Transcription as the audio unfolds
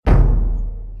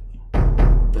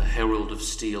Herald of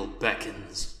Steel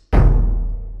beckons.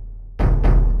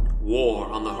 War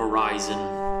on the horizon.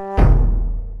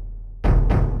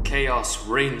 Chaos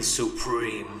reigns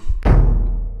supreme.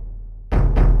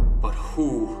 But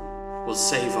who will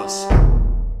save us?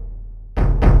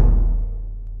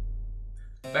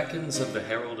 Beckons of the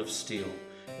Herald of Steel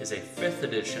is a 5th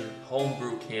edition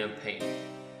homebrew campaign.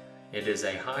 It is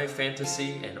a high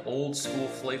fantasy and old school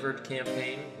flavored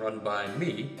campaign run by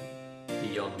me, the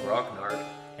young Grognard,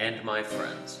 and my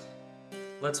friends.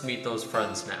 Let's meet those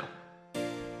friends now.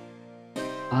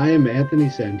 I am Anthony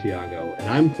Santiago, and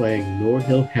I'm playing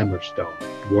Norhill Hammerstone,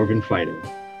 Dwarven Fighter.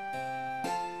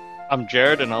 I'm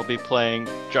Jared, and I'll be playing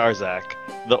Jarzak,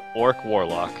 the Orc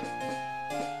Warlock.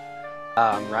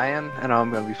 I'm Ryan, and I'm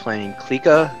going to be playing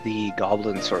Klika, the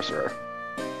Goblin Sorcerer.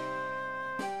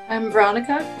 I'm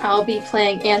Veronica. I'll be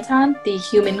playing Anton, the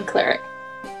Human Cleric.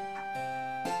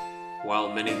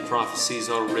 While many prophecies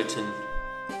are written,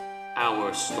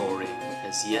 our story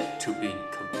has yet to be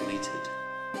completed.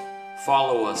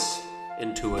 Follow us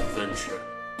into adventure.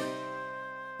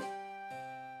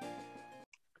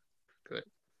 Good.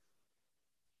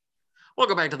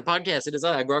 Welcome back to the podcast. It is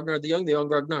I, Grognard the Young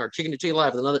Grognard, kicking it to you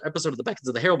live with another episode of the Beckons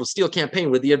of the Herald of Steel campaign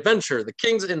with the adventure, the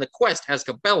Kings in the Quest,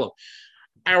 Ascabellum.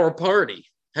 Our party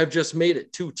have just made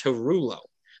it to Terulo.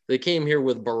 They came here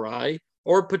with Barai,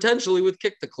 or potentially with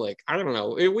Kick the Click. I don't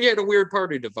know. We had a weird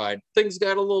party divide. Things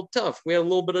got a little tough. We had a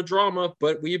little bit of drama,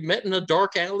 but we met in a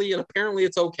dark alley, and apparently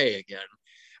it's okay again.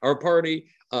 Our party,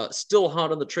 still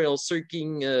hot on the trail,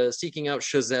 seeking out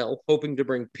Chazelle, hoping to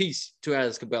bring peace to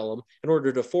Ascabellum in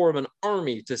order to form an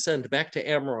army to send back to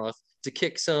Amaroth to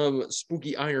kick some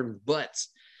spooky iron butts.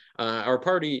 Our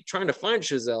party, trying to find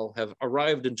Chazelle, have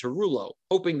arrived in Terulo,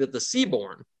 hoping that the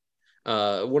Seaborn,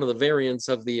 one of the variants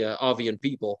of the Avian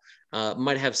people,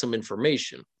 might have some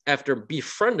information. After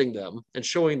befriending them and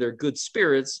showing their good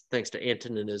spirits, thanks to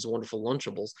Anton and his wonderful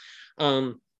Lunchables,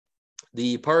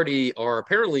 the party are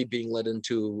apparently being led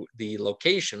into the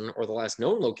location, or the last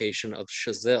known location, of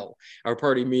Chazelle. Our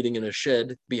party, meeting in a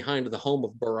shed behind the home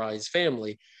of Barai's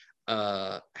family,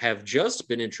 have just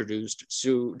been introduced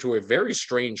to a very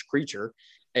strange creature,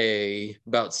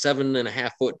 about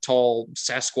 7.5 foot tall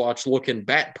Sasquatch looking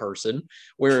bat person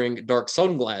wearing dark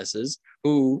sunglasses,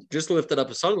 who just lifted up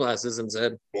his sunglasses and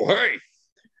said, "Oh, hey."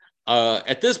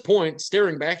 At this point,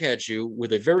 staring back at you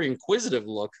with a very inquisitive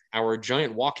look, our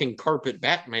giant walking carpet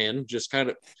Batman, just kind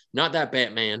of, not that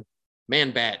Batman,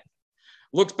 man bat,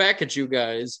 looks back at you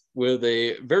guys with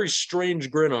a very strange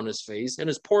grin on his face and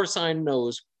his porcine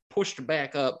nose pushed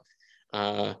back up.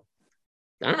 I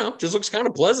don't know, just looks kind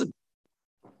of pleasant.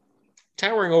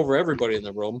 Towering over everybody in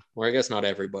the room, or I guess not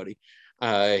everybody.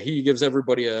 He gives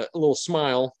everybody a little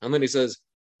smile, and then he says,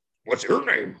 "What's your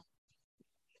name?"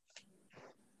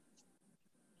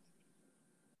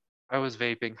 I was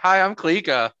vaping. Hi, I'm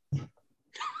Klika.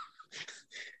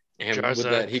 And Jarzak. with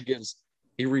that,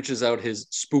 he reaches out his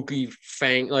spooky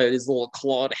fang, his little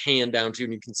clawed hand down to you,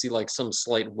 and you can see like some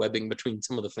slight webbing between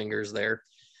some of the fingers there.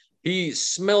 He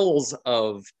smells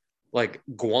of like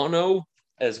guano,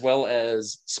 as well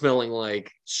as smelling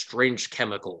like strange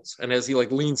chemicals. And as he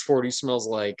like leans forward, he smells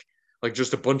like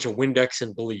just a bunch of Windex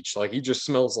and bleach. Like he just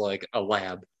smells like a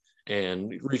lab,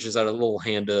 and reaches out a little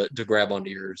hand to grab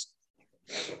onto yours.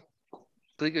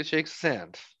 Klika shakes his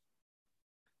hand.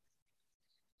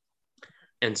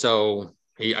 And so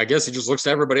I guess he just looks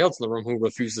to everybody else in the room who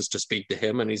refuses to speak to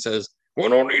him, and he says, "Well,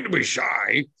 no need to be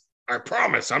shy. I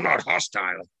promise I'm not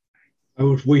hostile." I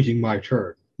was waiting my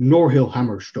turn. Norhill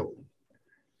Hammerstone.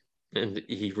 And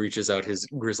he reaches out his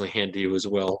grizzly hand to you as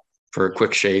well for a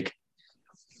quick shake.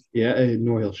 Yeah,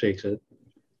 Norhill shakes it.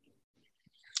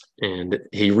 And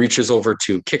he reaches over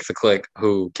to Kick the Click,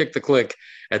 who Kick the Click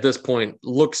at this point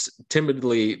looks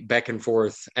timidly back and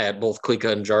forth at both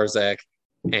Klika and Jarzak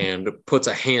and puts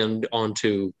a hand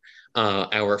onto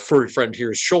our furry friend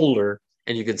here's shoulder.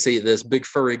 And you can see this big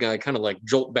furry guy kind of like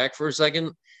jolt back for a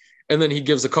second. And then he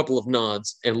gives a couple of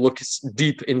nods and looks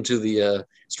deep into the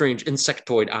strange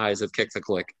insectoid eyes of Kick the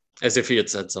Click, as if he had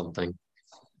said something.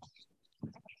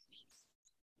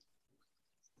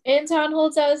 Anton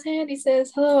holds out his hand. He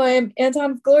says, "Hello, I am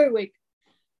Anton of Glorywig.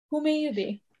 Who may you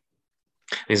be?"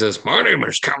 He says, "My name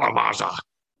is Kalamaza.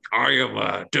 I am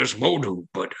Desmodu,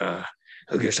 but I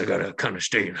guess I gotta kind of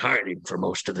stay in hiding for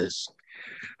most of this.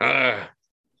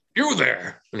 You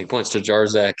there?" And he points to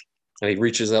Jarzak, and he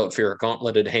reaches out for your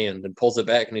gauntleted hand and pulls it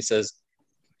back, and he says,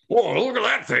 "Whoa, look at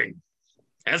that thing.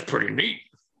 That's pretty neat."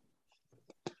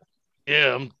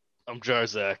 Yeah, I'm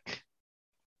Jarzak.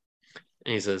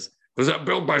 And he says, "Was that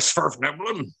built by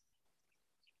Sverfneblin?"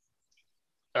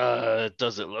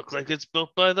 Does it look like it's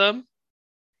built by them?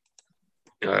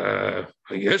 I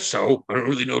guess so. I don't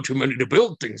really know too many to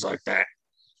build things like that.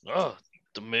 Oh,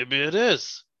 then maybe it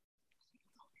is.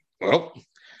 Well,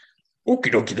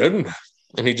 okie dokie then.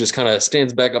 And he just kind of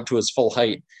stands back up to his full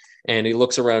height and he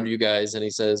looks around you guys and he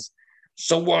says,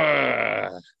 So,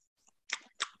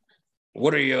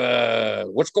 what are you,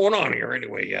 what's going on here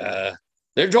anyway?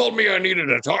 They told me I needed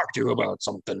to talk to you about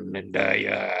something. And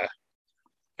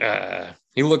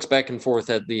he looks back and forth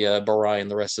at the Barai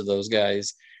and the rest of those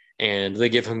guys and they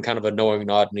give him kind of a knowing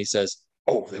nod and he says,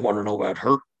 Oh, they want to know about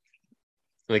her? And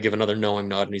they give another knowing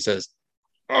nod and he says,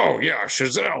 Oh, yeah,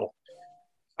 Chazelle.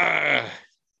 Kind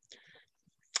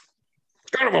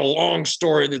of a long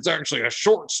story that's actually a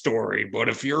short story, but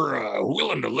if you're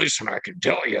willing to listen, I can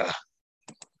tell you.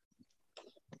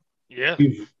 Yeah.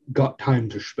 You've got time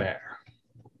to spare.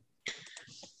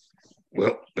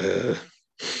 Well, I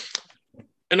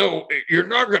know you're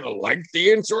not going to like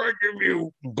the answer I give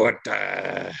you, but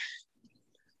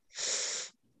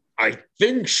I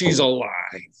think she's alive.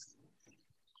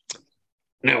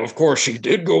 Now, of course, she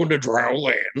did go into Drow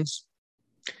lands.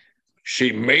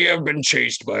 She may have been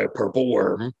chased by a purple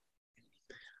worm,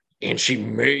 and she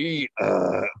may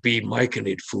be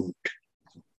myconid food.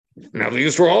 Now,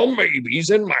 these were all maybes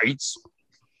and mights,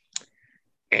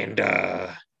 and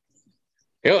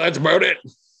that's about it.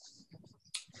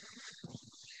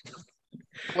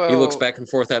 Well, He looks back and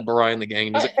forth at Barai and the gang,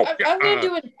 and he's like, I'm gonna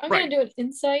do an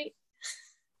insight.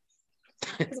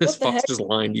 This fox just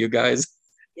lying to you guys.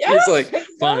 Yeah, He's like,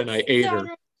 fine, I ate her.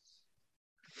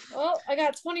 Well, I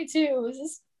got 22.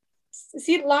 Is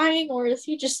he lying or is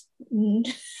he just not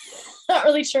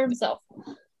really sure himself?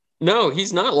 No,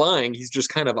 he's not lying. He's just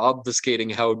kind of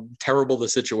obfuscating how terrible the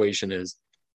situation is.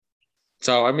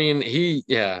 So, I mean,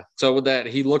 So with that,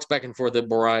 he looks back and forth at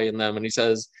Barai and them and he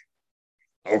says,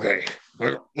 Okay,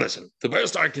 well, listen, the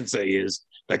best I can say is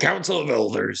the Council of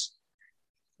Elders,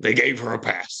 they gave her a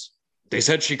pass. They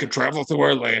said she could travel through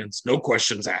our lands, no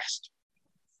questions asked.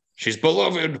 She's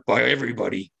beloved by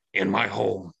everybody in my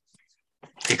home,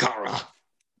 Hikara.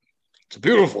 It's a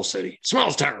beautiful city. It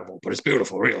smells terrible, but it's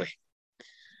beautiful, really.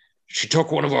 She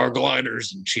took one of our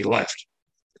gliders and she left.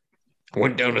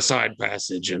 Went down a side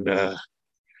passage, and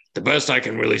the best I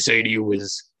can really say to you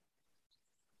is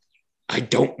I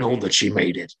don't know that she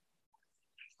made it.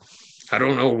 I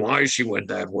don't know why she went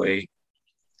that way,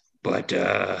 but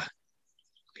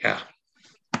yeah.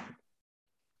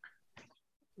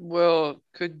 Well,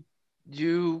 could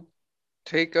you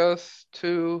take us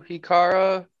to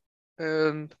Hikara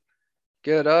and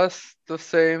get us the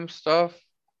same stuff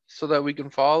so that we can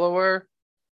follow her?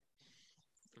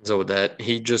 So with that,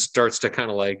 he just starts to kind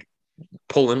of like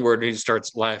pull inward and he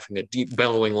starts laughing, a deep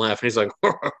bellowing laugh. And he's like,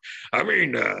 I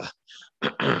mean,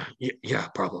 yeah,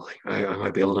 probably. I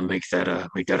might be able to make that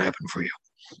happen for you.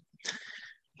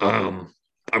 I'm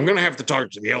going to have to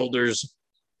talk to the elders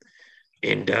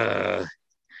and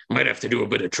might have to do a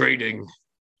bit of trading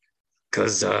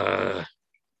because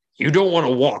you don't want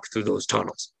to walk through those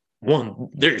tunnels. One,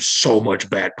 there's so much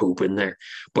bat poop in there.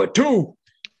 But two,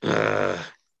 I'm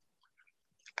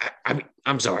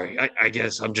sorry. I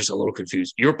guess I'm just a little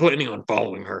confused. You're planning on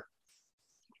following her?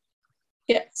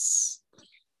 Yes.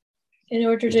 In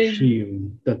order It to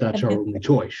seems that's our only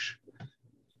choice.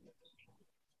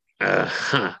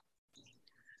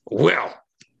 Well,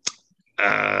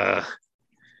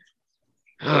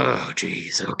 oh,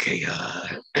 geez. Okay.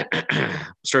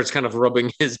 Starts kind of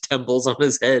rubbing his temples on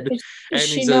his head. Does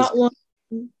she not want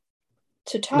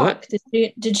to talk? What?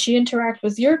 Did she interact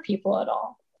with your people at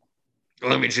all?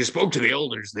 Well, I mean, she spoke to the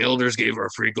elders. The elders gave her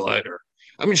a free glider.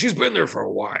 I mean, she's been there for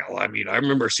a while. I mean, I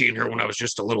remember seeing her when I was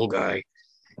just a little guy.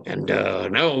 And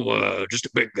now just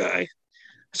a big guy.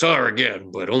 Saw her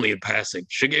again, but only in passing.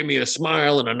 She gave me a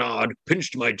smile and a nod,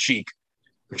 pinched my cheek,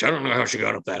 which I don't know how she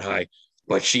got up that high.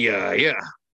 But she, yeah.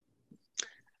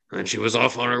 And she was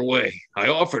off on her way. I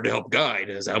offered to help guide,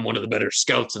 as I'm one of the better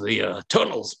scouts in the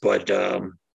tunnels. But,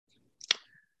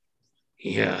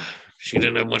 yeah, she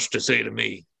didn't have much to say to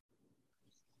me.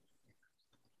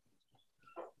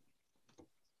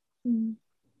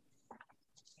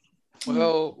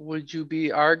 Well, would you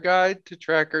be our guide to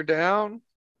track her down?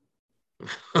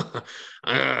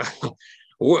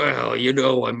 Well, you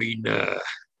know, I mean,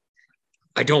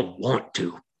 I don't want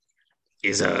to,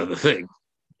 is the thing.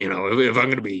 You know, if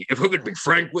I'm gonna be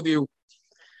frank with you,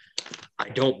 I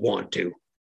don't want to.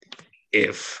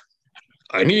 If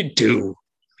I need to,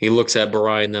 he looks at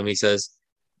Barai and them, he says,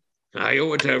 I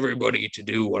owe it to everybody to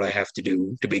do what I have to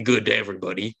do, to be good to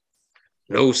everybody.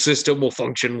 No system will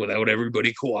function without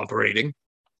everybody cooperating.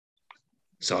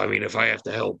 So, I mean, if I have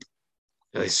to help,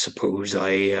 I suppose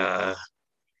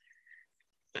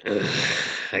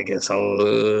I guess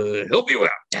I'll help you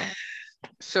out.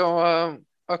 So,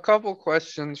 a couple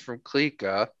questions from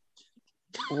Klika.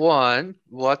 1,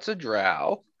 what's a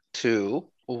drow? 2,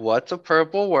 what's a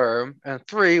purple worm? And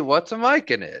 3, what's a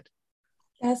myconid?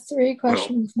 That's 3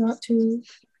 questions, not 2.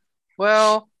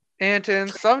 Well, Anton,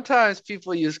 sometimes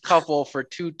people use couple for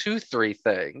 2, 3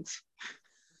 things.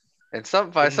 And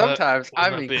sometimes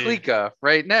I mean Klika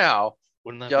right now.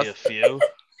 Wouldn't that be a few?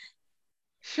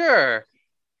 Sure.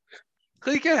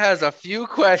 Klika has a few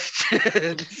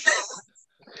questions.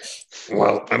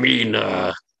 Well, I mean,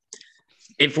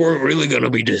 if we're really going to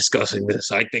be discussing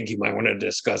this, I think you might want to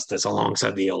discuss this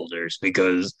alongside the elders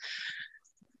because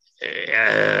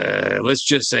let's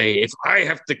just say if I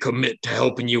have to commit to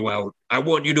helping you out, I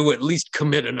want you to at least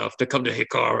commit enough to come to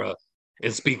Hikara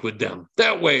and speak with them.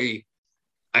 That way,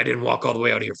 I didn't walk all the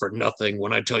way out here for nothing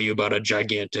when I tell you about a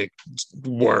gigantic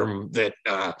worm that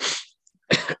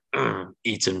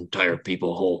eats entire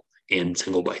people whole in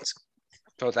single bites.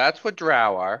 So that's what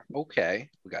drow are. Okay,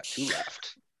 we got 2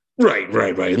 left. Right.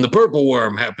 And the purple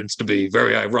worm happens to be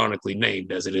very ironically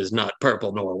named as it is not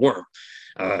purple nor a worm.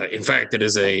 In fact, it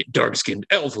is a dark-skinned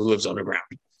elf who lives underground.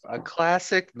 A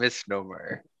classic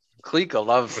misnomer. Klika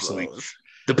loves those.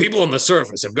 The people on the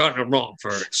surface have gotten it wrong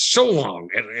for so long,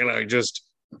 and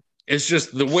it's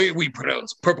just the way we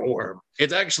pronounce purple worm.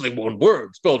 It's actually one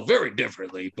word spelled very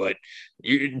differently, but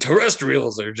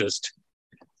terrestrials are just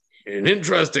an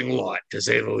interesting lot, to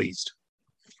say the least.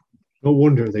 No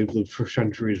wonder they've lived for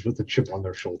centuries with a chip on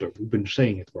their shoulder. We've been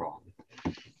saying it wrong.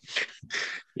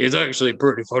 It's actually a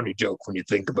pretty funny joke when you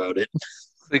think about it.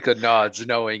 Klika nods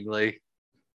knowingly.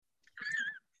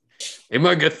 They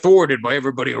might get thwarted by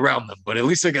everybody around them, but at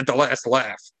least they get the last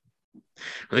laugh.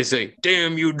 And they say,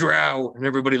 "Damn you, drow," and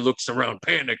everybody looks around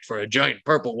panicked for a giant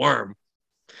purple worm.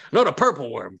 Not a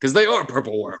purple worm, because they are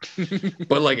purple worms,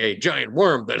 but like a giant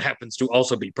worm that happens to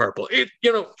also be purple.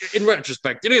 In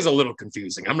retrospect, it is a little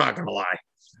confusing. I'm not going to lie.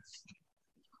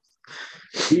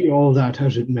 Be all that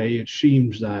as it may, it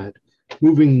seems that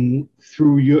moving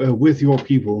through with your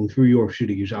people and through your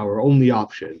city is our only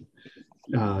option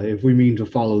if we mean to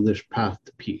follow this path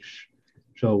to peace.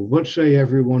 So let's say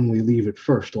everyone we leave at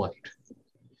first light.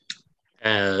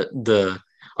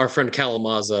 Our friend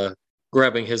Kalamaza,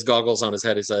 grabbing his goggles on his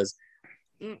head, he says,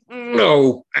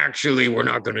 "No, actually, we're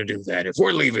not going to do that. If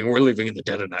we're leaving in the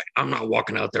dead of night. I'm not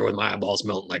walking out there with my eyeballs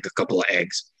melting like a couple of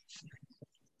eggs."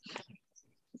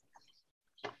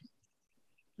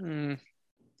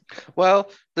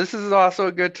 Well, this is also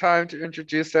a good time to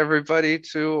introduce everybody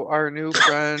to our new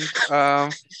friend,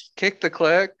 Kick the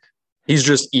Click. He's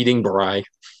just eating Barai.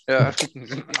 Yeah.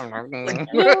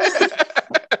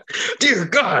 Dear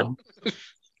God.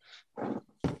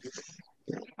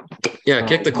 Yeah,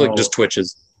 Kick the Click just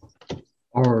twitches.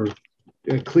 Are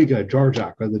Klika,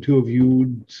 Jarzak, are the two of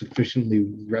you sufficiently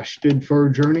rested for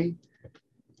a journey?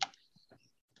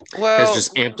 Well, Has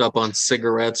just amped up on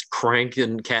cigarettes, crank,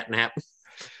 and catnap.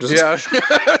 Yeah, I was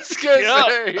gonna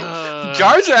say,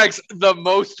 Jarzak's the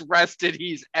most rested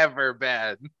he's ever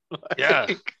been. Yeah,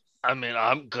 I mean,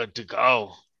 I'm good to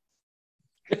go.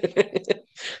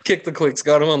 Kick the Click's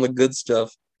got him on the good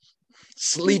stuff.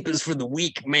 Sleep is for the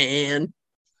weak, man.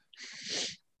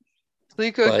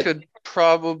 Klika could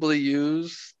probably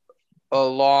use a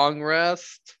long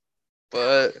rest,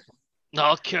 but No,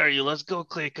 I'll carry you. Let's go,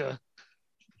 Klika.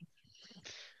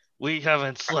 We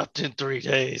haven't slept in 3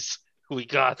 days. We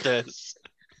got this.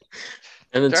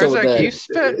 And then so Jarzak, you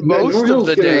spent most of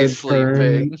the day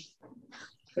sleeping.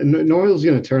 Noel's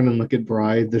going to turn and look at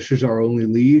Bride. This is our only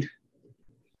lead.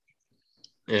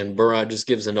 And Barad just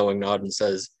gives a knowing nod and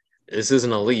says, "This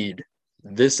isn't a lead.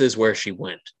 This is where she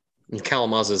went." And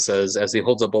Kalamaza says, as he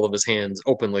holds up both of his hands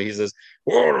openly, he says,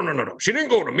 "Oh, no. She didn't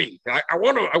go to me. I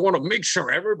want to make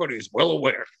sure everybody is well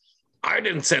aware. I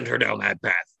didn't send her down that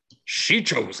path. She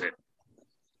chose it."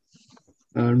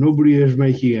 Nobody is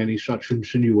making any such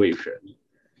insinuation.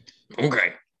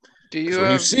 Okay.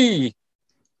 When you see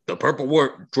the purple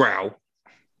drow,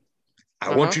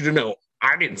 I want you to know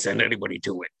I didn't send anybody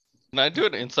to it. Can I do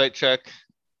an insight check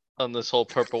on this whole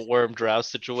purple worm drow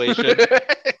situation?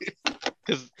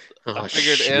 Because I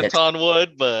figured shit. Anton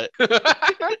would, but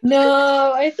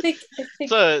No, I think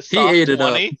it's a He soft ate it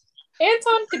 20.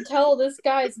 Anton could tell this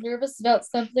guy's nervous about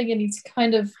something, and he's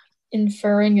kind of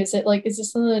inferring, is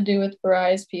this something to do with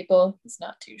Barai's people? He's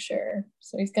not too sure.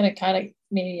 So he's going to kind of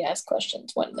maybe ask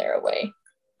questions when they're away.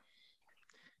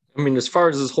 I mean, as far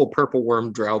as this whole purple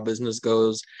worm drow business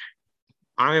goes,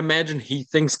 I imagine he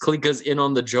thinks Klika's in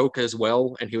on the joke as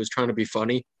well, and he was trying to be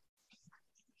funny.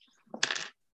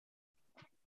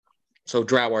 So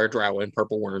drow are drow, and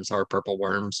purple worms are purple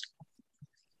worms.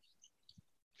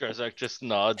 Drazak just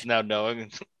nods, now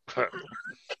knowing.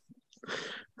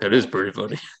 That is pretty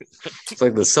funny. It's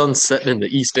like the sun's setting in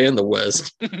the east and the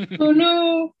west. Oh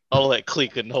no. I'll let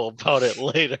Klika know about it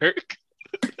later.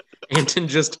 Anton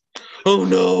just, oh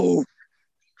no.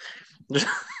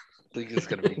 Klika's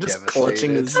gonna be Just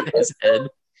clutching devastated. his head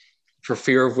for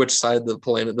fear of which side of the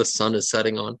planet the sun is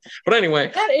setting on. But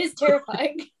anyway. That is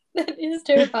terrifying. That is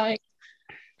terrifying.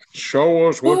 Show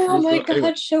us what Oh you've my got. god,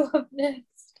 Anyway. show up next.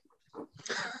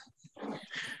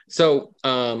 So,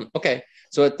 okay.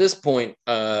 So at this point,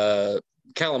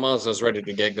 Kalamazoo is ready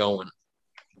to get going.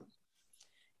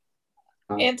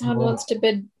 Anton wants to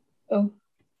bid. Oh,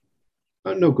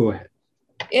 No, go ahead.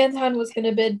 Anton was going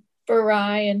to bid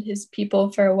Barai and his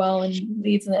people farewell and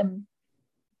leave them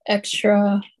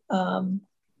extra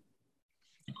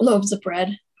loaves of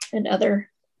bread and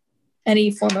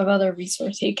any form of other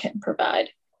resource he can provide.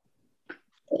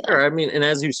 Sure, I mean, and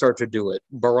as you start to do it,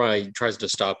 Barai tries to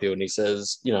stop you and he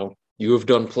says, you know, you have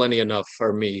done plenty enough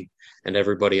for me and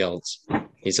everybody else.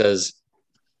 He says,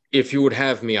 if you would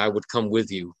have me, I would come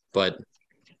with you, but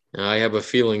I have a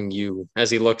feeling you, as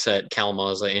he looks at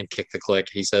Kalamazoo and Kick the Click,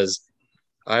 he says,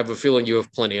 I have a feeling you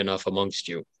have plenty enough amongst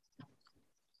you.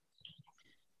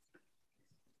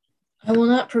 I will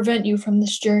not prevent you from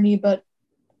this journey, but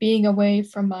being away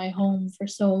from my home for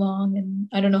so long, and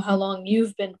I don't know how long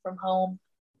you've been from home,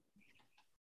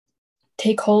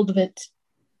 take hold of it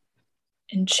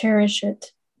and cherish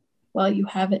it while you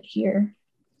have it here.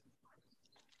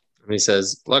 And he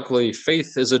says, luckily,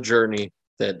 faith is a journey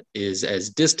that is as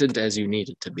distant as you need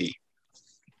it to be.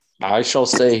 I shall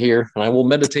stay here, and I will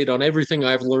meditate on everything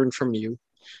I've learned from you,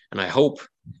 and I hope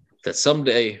that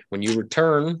someday when you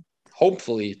return,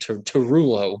 hopefully to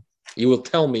Rulo, you will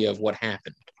tell me of what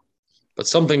happened. But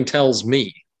something tells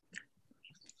me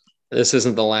this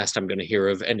isn't the last I'm going to hear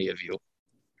of any of you.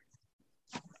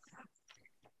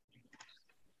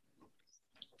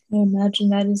 I imagine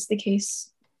that is the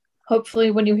case. Hopefully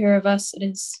when you hear of us, it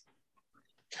is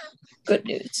good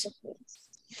news.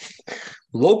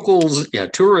 Locals,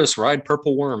 tourists ride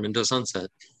Purple Worm into sunset.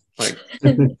 Like,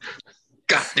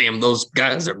 goddamn, those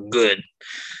guys are good.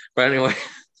 But anyway,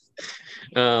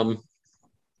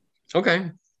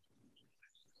 okay.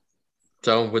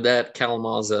 So with that,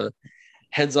 Kalamazoo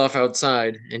heads off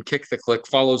outside, and Kick the Click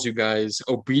follows you guys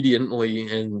obediently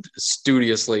and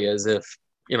studiously, as if,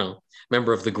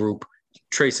 member of the group,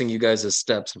 tracing you guys'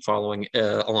 steps and following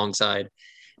alongside.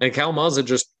 And Kalamazoo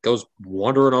just goes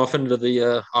wandering off into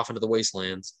the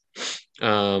wastelands.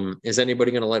 Is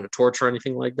anybody going to light a torch or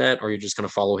anything like that, or are you just going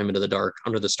to follow him into the dark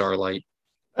under the starlight?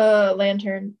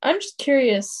 Lantern. I'm just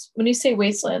curious, when you say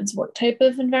wastelands, what type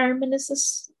of environment is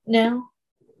this now?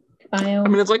 Biome? I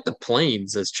mean, it's like the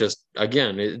plains. It's just,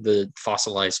 again, the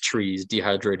fossilized trees,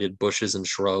 dehydrated bushes and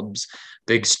shrubs,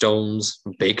 big stones,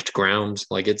 baked ground.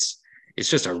 Like, it's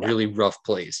just a really rough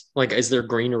place. Like, is there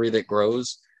greenery that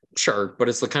grows? Sure, but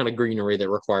it's the kind of greenery that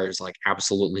requires like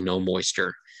absolutely no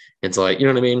moisture. It's like, you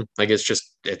know what I mean? Like,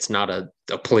 it's not a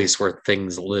place where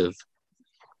things live.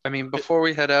 I mean, before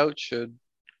we head out, should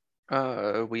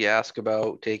we ask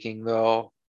about taking the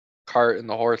cart and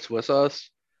the horse with us?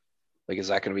 Like, is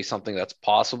that going to be something that's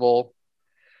possible?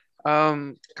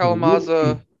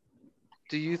 Kalamazoo,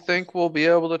 do you think we'll be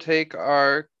able to take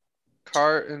our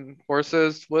cart and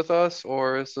horses with us,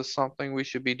 or is this something we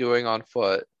should be doing on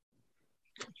foot?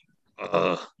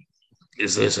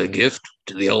 Is this a gift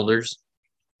to the elders?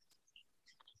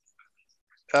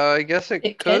 I guess it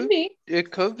could can be.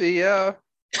 It could be, yeah.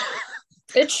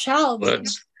 It shall be.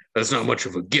 That's not much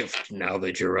of a gift now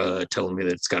that you're telling me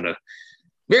that it's kind of.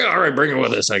 Yeah, all right, bring it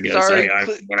with us, I guess. Sorry,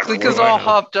 Klika's all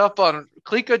hopped up on.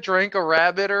 Klika drank a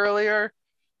rabbit earlier,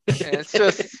 and it's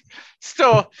just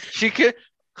still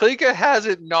Klika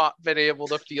hasn't not been able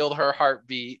to feel her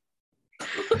heartbeat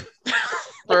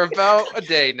for about a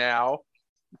day now.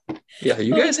 Yeah,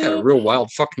 you guys had a real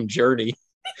wild fucking journey.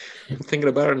 I'm thinking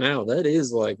about it now. That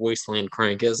is like wasteland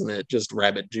crank, isn't it? Just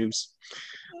rabbit juice.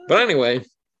 But anyway,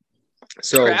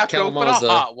 so Cracked open a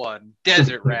hot one,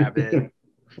 desert rabbit.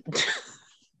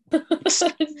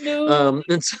 No.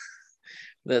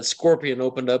 That Scorpion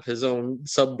opened up his own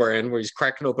sub brand where he's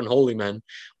cracking open holy men.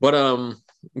 But no,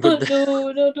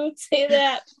 don't say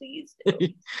that, please.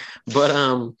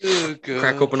 But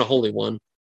crack open a holy one.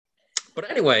 But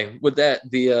anyway, with that,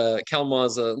 the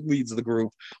Kalamazoo leads the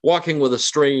group, walking with a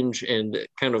strange and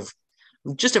kind of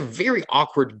just a very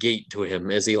awkward gait to him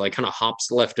as he like kind of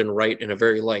hops left and right in a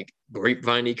very like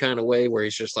grapevine-y kind of way where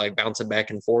he's just like bouncing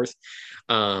back and forth.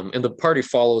 And the party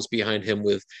follows behind him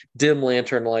with dim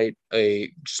lantern light,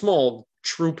 a small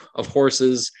troop of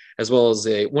horses, as well as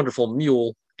a wonderful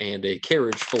mule and a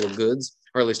carriage full of goods,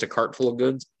 or at least a cart full of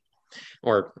goods.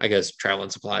 or I guess traveling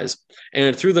supplies.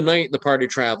 And through the night, the party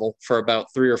travel for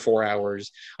about 3 or 4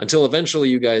 hours until eventually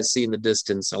you guys see in the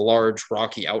distance a large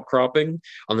rocky outcropping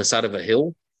on the side of a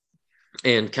hill.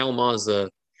 And Kalmaz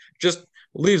just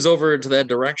leaves over to that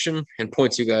direction and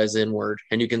points you guys inward.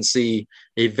 And you can see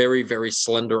a very, very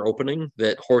slender opening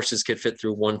that horses could fit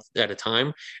through one at a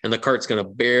time. And the cart's going to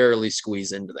barely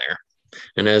squeeze into there.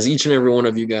 And as each and every one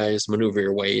of you guys maneuver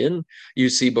your way in, you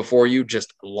see before you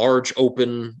just a large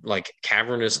open, like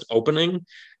cavernous opening.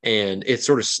 And it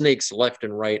sort of snakes left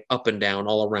and right, up and down,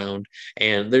 all around.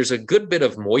 And there's a good bit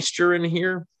of moisture in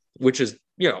here, which is,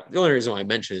 the only reason why I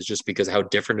mention it is just because how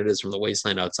different it is from the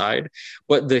wasteland outside.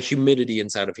 But the humidity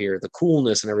inside of here, the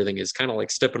coolness and everything is kind of like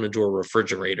stepping into a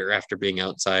refrigerator after being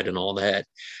outside and all that.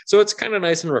 So it's kind of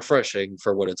nice and refreshing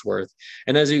for what it's worth.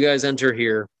 And as you guys enter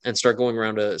here and start going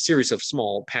around a series of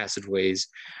small passageways,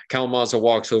 Kalamazoo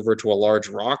walks over to a large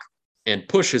rock and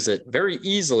pushes it very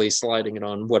easily, sliding it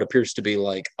on what appears to be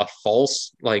like a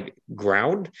false like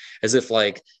ground, as if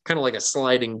like kind of like a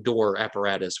sliding door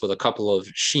apparatus with a couple of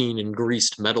sheen and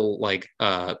greased metal like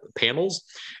panels,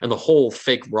 and the whole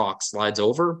fake rock slides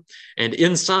over. And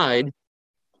inside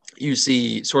you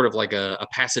see sort of like a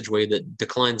passageway that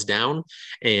declines down,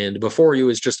 and before you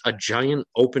is just a giant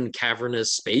open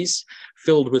cavernous space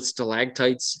filled with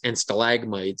stalactites and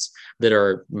stalagmites that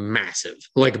are massive,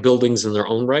 like buildings in their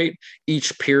own right,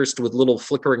 each pierced with little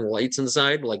flickering lights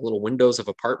inside, like little windows of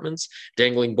apartments,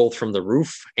 dangling both from the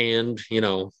roof and,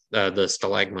 the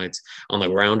stalagmites on the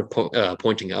ground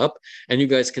pointing up. And you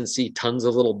guys can see tons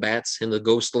of little bats in the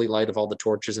ghostly light of all the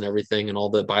torches and everything and all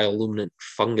the bioluminescent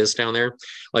fungus down there.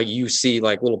 Like you see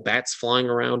like little bats flying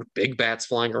around, big bats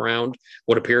flying around,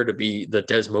 what appear to be the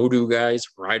Desmodu guys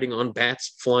riding on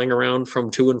bats flying around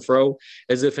from to and fro,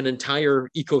 as if an entire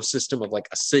ecosystem of like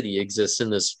a city exists in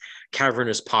this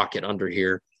cavernous pocket under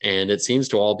here. And it seems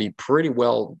to all be pretty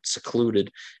well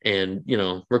secluded and,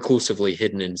 reclusively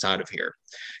hidden inside of here.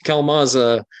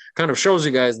 Kalmaza kind of shows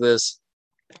you guys this,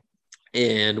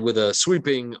 and with a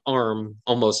sweeping arm,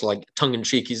 almost like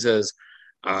tongue-in-cheek, he says,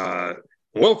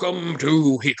 welcome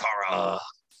to Hikara.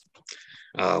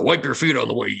 Wipe your feet on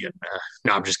the way in.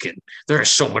 No, I'm just kidding.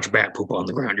 There's so much bat poop on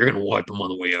the ground. You're going to wipe them on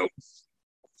the way out.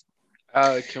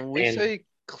 Can we say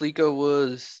Klika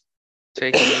was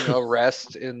taking a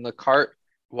rest in the cart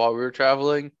while we were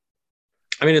traveling?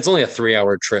 I mean, it's only a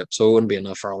 3-hour trip, so it wouldn't be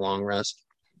enough for a long rest.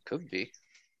 Could be.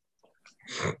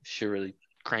 She really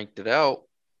cranked it out.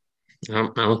 I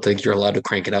don't think you're allowed to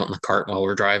crank it out in the cart while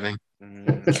we're driving.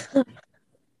 Mm.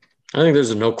 I think there's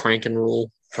a no cranking rule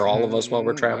for all of us while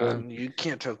we're traveling. You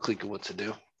can't tell Klika what to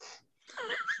do.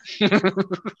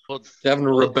 Having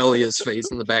a rebellious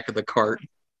face in the back of the cart.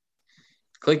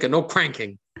 Klika, no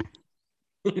cranking.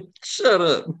 Shut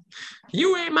up.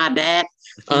 You ain't my dad.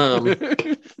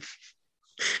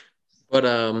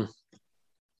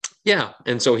 Yeah,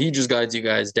 and so he just guides you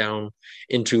guys down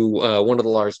into one of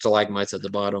the large stalagmites at the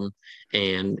bottom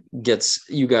and gets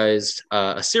you guys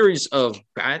a series of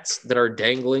bats that are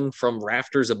dangling from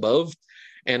rafters above.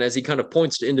 And as he kind of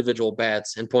points to individual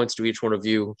bats and points to each one of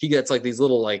you, he gets like these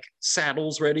little like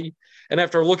saddles ready. And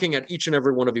after looking at each and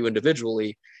every one of you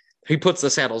individually, he puts the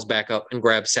saddles back up and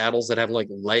grabs saddles that have like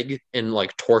leg and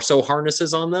like torso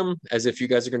harnesses on them, as if you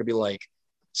guys are going to be like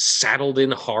saddled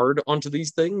in hard onto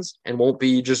these things and won't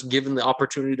be just given the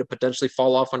opportunity to potentially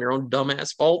fall off on your own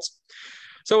dumbass faults.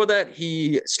 So with that,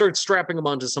 he starts strapping them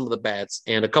onto some of the bats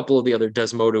and a couple of the other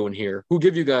Desmodo in here, who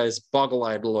give you guys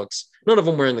boggle-eyed looks. None of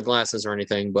them wearing the glasses or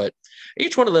anything, but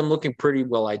each one of them looking pretty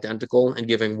well identical and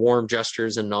giving warm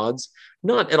gestures and nods,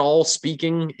 not at all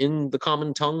speaking in the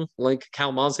common tongue like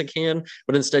Kalmaza can,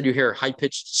 but instead you hear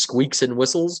high-pitched squeaks and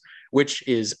whistles, which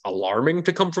is alarming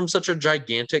to come from such a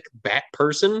gigantic bat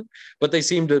person, but they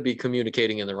seem to be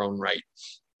communicating in their own right.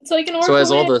 It's like an orca So as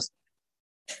all whale. this,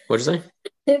 what'd you say?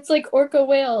 It's like orca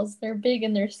whales. They're big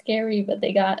and they're scary, but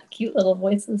they got cute little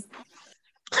voices.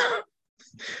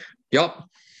 Yup.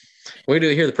 Wait till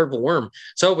you hear the purple worm.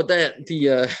 So with that,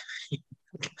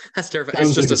 that's terrifying.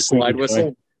 It's just a slide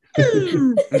whistle.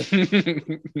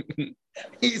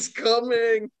 He's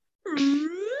coming.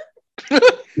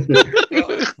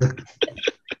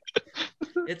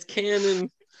 It's canon.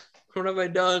 What have I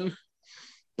done?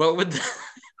 But with that,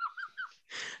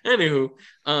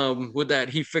 anywho, with that,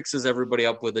 he fixes everybody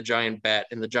up with a giant bat,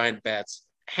 and the giant bats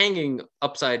hanging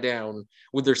upside down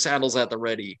with their saddles at the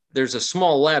ready. There's a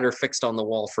small ladder fixed on the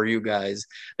wall for you guys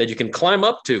that you can climb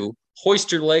up to,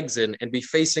 hoist your legs in, and be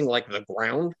facing like the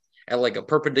ground at like a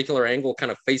perpendicular angle,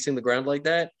 kind of facing the ground like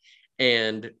that.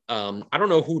 And I don't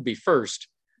know who would be first,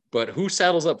 but who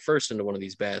saddles up first into one of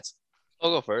these bats? I'll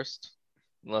go first,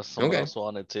 unless someone else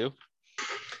wanted to.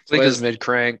 Klika's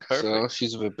mid-crank, so Perfect.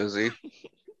 she's a bit busy.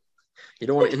 You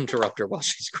don't want to interrupt her while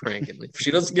she's cranking. If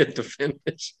she doesn't get to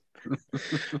finish.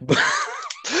 But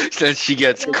Then she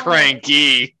gets God.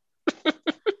 cranky.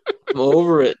 I'm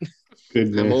over it.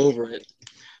 Goodness. I'm over it.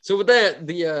 So with that,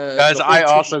 Guys, the whole I team-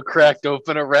 also cracked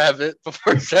open a rabbit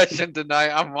before session tonight.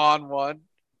 I'm on one.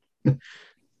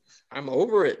 I'm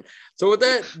over it. So with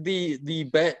that, the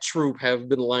bat troop have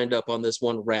been lined up on this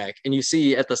one rack, and you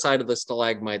see at the side of the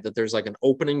stalagmite that there's like an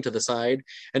opening to the side.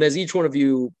 And as each one of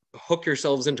you hook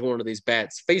yourselves into one of these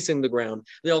bats facing the ground,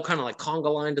 they all kind of like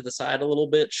conga line to the side a little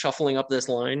bit, shuffling up this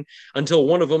line until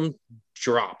one of them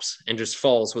drops and just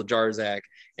falls with Jarzak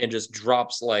and just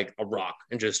drops like a rock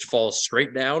and just falls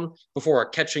straight down before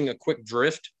catching a quick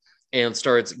drift and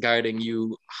starts guiding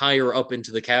you higher up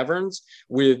into the caverns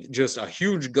with just a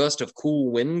huge gust of cool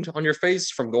wind on your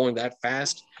face from going that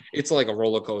fast. It's like a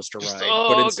roller coaster ride. But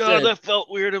Oh instead, god, that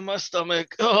felt weird in my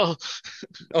stomach. Oh,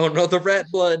 oh no, the rat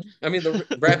blood. I mean, the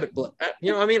rabbit blood.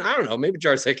 You know, I mean, I don't know. Maybe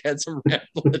Jarzak had some rat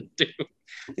blood too.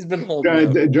 He's been holding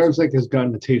out. Jarzak has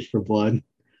gotten a taste for blood.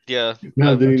 yeah.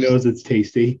 Now that he Just- knows it's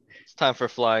tasty. It's time for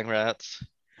flying rats.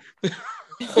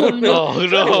 Oh, no. Oh So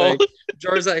no. anyway,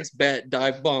 Jarzak's bat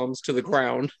dive bombs to the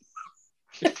ground.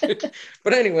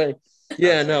 But anyway,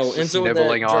 yeah, no. And so with that,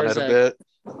 nibbling on it a bit.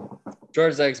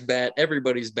 Jarzak's bat,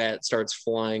 everybody's bat starts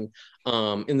flying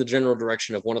in the general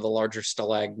direction of one of the larger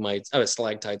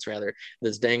stalactites rather,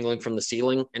 that's dangling from the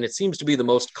ceiling, and it seems to be the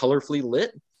most colorfully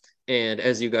lit. And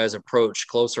as you guys approach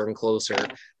closer and closer,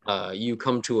 you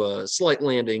come to a slight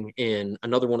landing in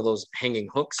another one of those hanging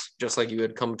hooks, just like you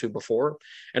had come to before.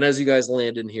 And as you guys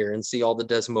land in here and see all the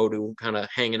Desmodu kind of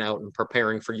hanging out and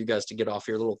preparing for you guys to get off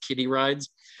your little kiddie rides,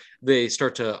 they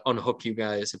start to unhook you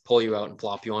guys and pull you out and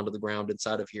plop you onto the ground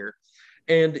inside of here.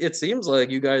 And it seems like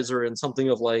you guys are in something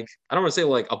of like, I don't want to say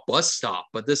like a bus stop,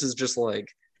 but this is just like,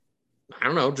 I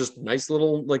don't know, just nice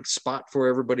little like spot for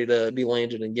everybody to be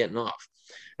landing and getting off.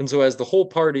 And so as the whole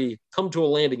party come to a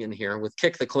landing in here with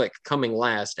Kick the Click coming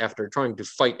last after trying to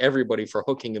fight everybody for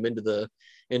hooking him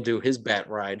into his bat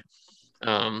ride,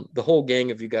 the whole gang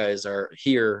of you guys are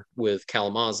here with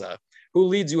Kalamaza, who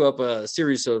leads you up a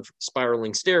series of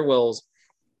spiraling stairwells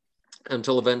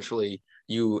until eventually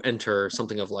you enter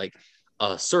something of like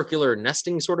a circular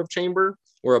nesting sort of chamber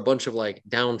where a bunch of like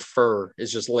down fur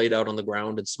is just laid out on the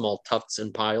ground in small tufts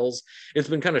and piles. It's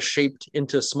been kind of shaped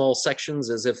into small sections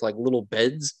as if like little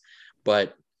beds,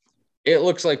 but it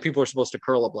looks like people are supposed to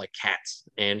curl up like cats.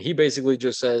 And he basically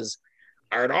just says,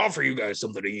 I'd offer you guys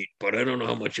something to eat, but I don't know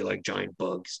how much you like giant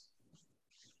bugs.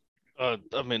 I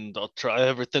mean, I'll try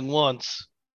everything once.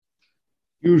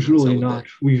 Usually So not.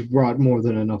 We've brought more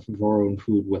than enough of our own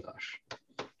food with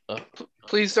us.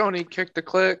 Please don't eat Kick the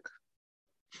Click.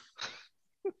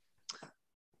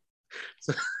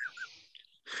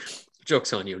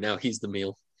 Joke's on you. Now he's the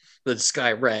meal. The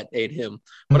sky rat ate him.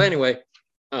 But anyway,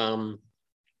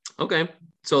 okay.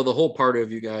 So the whole party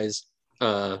of you guys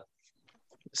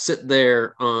sit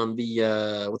there on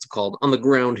the what's it called? On the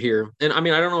ground here. And I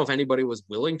mean, I don't know if anybody was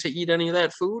willing to eat any of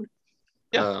that food.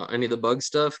 Any of the bug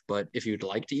stuff, but if you'd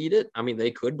like to eat it, I mean,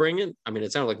 they could bring it. I mean,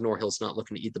 it sounded like Norhill's not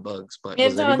looking to eat the bugs, but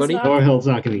was Anton's anybody? not- Norhill's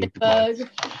not going to eat the Bug. bug.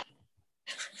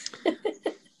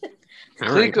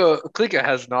 All right. Klika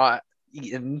has not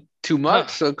eaten too much,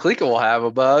 so Klika will have a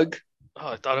bug. Oh,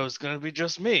 I thought it was gonna be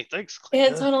just me. Thanks, Clea.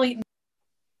 Anton will eat.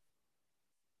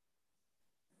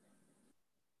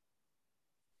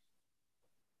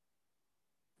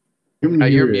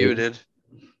 You're muted.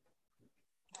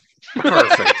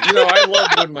 Perfect. You know, I love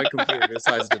when my computer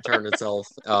decides to turn itself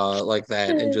like that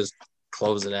and just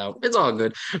close it out. It's all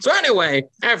good. So anyway,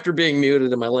 after being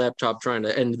muted and my laptop trying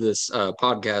to end this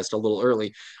podcast a little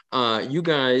early, you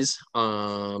guys,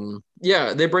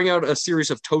 they bring out a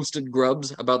series of toasted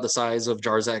grubs about the size of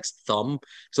Jarzak's thumb.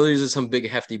 So these are some big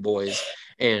hefty boys.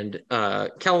 And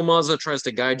Kalamaza tries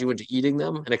to guide you into eating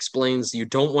them and explains you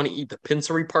don't want to eat the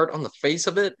pincery part on the face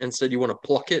of it. Instead, you want to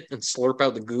pluck it and slurp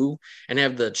out the goo and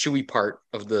have the chewy part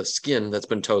of the skin that's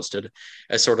been toasted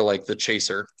as sort of like the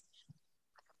chaser.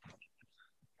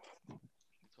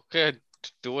 Okay,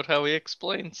 do it how he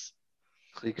explains.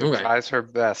 Klika Okay. tries her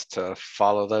best to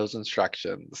follow those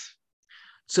instructions.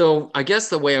 So I guess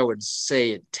the way I would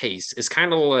say it tastes is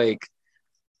kind of like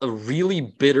a really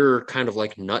bitter kind of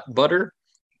like nut butter,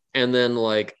 and then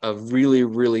like a really,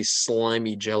 really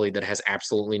slimy jelly that has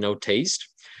absolutely no taste.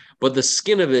 But the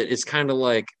skin of it is kind of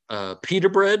like pita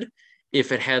bread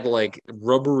if it had like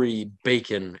rubbery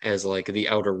bacon as like the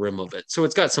outer rim of it. So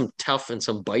it's got some tough and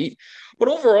some bite. But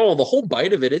overall, the whole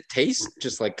bite of it, it tastes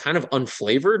just like kind of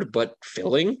unflavored, but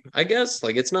filling, I guess.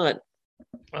 Like it's not,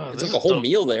 Oh, it's this like a is whole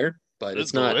meal there, but This it's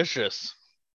is not. delicious.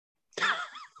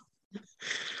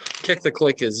 Kick the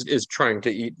Click is trying to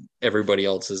eat everybody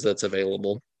else's that's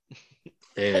available.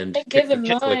 And I give him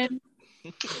Kick the Click.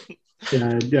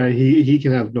 mine. Yeah, he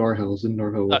can have Norhills, and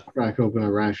Norhill will crack open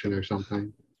a ration or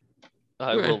something.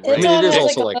 I will I mean, Anton it is has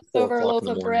also a like 4 leftover o'clock loaf in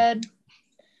the of morning. bread.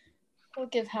 I'll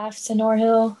give half to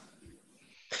Norhill.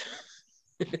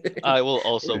 I will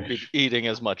also be eating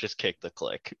as much as Kick the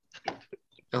Click.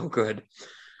 Oh, good.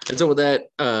 And so with that,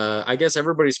 I guess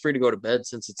everybody's free to go to bed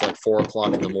since it's like 4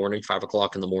 o'clock in the morning, 5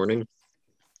 o'clock in the morning.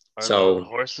 Are So the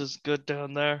horses good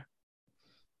down there?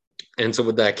 And so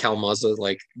with that, Kalamazoo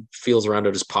like feels around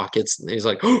at his pockets and he's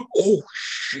like, "Oh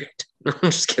shit!" No,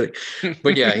 I'm just kidding.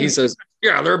 But yeah, he says,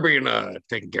 "Yeah, they're being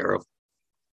taken care of.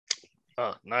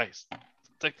 Oh, nice.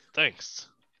 Thanks.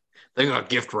 They got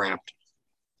gift wrapped."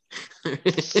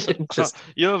 Just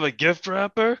You have a gift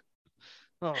wrapper?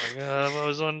 Oh my god, I've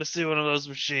always wanted to see one of those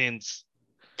machines.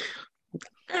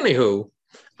 anywho,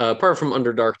 apart from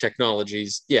Underdark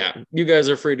Technologies, yeah, you guys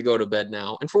are free to go to bed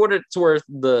now. And for what it's worth,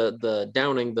 the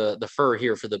downing the fur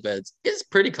here for the beds is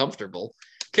pretty comfortable.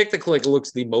 Kick the Click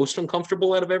looks the most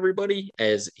uncomfortable out of everybody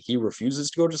as he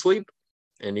refuses to go to sleep,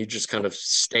 and he just kind of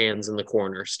stands in the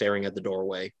corner staring at the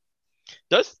doorway.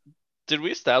 Did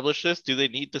we establish this? Do they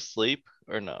need to sleep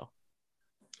or no?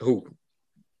 Who?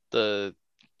 The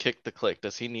Kick the Click.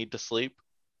 Does he need to sleep?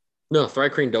 No,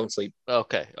 Thrycreen don't sleep.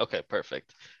 Okay,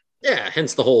 perfect. Yeah,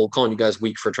 hence the whole calling you guys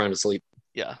weak for trying to sleep.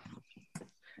 Yeah.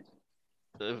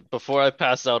 Before I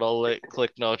pass out, I'll let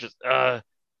Click know. Just yeah,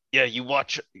 you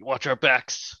watch our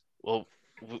backs. Well,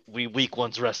 we weak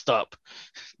ones rest up.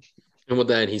 And with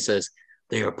that, he says,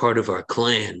 "They are part of our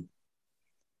clan.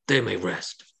 They may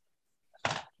rest."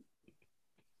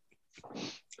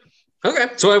 Okay,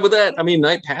 so with that, I mean,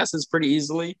 night passes pretty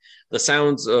easily. The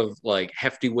sounds of like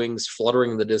hefty wings fluttering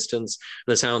in the distance,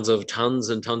 the sounds of tons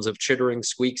and tons of chittering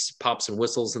squeaks, pops, and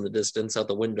whistles in the distance out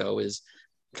the window is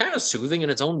kind of soothing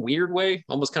in its own weird way,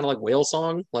 almost kind of like whale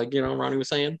song, like, Ronnie was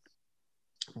saying.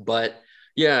 But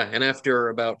yeah, and after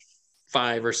about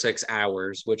 5 or 6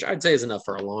 hours, which I'd say is enough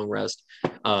for a long rest,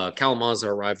 Kalamazoo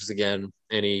arrives again,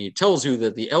 and he tells you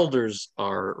that the elders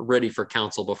are ready for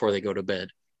council before they go to bed.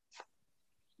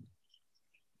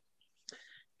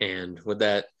 And with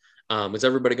that, is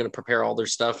everybody going to prepare all their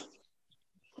stuff?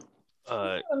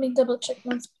 Let me double check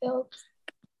my spells.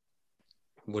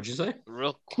 What'd you say?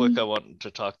 Real quick, I want to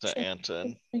talk to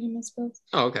Anton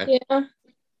Oh, okay. Yeah.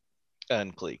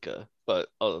 and Klika, but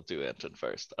I'll do Anton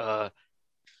first. The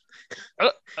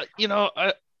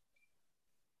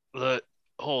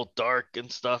whole dark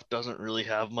and stuff doesn't really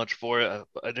have much for it.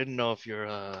 I didn't know if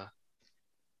your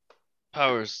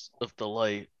powers of the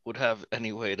light would have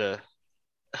any way to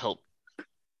help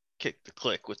Kick the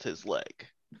Click with his leg.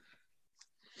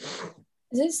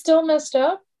 Is it still messed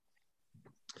up?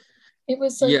 It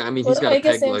was like, yeah, I mean, he's got a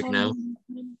peg leg now.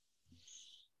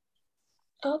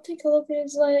 I'll take a look at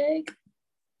his leg.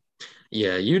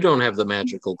 Yeah, you don't have the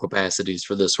magical capacities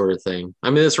for this sort of thing. I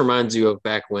mean, this reminds you of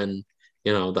back when,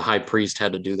 the high priest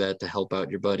had to do that to help out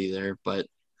your buddy there. But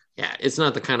yeah, it's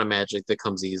not the kind of magic that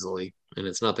comes easily. And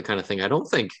it's not the kind of thing, I don't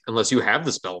think, unless you have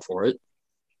the spell for it.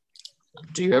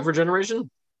 Do you have regeneration?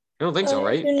 I don't think so,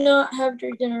 right? I do not have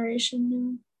regeneration,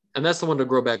 no. And that's the one to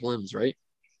grow back limbs, right?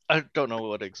 I don't know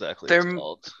what exactly There it's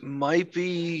called. might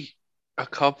be a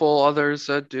couple others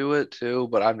that do it too,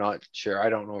 but I'm not sure. I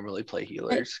don't normally play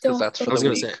healers because that's for I was the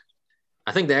going to weak. say,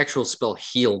 I think the actual spell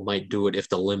heal might do it if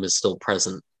the limb is still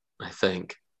present, I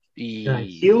think. Yeah,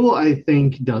 heal, I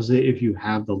think, does it if you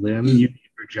have the limb. You need to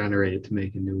regenerate to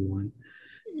make a new one.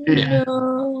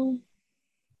 No.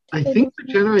 I think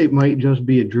regenerate might just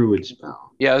be a druid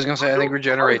spell. Yeah, I was gonna say I think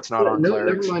regenerate's not on No,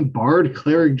 clerics. never mind. Bard,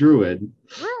 cleric, druid.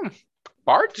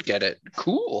 Bards get it.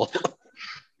 Cool.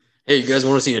 Hey, you guys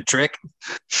want to see a trick?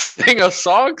 Sing a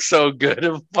song so good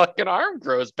a fucking arm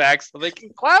grows back so they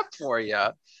can clap for you.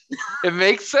 It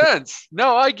makes sense.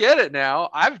 No, I get it now.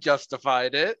 I've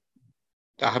justified it.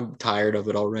 I'm tired of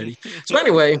it already. So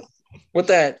anyway, with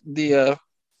that, the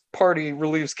party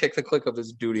relieves Kick the Click of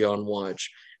his duty on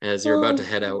watch as you're about to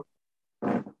head out.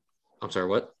 I'm sorry,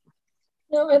 what?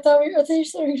 No, I thought you were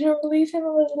going to relieve him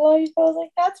of his life. I was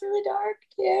like, that's really dark,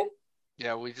 yeah.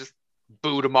 Yeah, we just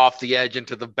boot him off the edge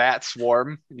into the bat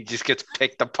swarm, and he just gets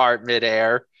picked apart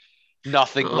midair.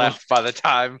 Nothing left by the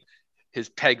time his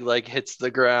peg leg hits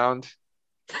the ground.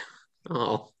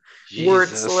 Oh, Jesus.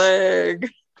 Wirt's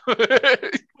leg.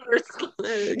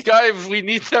 Guys, we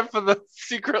need that for the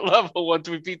secret level once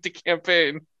we beat the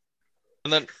campaign.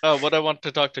 And then what I want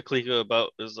to talk to Klika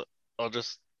about is I'll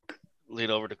just lean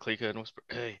over to Klika and whisper,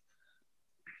 "Hey,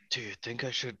 do you think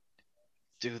I should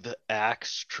do the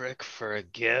axe trick for a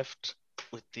gift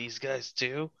with these guys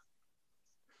too?"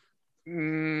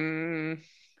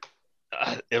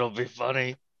 It'll be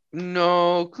funny.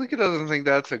 No, Klika doesn't think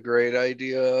that's a great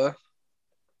idea.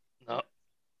 No,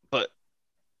 but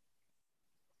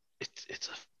it's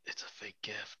a fake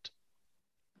gift.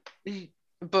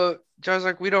 But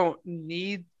Jarzak,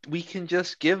 we can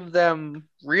just give them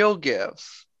real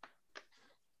gifts.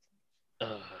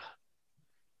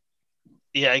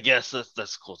 Yeah, I guess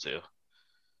that's cool too.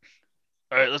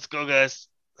 All right, let's go, guys.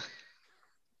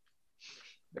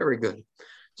 Very good.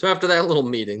 So after that little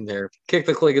meeting there, Kick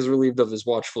the Click is relieved of his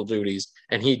watchful duties,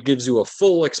 and he gives you a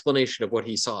full explanation of what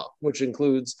he saw, which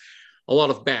includes a lot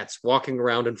of bats walking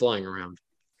around and flying around.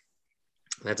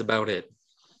 That's about it.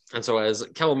 And so as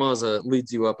Kalamazoo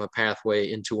leads you up a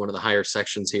pathway into one of the higher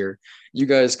sections here, you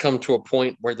guys come to a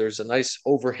point where there's a nice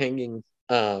overhanging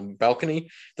balcony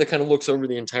that kind of looks over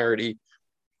the entirety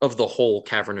of the whole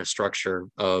cavernous structure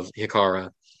of Hikara.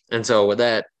 And so with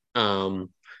that,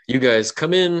 you guys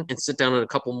come in and sit down in a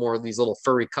couple more of these little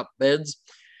furry cup beds,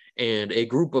 and a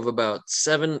group of about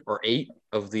 7 or 8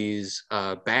 of these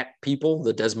bat people,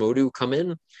 the Desmodu, come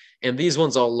in. And these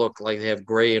ones all look like they have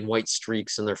gray and white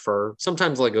streaks in their fur,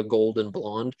 sometimes like a golden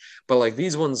blonde. But like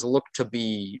these ones look to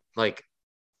be like,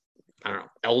 I don't know,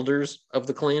 elders of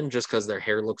the clan, just because their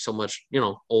hair looks so much,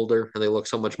 older, and they look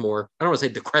so much more, I don't want to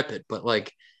say decrepit, but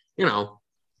like, they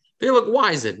look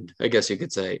wizened, I guess you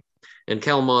could say. And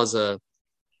Kalamazoo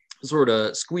sort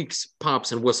of squeaks,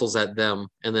 pops, and whistles at them,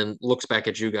 and then looks back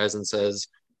at you guys and says,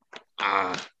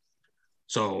 they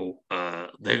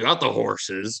got the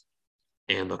horses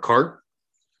and the cart,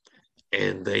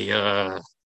 and he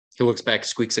looks back,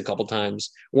 squeaks a couple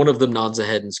times. One of them nods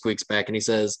ahead and squeaks back, and he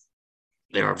says,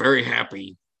 they are very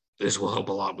happy. This will help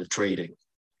a lot with trading.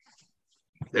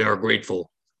 They are grateful.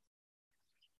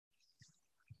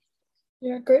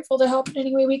 We are grateful to help in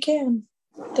any way we can.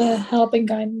 The help and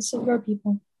guidance of our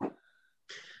people.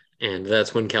 And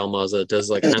that's when Kalamazoo does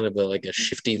like kind of a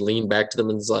shifty lean back to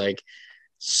them and is like,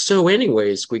 so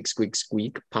anyway, squeak, squeak,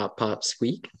 squeak, pop, pop,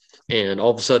 squeak. And all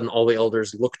of a sudden, all the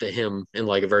elders look to him in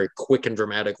like a very quick and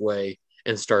dramatic way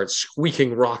and start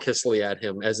squeaking raucously at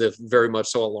him as if very much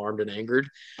so alarmed and angered.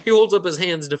 He holds up his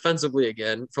hands defensively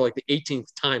again for like the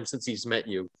 18th time since he's met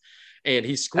you. And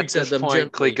he squeaks at them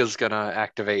point, gently. Klika's going to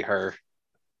activate her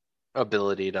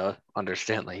ability to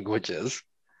understand languages.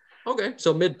 Okay,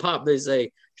 so mid-pop, they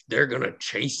say, they're going to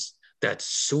chase that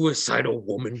suicidal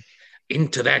woman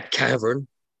into that cavern.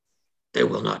 They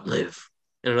will not live.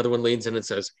 And another one leans in and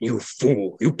says, you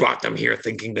fool, you brought them here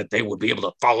thinking that they would be able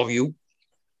to follow you.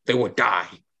 They would die.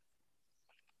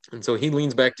 And so he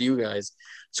leans back to you guys,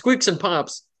 squeaks and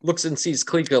pops, looks and sees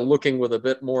Klika looking with a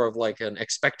bit more of like an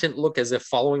expectant look as if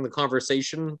following the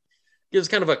conversation, gives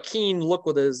kind of a keen look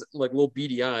with his like little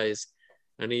beady eyes.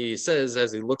 And he says,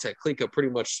 as he looks at Klika pretty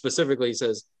much specifically, he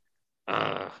says,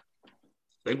 I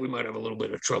think we might have a little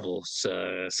bit of trouble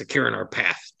securing our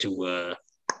path to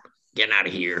getting out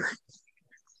of here.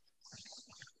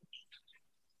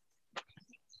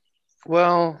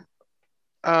 Well,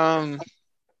 Klika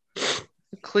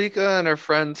and her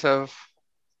friends have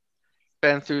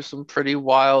been through some pretty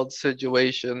wild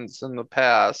situations in the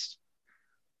past,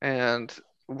 and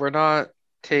we're not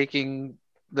taking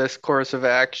this course of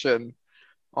action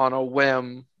on a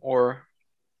whim or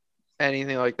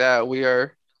anything like that. We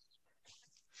are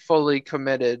fully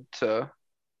committed to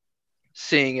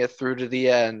seeing it through to the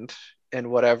end and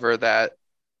whatever that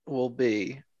will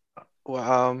be.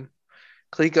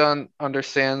 Klika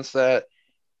understands that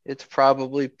it's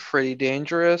probably pretty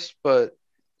dangerous, but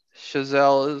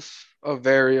Chazelle is a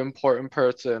very important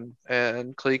person,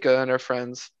 and Klika and her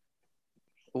friends,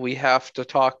 we have to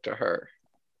talk to her.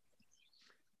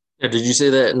 Now, did you say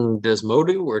that in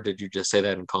Desmodu, or did you just say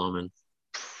that in common?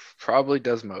 Probably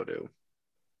Desmodu.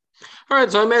 All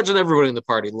right, so I imagine everybody in the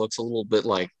party looks a little bit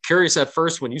like curious at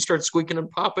first when you start squeaking and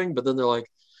popping, but then they're like,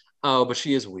 oh, but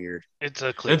she is weird. It's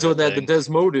a Klika And so that the thing.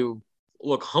 Desmodu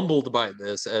look humbled by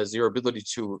this as your ability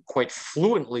to quite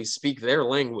fluently speak their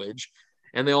language,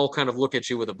 and they all kind of look at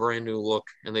you with a brand new look,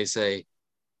 and they say,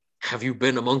 have you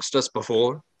been amongst us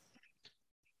before?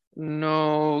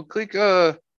 No,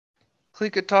 Klika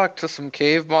talked to some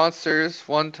cave monsters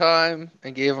one time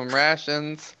and gave them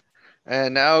rations,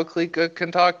 and now Klika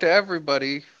can talk to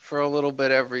everybody for a little bit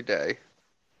every day.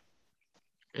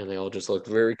 And they all just look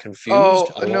very confused. Oh,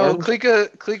 no, alarmed.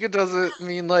 Klika doesn't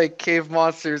mean like cave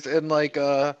monsters in like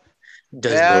a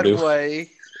bad Desmodu. way.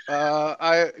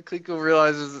 Klika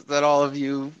realizes that all of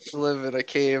you live in a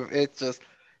cave. It's just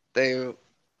they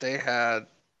had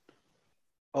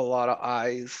a lot of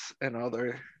eyes and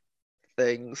other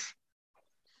things.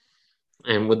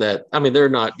 And with that, I mean, they're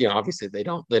not, obviously they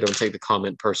don't take the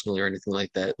comment personally or anything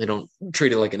like that. They don't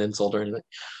treat it like an insult or anything.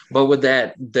 But with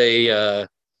that, they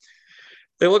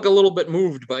They look a little bit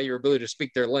moved by your ability to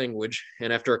speak their language,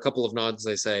 and after a couple of nods,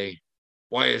 they say,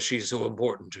 "Why is she so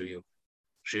important to you?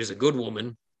 She's a good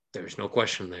woman. There's no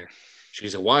question there.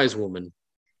 She's a wise woman.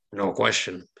 No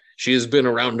question. She has been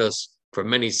around us for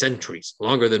many centuries,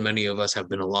 longer than many of us have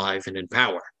been alive and in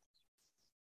power.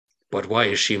 But why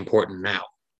is she important now?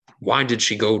 Why did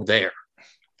she go there,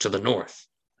 to the north?"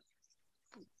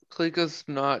 Klika's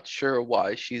not sure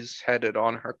why she's headed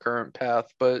on her current path,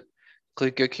 but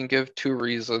Klika can give two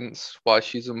reasons why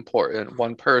she's important.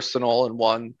 One personal and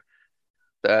one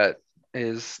that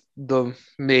is the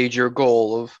major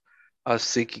goal of us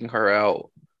seeking her out.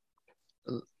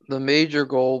 The major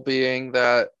goal being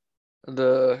that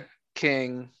the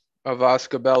king of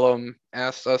Ascabellum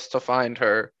asked us to find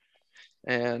her,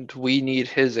 and we need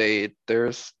his aid.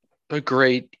 There's a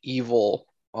great evil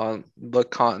on the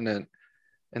continent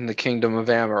in the kingdom of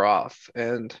Amaroth,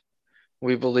 and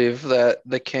we believe that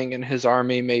the king and his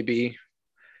army may be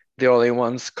the only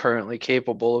ones currently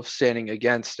capable of standing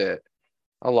against it.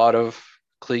 A lot of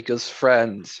Klika's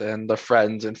friends and the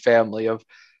friends and family of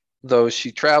those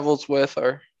she travels with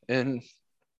are in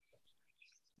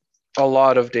a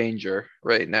lot of danger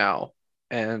right now.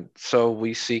 And so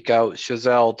we seek out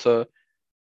Chazelle to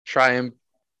try and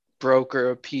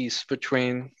broker a peace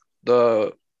between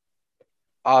the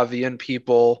Avian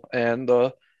people and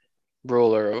the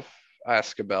ruler of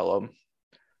Ascabellum.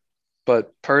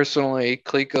 But personally,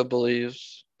 Klika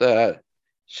believes that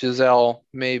Chazelle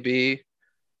may be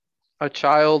a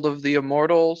child of the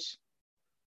immortals,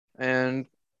 and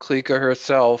Klika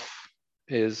herself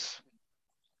is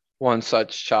one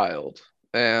such child.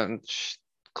 And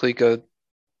Klika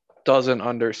doesn't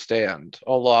understand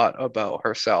a lot about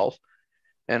herself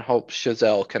and hopes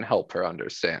Chazelle can help her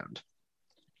understand.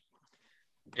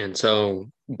 And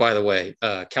so, by the way,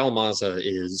 Kalamaza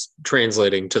is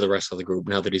translating to the rest of the group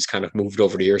now that he's kind of moved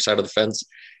over to your side of the fence.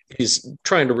 He's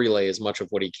trying to relay as much of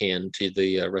what he can to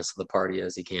the rest of the party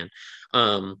as he can.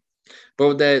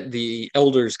 But that the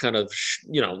elders kind of,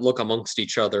 look amongst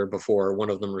each other before one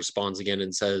of them responds again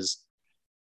and says,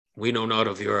 "We know not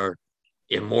of your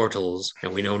immortals,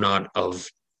 and we know not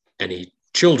of any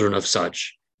children of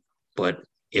such. But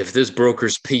if this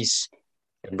brokers peace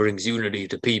and brings unity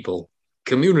to people,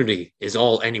 community is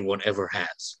all anyone ever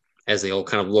has." As they all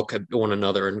kind of look at one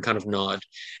another and kind of nod.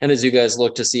 And as you guys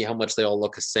look to see how much they all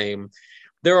look the same,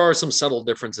 there are some subtle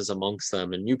differences amongst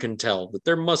them. And you can tell that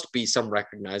there must be some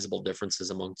recognizable differences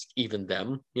amongst even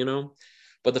them,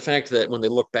 But the fact that when they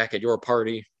look back at your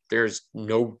party, there's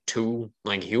no two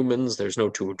humans, there's no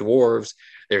two dwarves,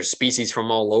 there's species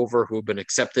from all over who have been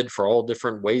accepted for all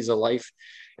different ways of life.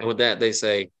 And with that, they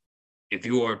say, "If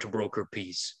you are to broker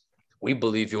peace, we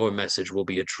believe your message will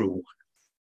be a true one.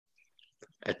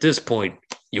 At this point,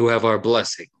 you have our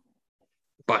blessing,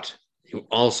 but you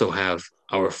also have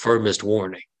our firmest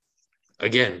warning.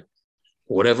 Again,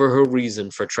 whatever her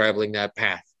reason for traveling that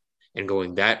path and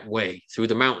going that way through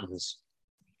the mountains,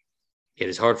 it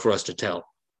is hard for us to tell.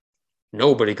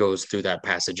 Nobody goes through that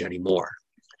passage anymore,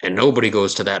 and nobody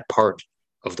goes to that part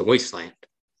of the wasteland.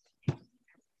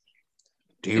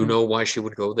 Do you know why she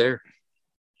would go there?"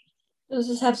 Does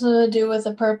this have something to do with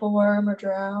a purple worm or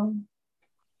drown?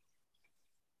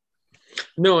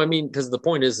 No, I mean, because the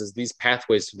point is these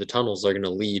pathways through the tunnels are going to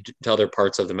lead to other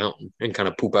parts of the mountain and kind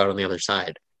of poop out on the other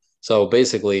side. So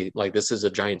basically, this is a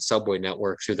giant subway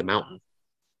network through the mountain.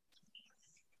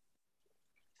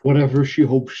 Whatever she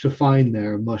hopes to find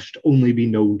there must only be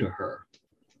known to her.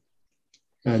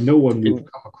 No one we've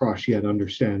come across yet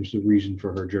understands the reason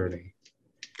for her journey.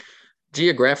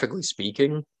 Geographically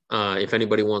speaking, if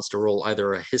anybody wants to roll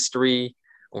either a history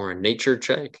or a nature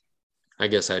check, I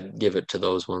guess I'd give it to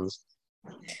those ones.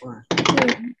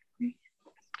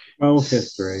 Well,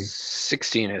 history.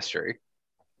 16 history.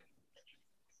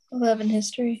 11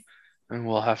 history. And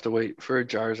we'll have to wait for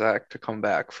Jarzak to come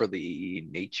back for the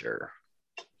nature.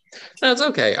 That's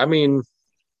okay. I mean,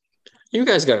 you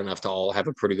guys got enough to all have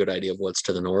a pretty good idea of what's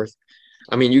to the north.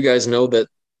 I mean, you guys know that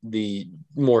the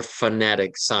more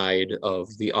fanatic side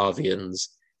of the Avians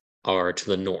are to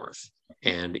the north,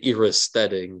 and Era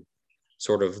Stedding,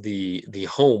 sort of the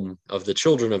home of the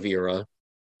children of Era,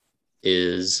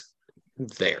 is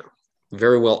there.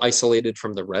 Very well isolated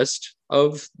from the rest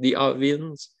of the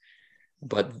Avians,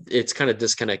 but it's kind of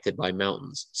disconnected by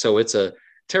mountains. So it's a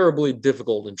terribly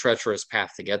difficult and treacherous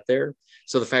path to get there.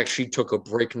 So the fact she took a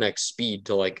breakneck speed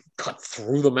to cut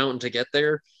through the mountain to get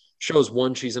there shows,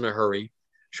 one, she's in a hurry,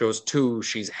 shows, two,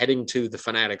 she's heading to the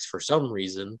fanatics for some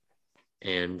reason,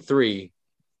 and three,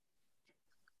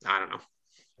 I don't know.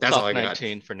 That's all I got.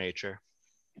 19 for nature.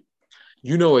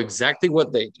 You know exactly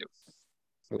what they do,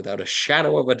 without a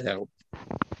shadow of a doubt.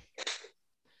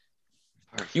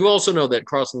 Perfect. You also know that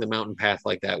crossing the mountain path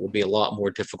like that would be a lot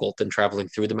more difficult than traveling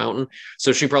through the mountain.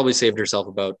 So she probably saved herself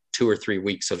about 2 or 3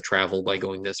 weeks of travel by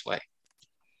going this way.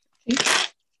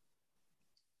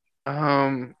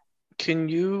 Can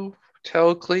you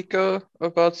tell Klika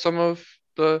about some of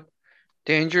the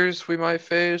dangers we might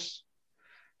face?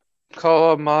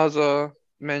 Kawamaza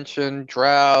mentioned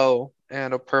drow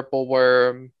and a purple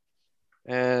worm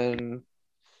and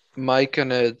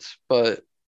myconids, but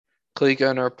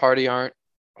Klika and her party aren't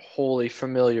wholly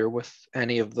familiar with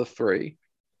any of the three.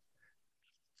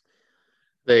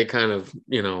 They kind of,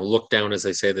 look down as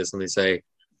they say this and they say,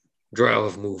 Drow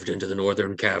have moved into the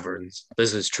northern caverns.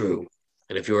 This is true.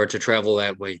 And if you are to travel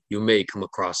that way, you may come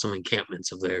across some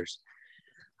encampments of theirs.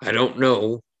 I don't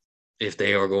know if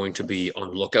they are going to be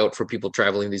on lookout for people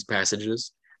traveling these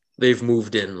passages. They've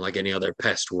moved in like any other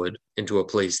pest would into a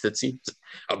place that seems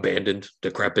abandoned,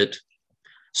 decrepit.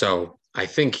 So I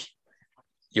think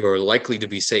you're likely to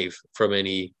be safe from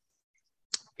any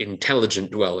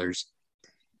intelligent dwellers.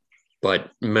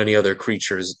 But many other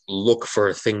creatures look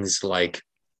for things like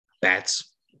bats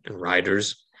and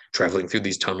riders traveling through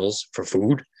these tunnels for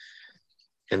food.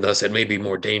 And thus it may be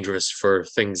more dangerous for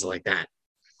things like that.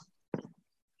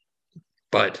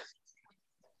 But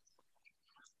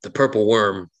the purple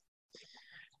worm,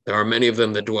 there are many of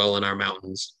them that dwell in our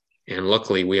mountains. And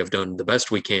luckily we have done the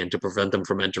best we can to prevent them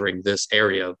from entering this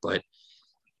area. But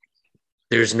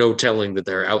there's no telling that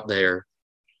they're out there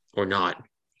or not.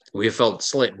 We have felt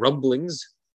slight rumblings,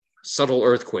 subtle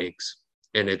earthquakes,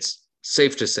 and it's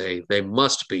safe to say they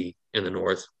must be in the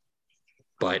north,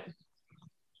 but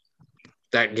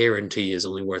that guarantee is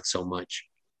only worth so much.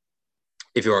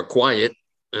 If you are quiet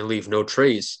and leave no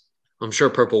trace, I'm sure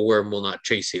Purple Worm will not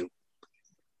chase you,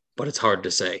 but it's hard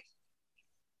to say.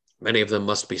 Many of them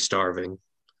must be starving,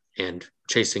 and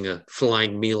chasing a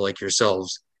flying meal like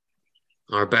yourselves,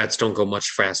 our bats don't go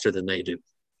much faster than they do.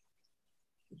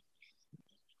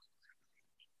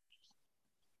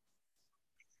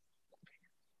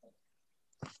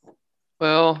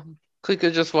 Well,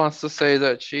 Klika just wants to say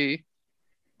that she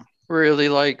really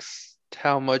likes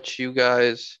how much you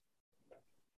guys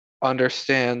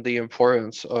understand the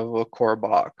importance of a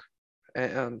Korbach,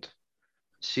 and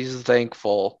she's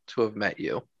thankful to have met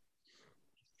you.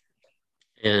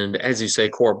 And as you say,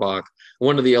 Korbach,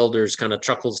 one of the elders kind of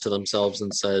chuckles to themselves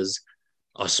and says,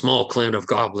 a small clan of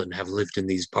goblin have lived in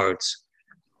these parts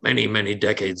many, many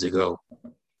decades ago.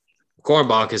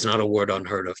 Korbach is not a word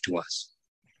unheard of to us.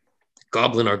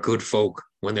 Goblin are good folk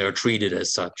when they are treated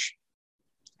as such.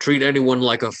 Treat anyone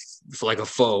like a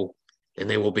foe, and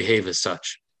they will behave as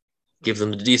such. Give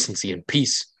them the decency and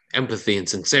peace, empathy and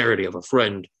sincerity of a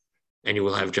friend, and you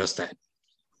will have just that.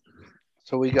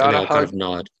 So we And gotta they'll kind of hug.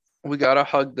 nod. We gotta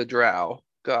hug the drow.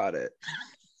 Got it.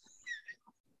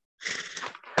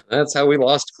 That's how we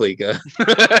lost Klika.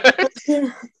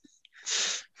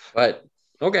 But,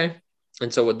 okay.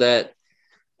 And so with that,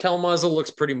 Kalamazoo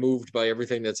looks pretty moved by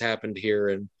everything that's happened here.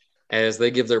 And as they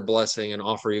give their blessing and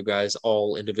offer you guys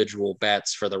all individual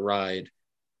bats for the ride,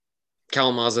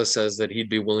 Kalamazoo says that he'd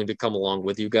be willing to come along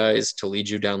with you guys to lead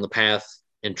you down the path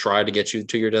and try to get you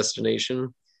to your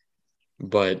destination.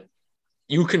 But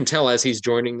you can tell as he's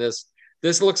joining this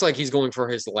looks like he's going for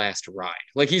his last ride.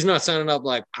 Like, he's not signing up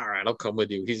like, all right, I'll come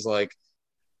with you. He's like,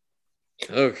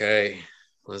 okay,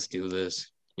 let's do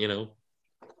this,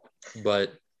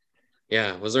 But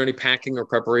yeah, was there any packing or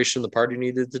preparation the party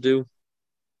needed to do?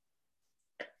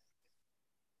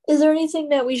 Is there anything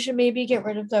that we should maybe get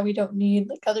rid of that we don't need,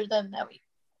 like other than that we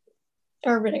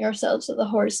are ridding ourselves of the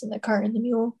horse and the cart and the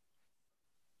mule?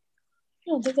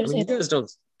 I don't think there's anything.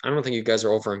 I don't think you guys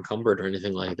are over encumbered or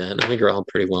anything like that. I think you're all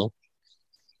pretty well.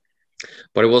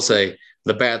 But I will say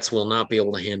the bats will not be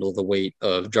able to handle the weight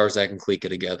of Jarzak and Klika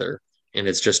together, and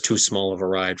it's just too small of a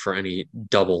ride for any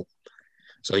double.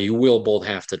 So you will both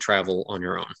have to travel on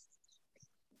your own.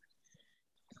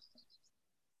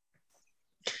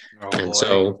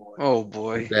 Oh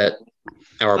boy. That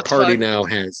our That's party fine. now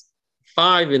has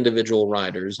 5 individual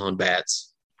riders on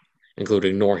bats,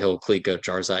 including Norhill, Klika,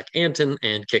 Jarzak, Anton,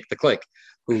 and Kick the Click,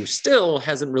 who still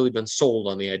hasn't really been sold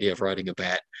on the idea of riding a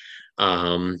bat.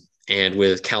 And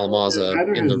with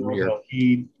Kalamazoo in the rear.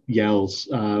 He yells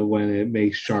when it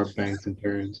makes sharp banks and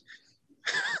turns.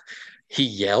 He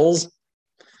yells?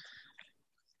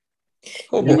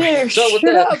 Oh, You boy. better So with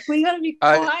shut that, up. We gotta be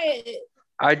quiet.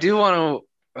 I do want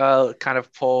to kind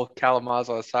of pull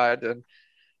Kalamazoo aside and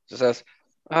just ask,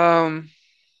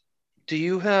 do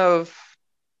you have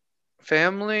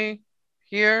family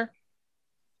here?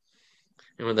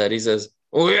 and with that, he says,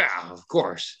 oh, yeah, of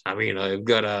course. I mean, I've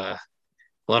got a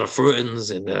lot of friends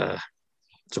and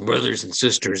some brothers and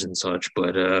sisters and such,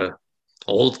 but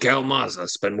Old Kalmaza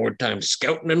spent more time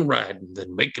scouting and riding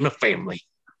than making a family.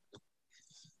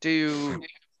 Do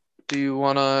you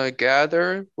want to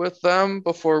gather with them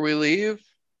before we leave?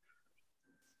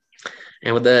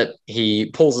 And with that, he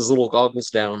pulls his little goggles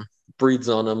down, breathes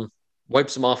on them,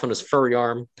 wipes them off on his furry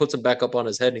arm, puts them back up on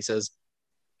his head, and he says,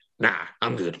 "Nah,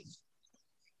 I'm good."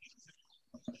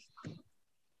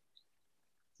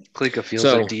 Klika feels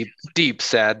So- a deep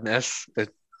sadness that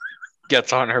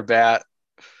gets on her bat.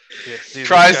 Yeah, see,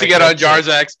 Tries this to guy get on gets it.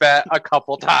 Jarzak's bat a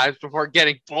couple times before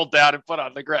getting pulled down and put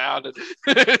on the ground. And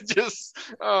just,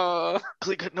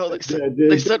 Klika, no,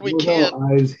 they said we Norhill can't.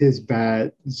 eyes his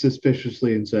bat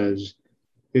suspiciously and says,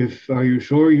 are you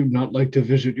sure you'd not like to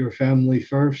visit your family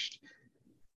first?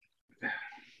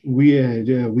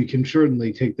 We can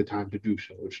certainly take the time to do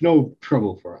so. It's no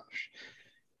trouble for us.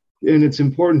 And it's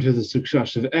important to the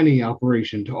success of any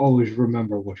operation to always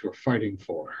remember what you're fighting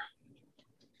for.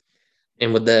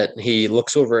 And with that, he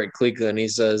looks over at Klika and he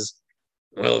says,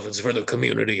 "Well, if it's for the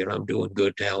community and I'm doing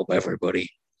good to help everybody,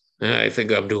 I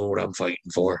think I'm doing what I'm fighting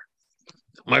for.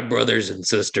 My brothers and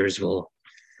sisters will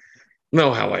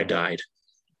know how I died."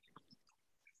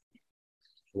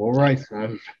 All right,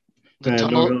 then. The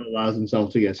tunnel, Norhill allows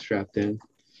himself to get strapped in.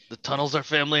 the tunnels are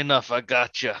family enough. I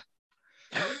gotcha.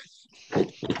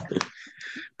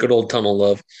 Good old tunnel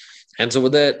love. And so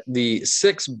with that, the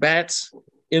 6 bats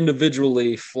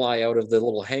individually fly out of the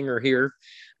little hangar here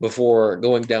before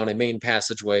going down a main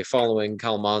passageway following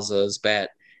Kalmaza's bat.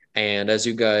 And as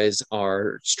you guys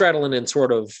are straddling in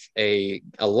sort of a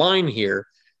line here,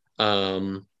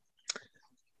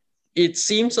 it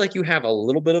seems like you have a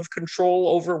little bit of control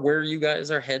over where you guys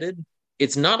are headed.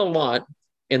 It's not a lot,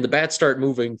 and the bats start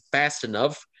moving fast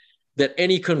enough that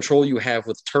any control you have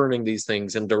with turning these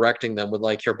things and directing them with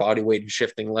like your body weight and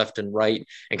shifting left and right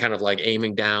and kind of like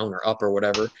aiming down or up or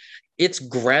whatever, it's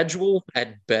gradual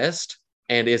at best,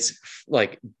 and it's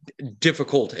like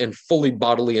difficult and fully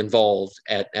bodily involved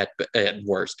at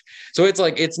worst. So it's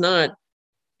like it's not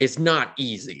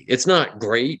easy. It's not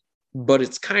great, but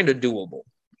it's kind of doable.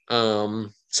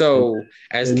 So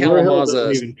as And Norhill doesn't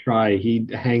Kalamaza, even try. He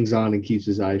hangs on and keeps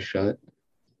his eyes shut.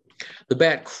 the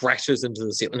bat crashes into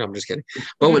the ceiling. No, I'm just kidding.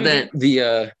 But with that,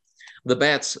 the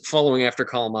bats following after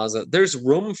Kalamaza, there's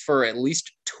room for at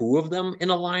least 2 of them in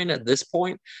a line at this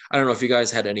point. I don't know if you guys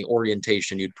had any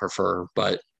orientation you'd prefer,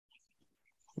 but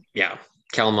yeah,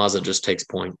 Kalamaza just takes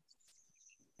point.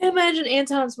 I imagine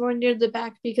Anton's more near the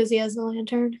back because he has the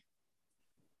lantern.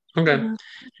 Okay. Yeah.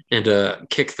 And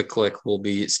Kick the Click will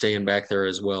be staying back there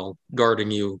as well,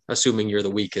 guarding you, assuming you're the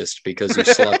weakest because you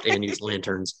slept and used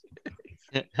lanterns.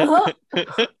 How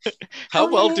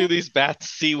well yeah. do these bats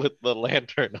see with the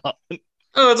lantern on?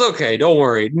 Oh, it's okay. Don't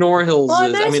worry. Norhill's Well, I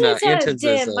is, imagine it's at a Anton's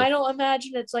is, dim. I don't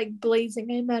imagine it's like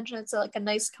blazing. I imagine it's like a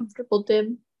nice, comfortable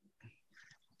dim.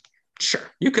 sure,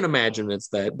 you can imagine it's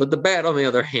that. But the bat, on the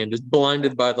other hand, is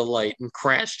blinded by the light and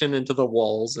crashed into the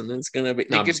walls, and it's going to be...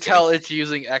 No, you I'm can just tell it's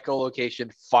using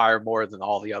echolocation far more than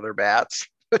all the other bats.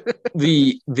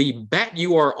 kidding. The bat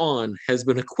you are on has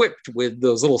been equipped with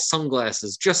those little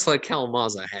sunglasses, just like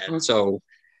Kalamaza had. So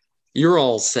you're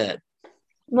all set.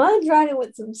 Mine's riding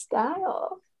with some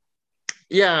style.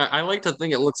 Yeah, I like to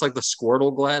think it looks like the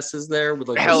Squirtle glasses there with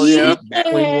like Hell the yeah.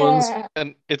 Batwing ones.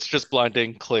 And it's just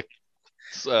blinding Click's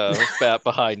bat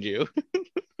behind you.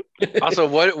 Also,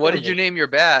 what did you name your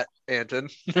bat, Anton?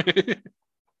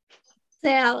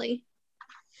 Sally.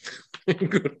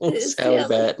 Good old It's Sally Sally.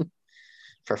 Bat.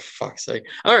 For fuck's sake.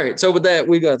 All right, so with that,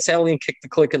 we got Sally and Kick the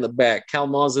Click in the back.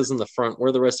 Kalmaz is in the front. Where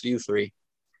are the rest of you 3?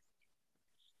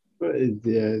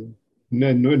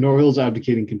 Norhill's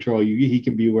abdicating control. He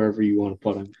can be wherever you want to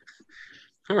put him.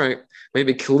 All right.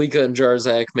 Maybe Kalika and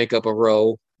Jarzak make up a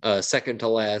row, second to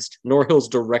last. Norhill's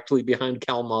directly behind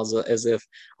Kalmaza as if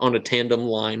on a tandem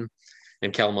line,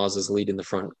 and Kalmaza is leading the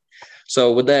front.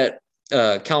 So with that,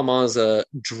 Kalmaza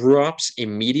drops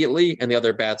immediately, and the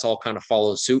other bats all kind of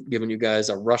follow suit, giving you guys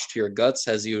a rush to your guts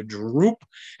as you droop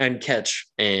and catch.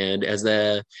 And as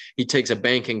he takes a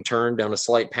banking turn down a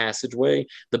slight passageway,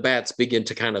 the bats begin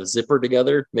to kind of zipper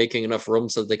together, making enough room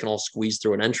so that they can all squeeze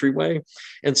through an entryway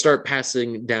and start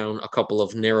passing down a couple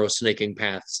of narrow snaking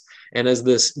paths. And as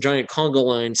this giant conga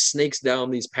line snakes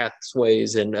down these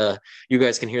pathways, and you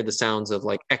guys can hear the sounds of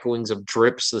like echoings of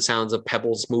drips, the sounds of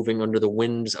pebbles moving under the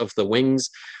winds of the wings.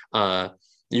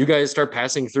 You guys start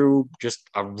passing through just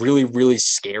a really, really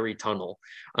scary tunnel.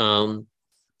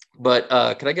 But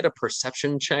could I get a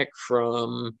perception check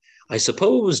from, I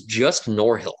suppose, just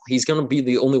Norhill? He's going to be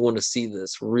the only one to see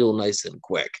this real nice and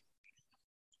quick.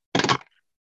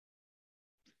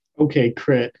 Okay,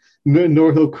 crit.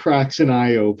 Norhill cracks an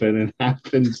eye open and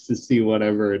happens to see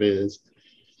whatever it is.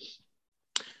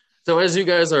 So as you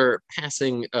guys are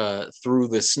passing through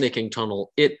the snaking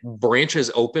tunnel, it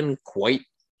branches open quite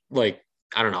like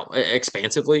I don't know,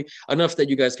 expansively enough that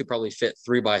you guys could probably fit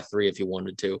 3 by 3 if you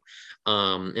wanted to.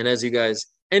 And as you guys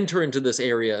enter into this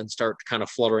area and start kind of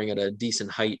fluttering at a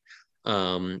decent height,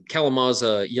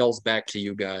 Kalamaza yells back to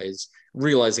you guys,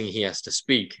 realizing he has to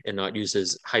speak and not use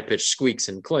his high-pitched squeaks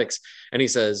and clicks. And he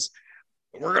says,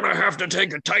 "We're gonna have to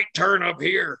take a tight turn up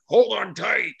here. Hold on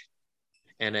tight."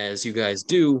 And as you guys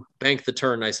do, bank the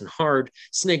turn nice and hard,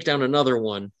 snake down another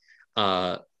one.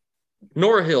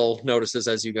 Norhill notices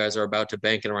as you guys are about to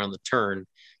bank it around the turn,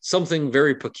 something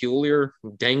very peculiar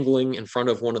dangling in front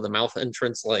of one of the mouth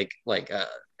entrance, like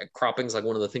croppings, like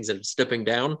one of the things that it's dipping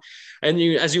down. And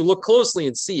you, as you look closely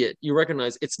and see it, you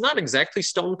recognize it's not exactly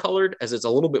stone colored, as it's a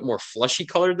little bit more fleshy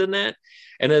colored than that.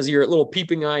 And as your little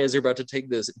peeping eye, as you're about to take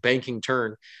this banking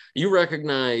turn, you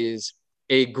recognize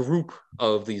a group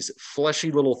of these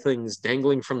fleshy little things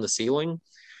dangling from the ceiling.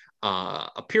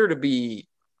 Appear to be,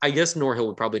 I guess Norhill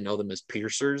would probably know them as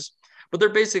piercers, but they're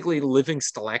basically living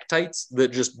stalactites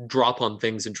that just drop on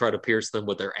things and try to pierce them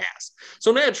with their ass.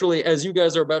 So naturally, as you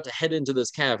guys are about to head into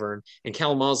this cavern and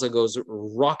Kalamaza goes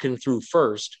rocking through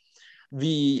first,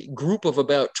 the group of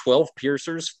about 12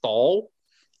 piercers fall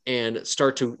and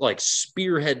start to like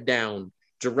spearhead down,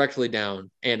 directly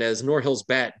down. And as Norhill's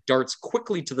bat darts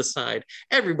quickly to the side,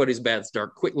 everybody's bats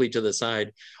dart quickly to the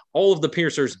side. All of the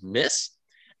piercers miss,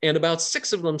 and about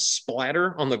 6 of them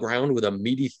splatter on the ground with a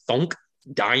meaty thunk,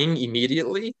 dying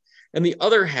immediately. And the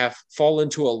other half fall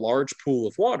into a large pool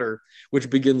of water,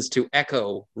 which begins to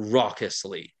echo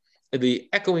raucously. The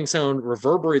echoing sound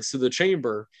reverberates through the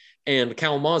chamber, and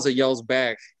Kalamaza yells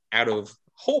back out of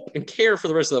hope and care for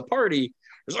the rest of the party,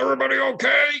 "Is everybody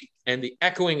okay?" And the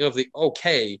echoing of the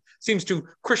okay seems to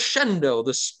crescendo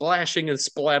the splashing and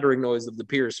splattering noise of the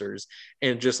piercers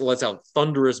and just lets out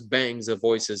thunderous bangs of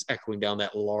voices echoing down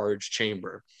that large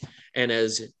chamber. And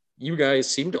as you guys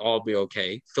seem to all be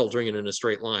okay, filtering it in a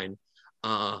straight line,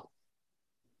 I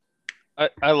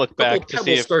look back to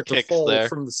see if start to Kick's fall there.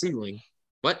 from the ceiling.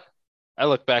 What? I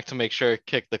look back to make sure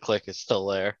Kick the Click is still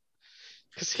there.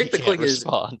 Because he Kick the can't Click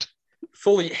respond.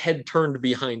 Fully head turned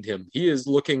behind him. He is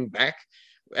looking back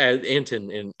at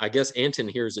Anton, and I guess Anton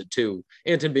hears it too.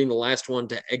 Anton being the last one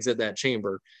to exit that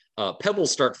chamber.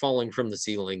 Pebbles start falling from the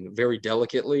ceiling very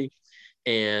delicately,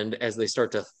 and as they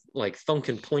start to like thunk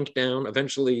and plink down,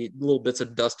 eventually little bits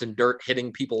of dust and dirt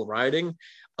hitting people riding.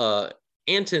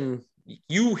 Anton,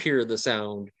 you hear the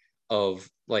sound of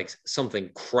like something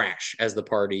crash as the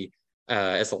party,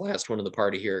 as the last one of the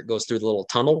party here, it goes through the little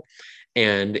tunnel.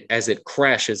 And as it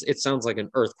crashes, it sounds like an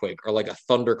earthquake or like a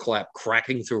thunderclap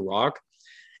cracking through rock.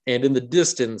 And in the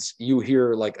distance, you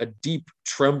hear like a deep,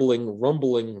 trembling,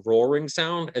 rumbling, roaring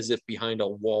sound as if behind a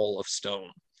wall of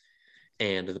stone.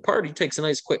 And the party takes a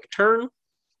nice quick turn.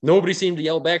 Nobody seemed to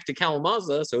yell back to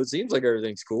Kalamaza, so it seems like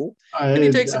everything's cool. And he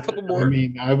takes a couple more. I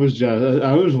mean, I was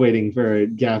waiting for a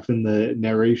gap in the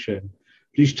narration.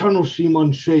 These tunnels seem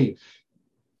unsafe.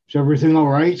 Is everything all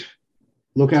right?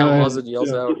 Look out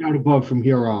above from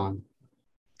here on.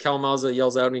 Kalamaza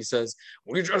yells out and he says,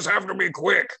 "We just have to be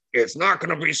quick. It's not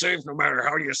going to be safe no matter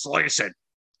how you slice it."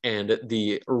 And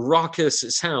the raucous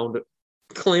sound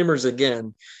clamors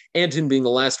again. Anton being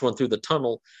the last one through the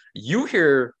tunnel, you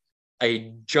hear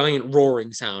a giant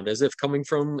roaring sound as if coming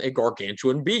from a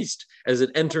gargantuan beast as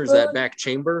it enters that back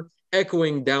chamber,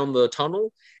 echoing down the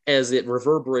tunnel as it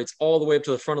reverberates all the way up to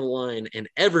the front of the line. And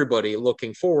everybody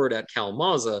looking forward at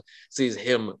Kalamaza sees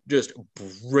him just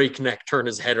breakneck turn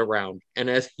his head around. And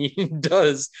as he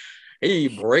does, he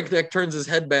breakneck turns his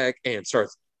head back and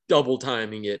starts double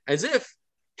timing it as if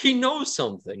he knows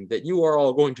something that you are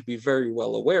all going to be very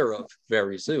well aware of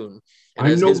very soon. And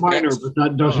I'm no miner, but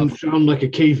that doesn't sound like a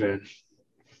cave-in.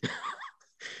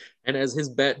 And as his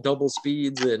bat double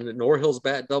speeds and Norhill's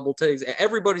bat double takes,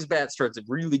 everybody's bat starts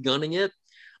really gunning it.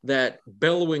 That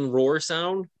bellowing roar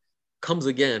sound comes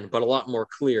again, but a lot more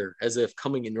clear, as if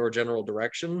coming in your general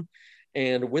direction.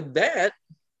 And with that,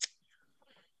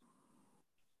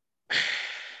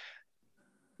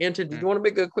 Anton, do you want to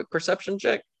make a quick perception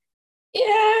check? Yeah,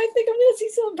 I think I'm gonna see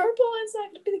some purple. It's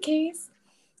not gonna be the case.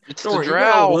 It's Don't the worry, you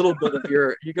got drow. a little bit of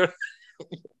your. You got.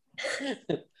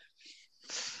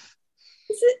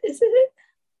 Is it?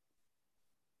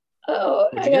 Oh,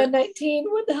 What'd I you got get?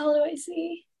 19. What the hell do I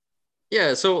see?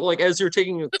 Yeah, so like as you're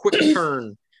taking a quick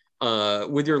turn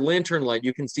with your lantern light,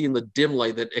 you can see in the dim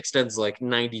light that extends like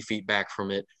 90 feet back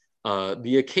from it,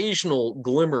 the occasional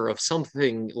glimmer of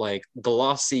something like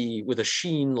glossy with a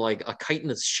sheen like a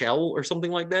chitinous shell or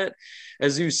something like that,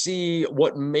 as you see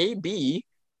what may be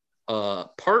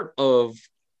part of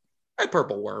by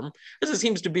Purple Worm, as it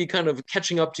seems to be kind of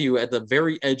catching up to you at the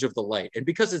very edge of the light. And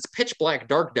because it's pitch black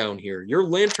dark down here, your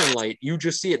lantern light, you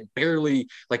just see it barely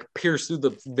like pierce through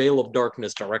the veil of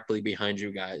darkness directly behind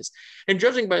you guys. And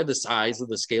judging by the size of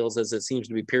the scales as it seems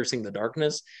to be piercing the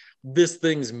darkness, this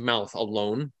thing's mouth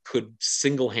alone could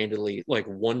single-handedly, like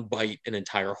one bite an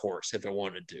entire horse if it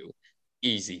wanted to.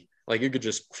 Easy. Like it could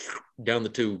just down the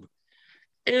tube.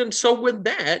 And so with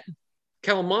that,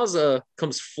 Kalamazoo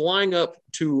comes flying up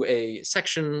to a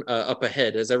section up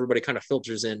ahead as everybody kind of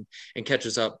filters in and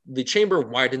catches up. The chamber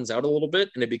widens out a little bit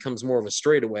and it becomes more of a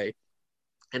straightaway.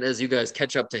 And as you guys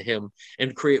catch up to him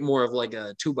and create more of like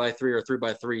a 2x3 or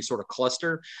 3x3 sort of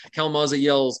cluster, Kalamazoo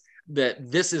yells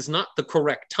that this is not the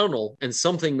correct tunnel and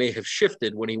something may have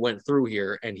shifted when he went through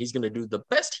here, and he's going to do the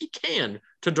best he can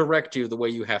to direct you the way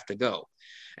you have to go.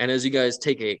 And as you guys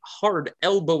take a hard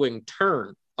elbowing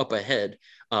turn up ahead,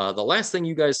 the last thing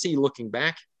you guys see looking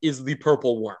back is the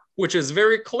Purple Worm, which is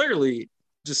very clearly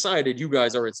decided you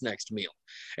guys are its next meal.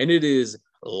 And it is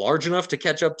large enough to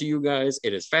catch up to you guys.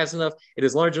 It is fast enough. It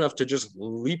is large enough to just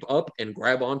leap up and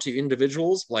grab onto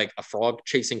individuals like a frog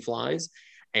chasing flies.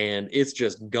 And it's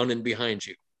just gunning behind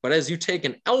you. But as you take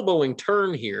an elbowing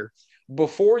turn here,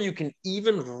 before you can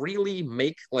even really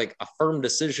make like a firm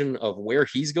decision of where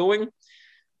he's going,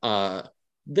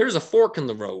 there's a fork in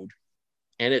the road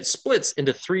and it splits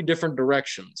into 3 different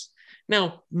directions.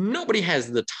 Now, nobody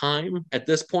has the time at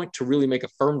this point to really make a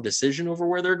firm decision over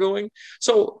where they're going.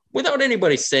 So without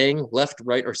anybody saying left,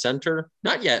 right, or center,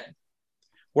 not yet.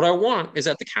 What I want is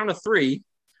at the count of 3,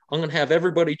 I'm going to have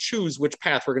everybody choose which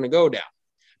path we're going to go down.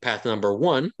 Path number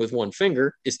 1 with 1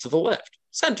 finger is to the left.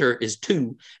 Center is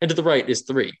 2, and to the right is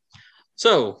 3.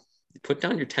 So put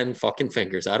down your 10 fucking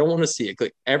fingers. I don't want to see it.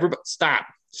 Click. Everybody, stop.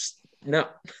 No.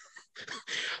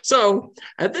 So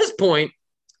at this point,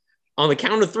 on the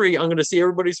count of 3, I'm going to see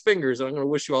everybody's fingers, and I'm going to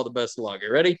wish you all the best of luck.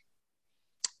 You ready?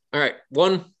 All right.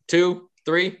 1, 2,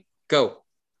 3, go.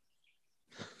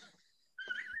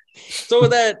 So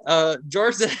with that,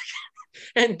 Jarzak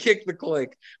and Kick the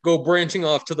Click go branching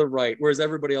off to the right, whereas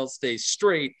everybody else stays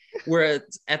straight, whereas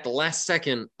at the last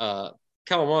second,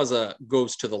 Kalamazoo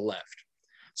goes to the left.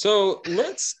 So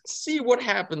let's see what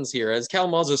happens here as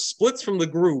Kalamazoo splits from the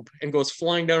group and goes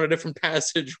flying down a different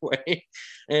passageway.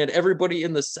 And everybody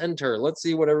in the center, let's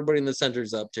see what everybody in the center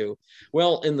is up to.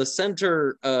 Well, in the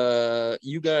center,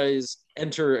 you guys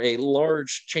enter a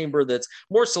large chamber that's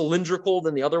more cylindrical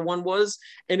than the other one was.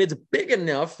 And it's big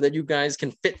enough that you guys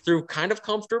can fit through kind of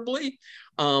comfortably.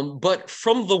 But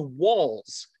from the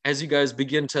walls, as you guys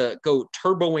begin to go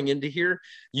turboing into here,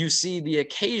 you see the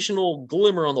occasional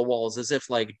glimmer on the walls as if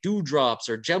like dewdrops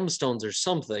or gemstones or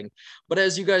something. But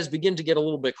as you guys begin to get a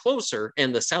little bit closer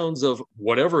and the sounds of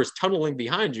whatever is tunneling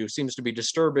behind you seems to be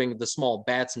disturbing the small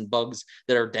bats and bugs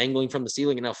that are dangling from the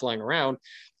ceiling and now flying around,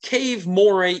 cave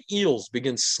moray eels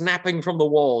begin snapping from the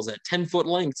walls at 10-foot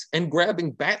lengths and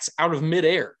grabbing bats out of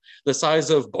midair, the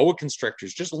size of boa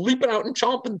constrictors, just leaping out and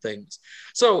chomping things.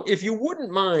 So if you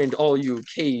wouldn't mind, all you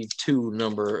Cave 2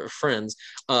 number friends,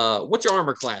 what's your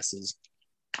armor classes?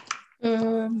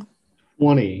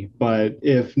 20, but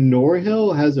if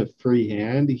Norhill has a free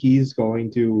hand, he's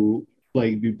going to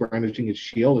like be brandishing his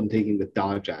shield and taking the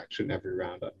dodge action every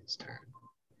round on his turn.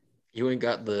 You ain't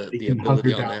got the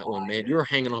ability on that one, man. You're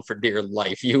hanging on for dear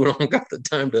life. You don't got the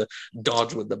time to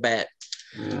dodge with the bat.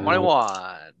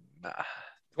 21.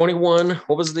 21.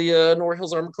 What was the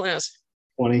Norhill's armor class?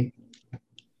 20.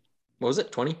 What was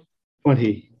it? 20?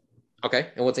 20. Okay.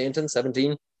 And what's Anton?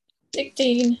 17?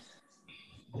 16.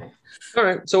 All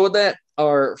right. So with that,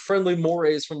 our friendly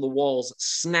morays from the walls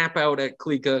snap out at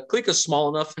Klika. Klika's small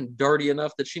enough and darty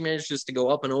enough that she manages to go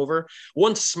up and over.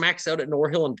 One smacks out at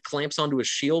Norhill and clamps onto his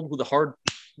shield with a hard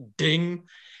ding.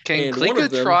 Can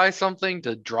Klika try something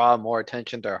to draw more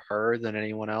attention to her than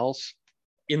anyone else?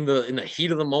 In the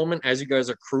heat of the moment, as you guys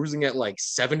are cruising at like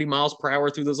 70 miles per hour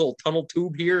through this little tunnel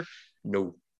tube here,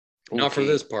 no. Okay. Not for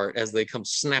this part, as they come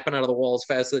snapping out of the walls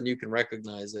faster than you can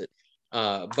recognize it.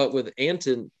 But with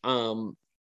Anton,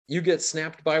 you get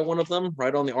snapped by one of them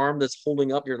right on the arm that's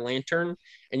holding up your lantern,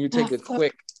 and you take a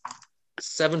quick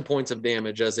 7 points of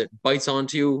damage as it bites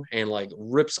onto you and like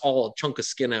rips all a chunk of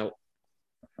skin out.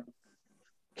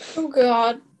 Oh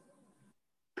God.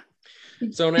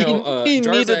 So now he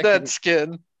Jarzak needed that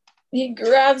skin. He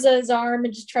grabs at his arm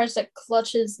and just tries to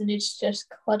clutches, and he just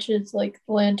clutches like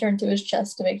the lantern to his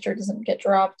chest to make sure it doesn't get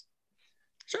dropped.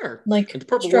 Sure. Like and the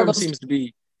purple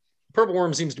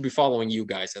worm seems to be following you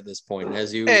guys at this point.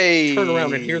 As you turn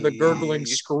around and hear the gurgling,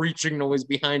 screeching noise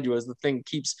behind you as the thing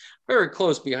keeps very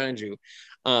close behind you.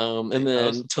 And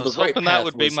then I was hoping that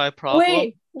would be my problem.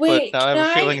 Wait, but now I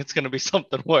have a feeling it's going to be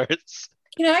something worse.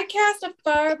 Can I cast a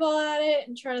fireball at it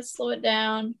and try to slow it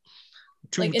down?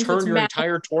 To Like, into turn its your mouth.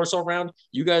 entire torso around,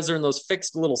 you guys are in those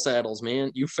fixed little saddles,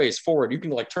 man. You face forward. You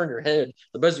can like turn your head.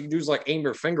 The best you can do is like aim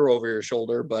your finger over your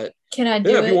shoulder. But Can I do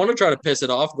yeah, if you it? want to try to piss it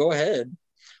off, go ahead.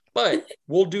 But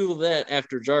we'll do that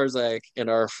after Jarzak and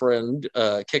our friend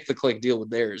Kick the Click deal with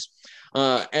theirs.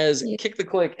 As Yeah. Kick the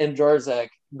Click and Jarzak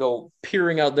go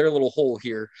peering out their little hole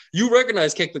here, you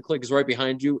recognize Kick the Click is right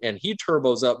behind you, and he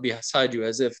turbos up beside you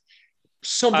as if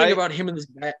something about him and this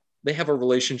bat. They have a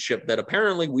relationship that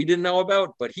apparently we didn't know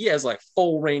about, but he has like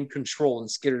full reign control and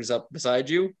skitters up beside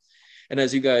you. And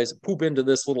as you guys poop into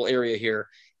this little area here,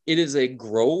 it is a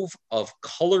grove of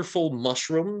colorful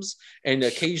mushrooms, and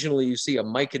occasionally you see a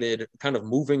myconid kind of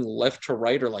moving left to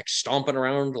right or like stomping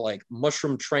around like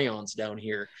mushroom trayons down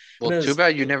here. Well, too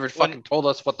bad you never fucking told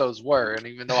us what those were, and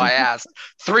even though I asked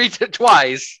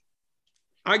twice.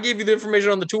 I gave you the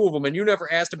information on the two of them, and you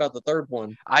never asked about the third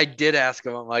one. I did ask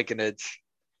about myconids.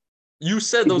 You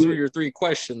said those were your three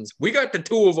questions. We got the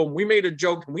two of them. We made a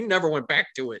joke, and we never went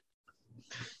back to it.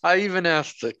 I even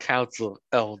asked the Council of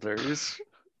Elders.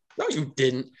 No, you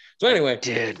didn't. So anyway.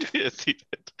 Did. Yes, he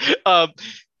did.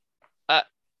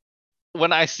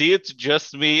 When I see it's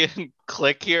just me and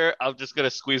Click here, I'm just going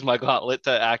to squeeze my gauntlet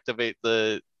to activate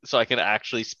so I can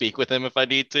actually speak with him if I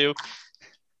need to.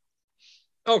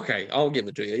 Okay, I'll give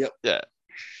it to you. Yep.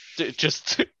 Yeah.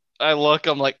 I look,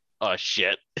 I'm like, oh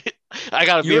shit. I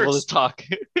gotta be able to talk.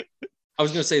 I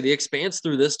was gonna say the expanse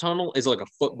through this tunnel is like a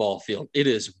football field. It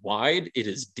is wide, it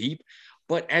is deep,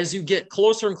 but as you get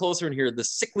closer and closer in here, the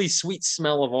sickly sweet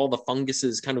smell of all the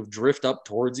funguses kind of drift up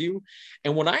towards you.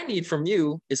 And what I need from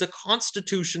you is a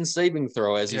Constitution saving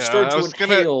throw as you start to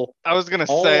inhale. I was gonna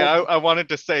say I wanted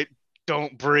to say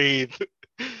don't breathe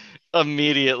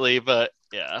immediately, but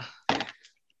yeah.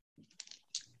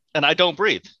 And I don't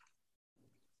breathe.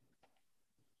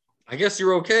 I guess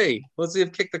you're okay. Let's see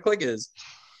if Kick the Click is.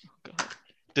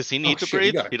 Does he need to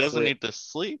breathe? He doesn't need to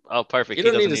sleep. Oh, perfect. He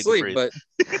doesn't need to sleep,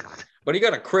 but he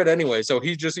got a crit anyway. So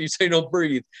you say don't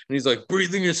breathe, and he's like,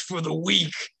 breathing is for the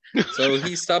weak. So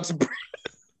he stops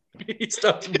breathing. He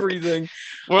stops breathing.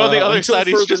 We're on the other side.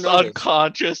 He's just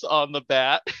unconscious on the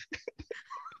bat.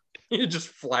 You're just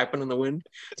flapping in the wind.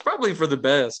 It's probably for the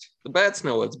best. The bats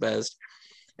know what's best.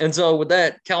 And so with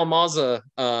that, Kalmaza,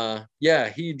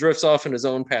 he drifts off in his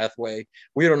own pathway.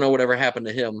 We don't know whatever happened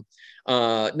to him.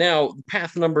 Now,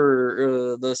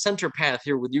 the center path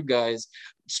here with you guys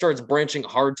starts branching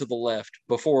hard to the left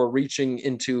before reaching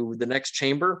into the next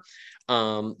chamber.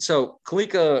 So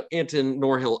Kalika, Anton,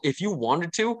 Norhill, if you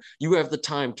wanted to, you have the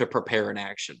time to prepare an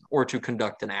action or to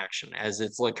conduct an action, as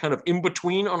it's like kind of in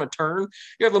between on a turn.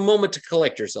 You have a moment to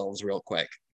collect yourselves real quick.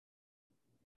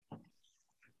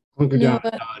 Hunker down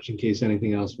and dodge in case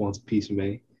anything else wants a piece of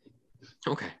me.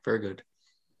 Okay, very good.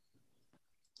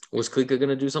 Was Klika going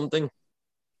to do something?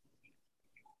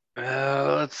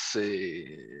 Let's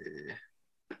see.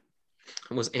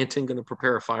 Was Anton going to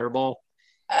prepare a fireball?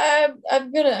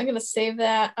 I'm gonna save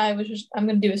that. I'm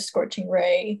gonna do a scorching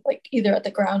ray, like either at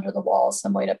the ground or the wall,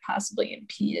 some way to possibly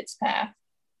impede its path.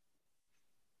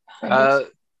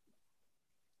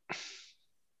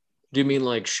 Do you mean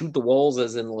like shoot the walls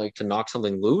as in like to knock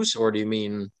something loose, or do you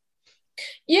mean?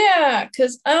 Yeah,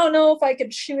 because I don't know if I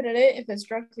could shoot at it if it's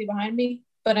directly behind me,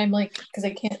 but I'm like, because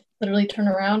I can't literally turn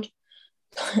around.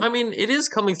 I mean, it is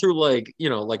coming through like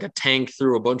a tank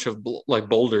through a bunch of like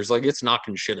boulders, like it's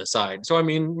knocking shit aside. So I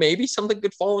mean, maybe something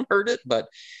could fall and hurt it, but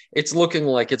it's looking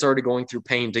like it's already going through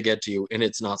pain to get to you, and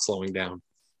it's not slowing down.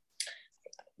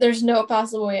 There's no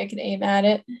possible way I can aim at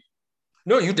it.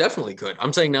 No, you definitely could.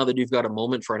 I'm saying now that you've got a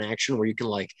moment for an action where you can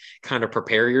like kind of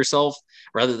prepare yourself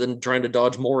rather than trying to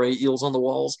dodge more eels on the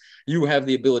walls, you have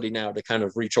the ability now to kind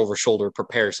of reach over shoulder,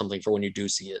 prepare something for when you do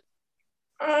see it.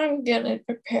 I'm gonna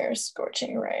prepare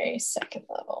Scorching Ray, 2nd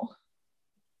level.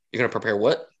 You're gonna prepare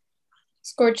what?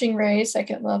 Scorching Ray,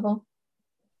 2nd level.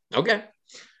 Okay.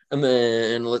 And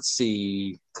then let's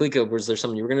see. Klika, was there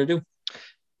something you were gonna do?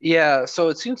 Yeah, so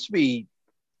it seems to be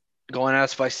going at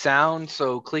us by sound.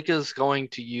 So Klika's going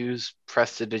to use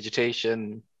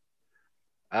prestidigitation.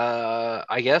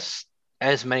 I guess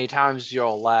as many times as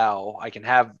you'll allow. I can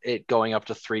have it going up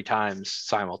to 3 times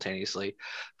simultaneously,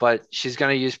 but she's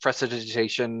going to use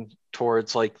prestidigitation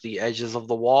towards like the edges of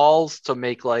the walls to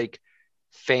make like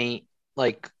faint,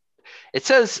 like it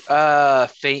says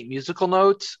faint musical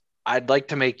notes. I'd like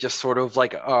to make just sort of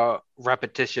like a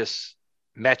repetitious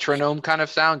metronome kind of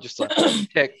sound, just like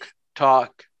tick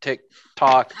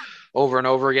tock over and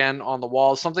over again on the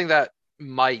wall, something that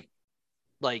might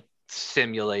like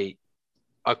simulate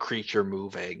a creature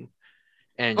moving.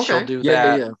 And she'll do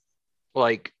that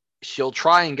like she'll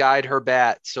try and guide her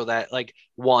bat so that like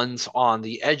one's on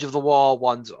the edge of the wall,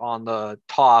 one's on the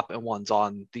top, and one's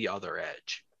on the other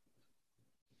edge.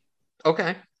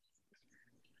 Okay.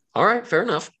 All right, fair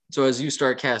enough. So as you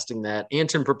start casting that,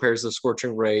 Anton prepares the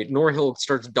Scorching Ray. Norhill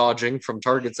starts dodging from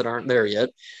targets that aren't there yet.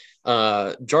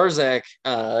 Jarzak,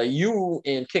 you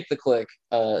and Kick the Click,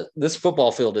 this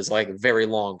football field is like very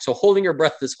long. So holding your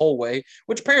breath this whole way,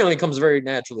 which apparently comes very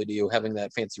naturally to you having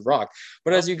that fancy rock.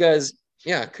 But as you guys,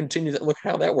 continue that, look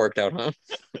how that worked out, huh?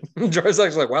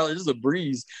 Jarzak's like, wow, this is a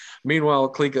breeze.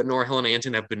 Meanwhile, Klika, Norhill, and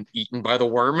Anton have been eaten by the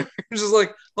worm. It's just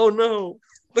like, oh no.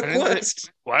 The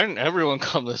quest. Why didn't everyone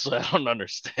come this way? I don't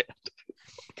understand.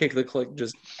 Kick the Click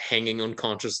just hanging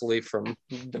unconsciously from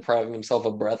depriving himself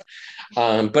of breath.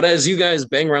 But as you guys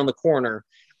bang around the corner,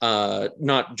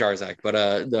 not Jarzak, but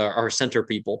our center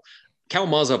people,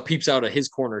 Kalmaza peeps out of his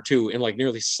corner too and like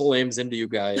nearly slams into you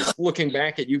guys, looking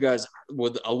back at you guys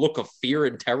with a look of fear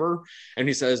and terror. And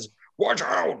he says, watch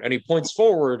out! And he points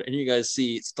forward, and you guys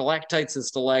see stalactites and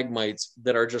stalagmites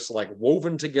that are just like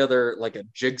woven together like a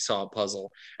jigsaw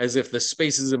puzzle, as if the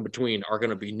spaces in between are going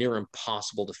to be near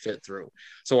impossible to fit through.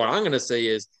 So what I'm going to say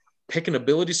is pick an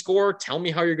ability score, tell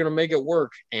me how you're going to make it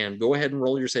work, and go ahead and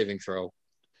roll your saving throw.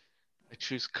 I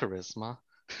choose charisma.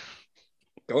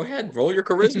 Go ahead, roll your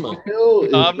charisma. Hill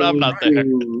is I'm going not there.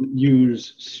 to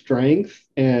use strength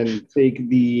and take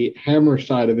the hammer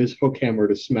side of his hook hammer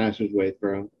to smash his way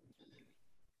through.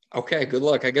 Okay, good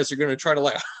luck. I guess you're going to try to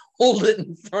like hold it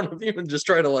in front of you and just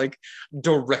try to like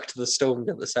direct the stone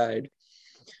to the side.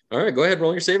 All right, go ahead,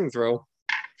 roll your saving throw.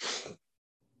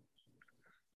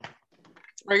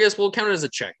 I guess we'll count it as a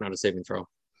check, not a saving throw.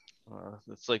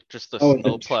 It's like just a it's a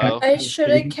snow plow. I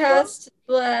should have cast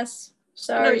Bless.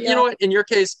 Sorry. You know what? In your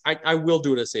case, I will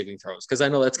do it as saving throws because I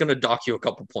know that's going to dock you a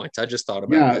couple points. I just thought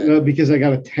about that. No, because I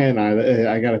got a 10.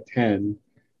 I got a 10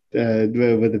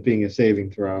 with it being a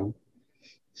saving throw.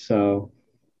 So,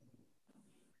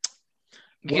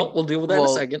 well, we'll deal with that in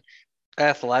a second.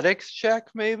 Athletics check,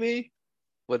 maybe?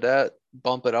 Would that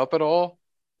bump it up at all?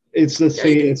 it's the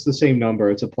same. It's the same number.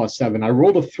 It's a +7. I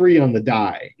rolled a 3 on the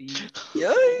die.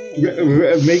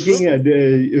 Making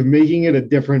it a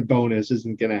different bonus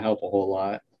isn't going to help a whole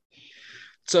lot.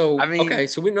 So I mean, okay,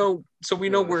 so we know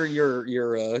where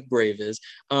your grave is.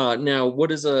 Now,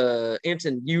 what is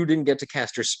Anton? You didn't get to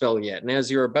cast your spell yet, and as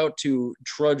you're about to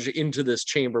trudge into this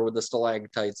chamber with the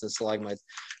stalactites and stalagmites,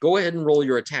 go ahead and roll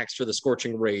your attacks for the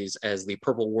scorching rays as the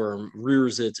purple worm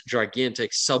rears its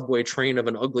gigantic subway train of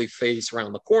an ugly face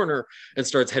around the corner and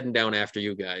starts heading down after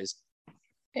you guys.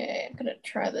 Okay, I'm gonna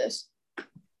try this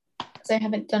because I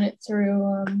haven't done it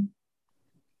through.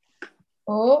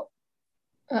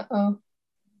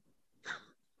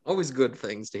 Always good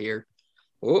things to hear.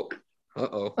 Oh,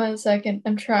 uh-oh. 1 second.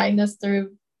 I'm trying this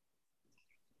through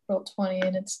Roll20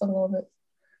 and it's a little bit.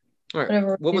 All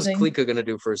right. What was Klika going to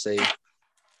do for a save?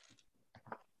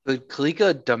 The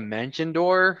Klika dimension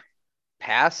door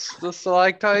past the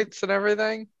stalactites and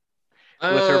everything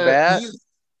with her bat?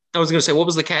 I was going to say, what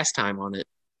was the cast time on it?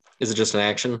 Is it just an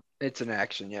action? It's an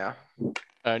action, yeah.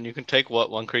 And you can take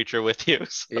one creature with you.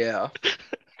 So. Yeah.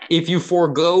 If you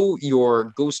forego your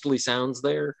ghostly sounds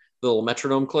there, the little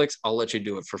metronome clicks, I'll let you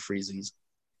do it for freezies.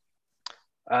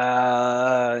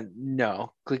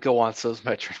 No. Klika wants those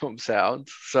metronome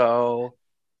sounds. So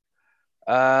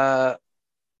I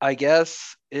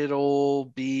guess it'll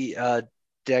be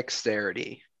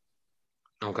dexterity.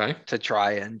 Okay. To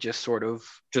try and just sort of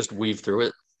just weave through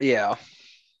it. Yeah.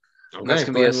 Okay. That's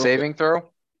gonna be a saving throw.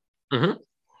 Mm-hmm.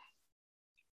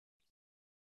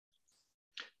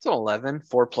 It's an 11,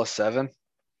 4 + 7.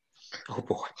 Oh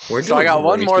boy. So I got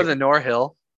one more than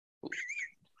Norhill.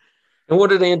 And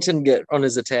what did Anton get on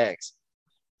his attacks?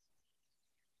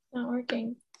 Not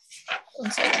working. 1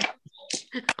 second.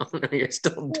 Oh no, you're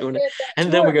still doing it.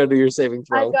 And then we gotta do your saving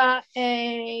throw. I got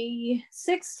a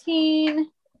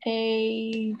 16,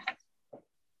 a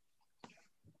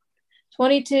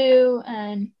 22,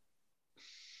 and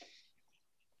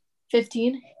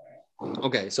 15.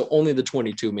 Okay, so only the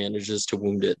 22 manages to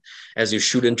wound it as you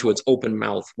shoot into its open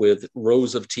mouth with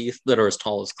rows of teeth that are as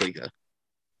tall as Klika.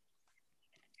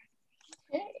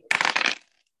 Okay.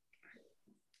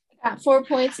 Got 4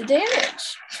 points of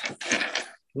damage.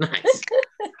 Nice.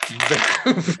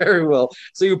 Very well.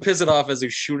 So you piss it off as you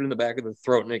shoot in the back of the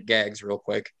throat and it gags real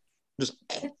quick. Just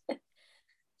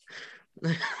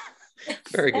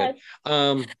very good.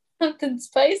 Something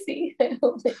spicy. Yeah,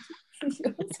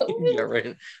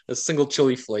 right. A single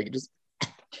chili flake. Just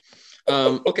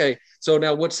okay. So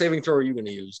now, what saving throw are you going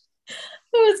to use?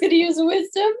 I was going to use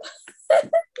wisdom.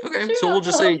 Okay, so we'll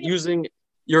just say using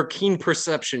your keen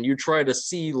perception, you try to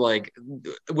see like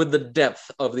with the depth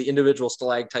of the individual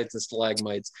stalactites and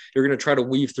stalagmites, you're going to try to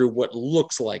weave through what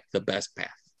looks like the best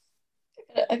path.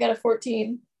 I got a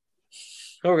 14.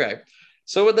 Okay.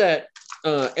 So with that,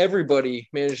 everybody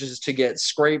manages to get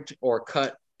scraped or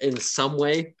cut in some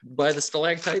way by the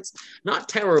stalactites. Not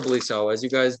terribly so, as you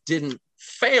guys didn't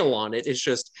fail on it. It's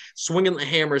just swinging the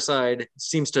hammer side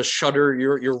seems to shudder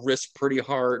your wrist pretty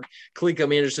hard. Kalika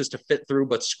manages to fit through,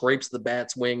 but scrapes the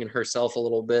bat's wing and herself a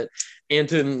little bit.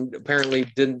 Anton apparently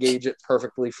didn't gauge it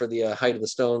perfectly for the height of the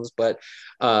stones, but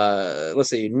let's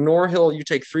see. Norhill, you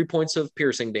take 3 points of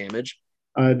piercing damage.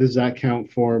 Does that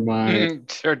count for my...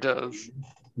 Sure does.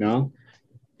 No?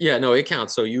 Yeah, no, it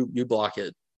counts. So you block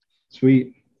it.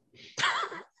 Sweet.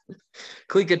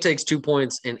 Klika takes 2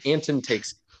 points and Anton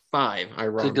takes 5,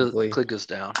 ironically. Klika's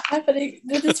down.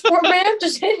 Did this poor man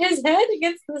just hit his head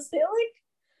against the ceiling?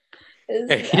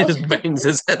 Hey, he just bangs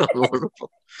his head on the roof.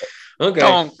 Okay.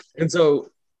 Donk. And so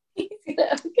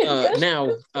Now,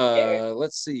 now,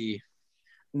 let's see.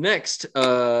 Next,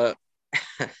 very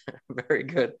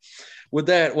good. With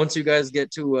that, once you guys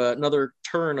get to another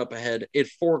turn up ahead, it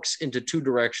forks into 2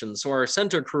 directions. So our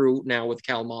center crew, now with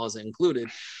Kalmaza included,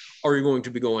 are you going to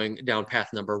be going down path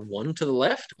number 1 to the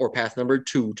left or path number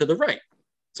 2 to the right?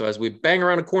 So as we bang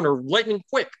around a corner, lightning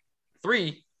quick,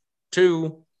 3,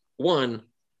 2, 1,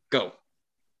 go.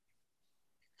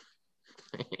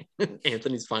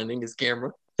 Anthony's finding his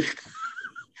camera.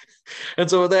 And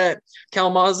so with that,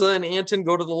 Kalmaza and Anton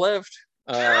go to the left.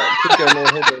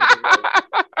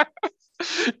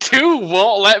 Two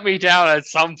won't let me down at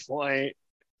some point.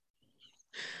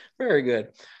 Very good.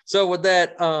 So with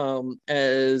that,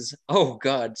 oh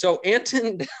God. So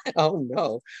Anton, oh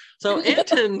no. So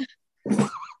Anton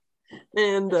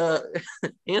and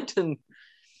Anton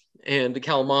and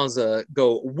Kalmaza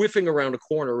go whiffing around a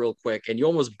corner real quick, and you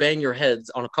almost bang your heads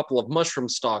on a couple of mushroom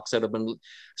stalks that have been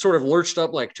sort of lurched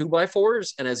up like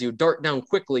 2x4s. And as you dart down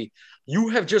quickly, you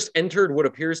have just entered what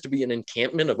appears to be an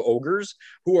encampment of ogres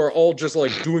who are all just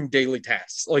like doing daily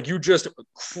tasks. Like you just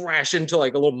crash into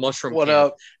like a little mushroom What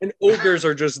camp, up? and ogres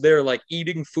are just there like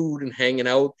eating food and hanging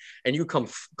out, and you come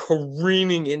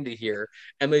careening into here,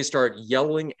 and they start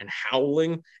yelling and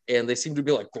howling, and they seem to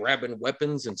be like grabbing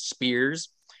weapons and spears.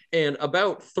 And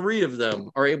about 3 of them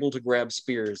are able to grab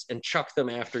spears and chuck them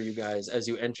after you guys as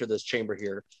you enter this chamber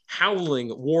here,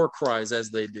 howling war cries as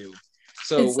they do.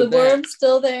 So is the worm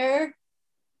still there?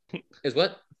 Is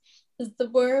what? Is the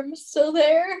worm still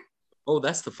there? Oh,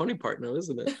 that's the funny part now,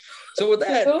 isn't it? So with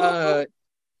that,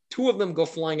 2 of them go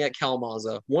flying at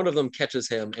Kalmaza. 1 of them catches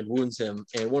him and wounds him,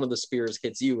 and 1 of the spears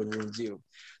hits you and wounds you.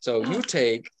 So you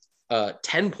take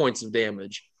 10 points of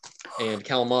damage. And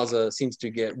Kalmaza seems to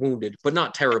get wounded, but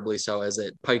not terribly so, as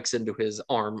it pikes into his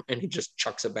arm and he just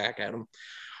chucks it back at him.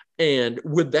 And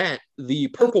with that, the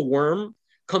purple worm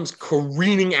comes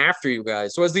careening after you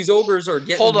guys. So as these ogres are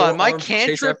getting Hold on, my armed to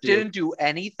chase cantrip after you, didn't do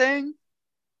anything.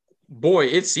 boy,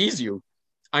 it sees you.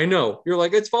 I know. You're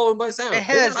like, it's followed by sound. It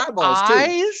has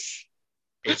eyes.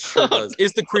 It sure does.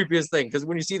 It's the creepiest thing, because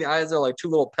when you see the eyes, they're like 2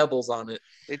 little pebbles on it.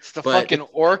 It's the But fucking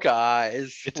orc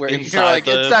eyes. It's Where you're inside like,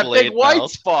 the it's that big blade white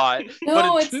mouth. spot. No,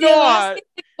 but it's it's the not. elastic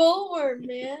bullworm,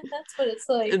 man. That's what it's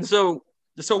like. And so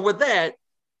with that,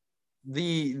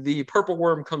 the purple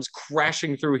worm comes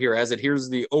crashing through here as it hears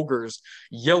the ogres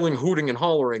yelling, hooting, and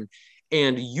hollering.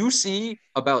 And you see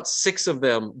about 6 of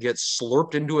them get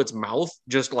slurped into its mouth,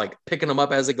 just like picking them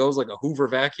up as it goes like a Hoover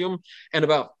vacuum. And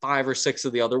about 5 or 6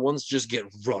 of the other ones just get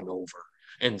run over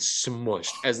and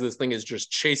smushed as this thing is just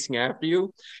chasing after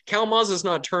you. Kalmaz is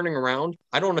not turning around.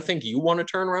 I don't think you want to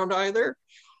turn around either.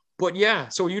 But yeah,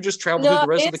 so you just travel through the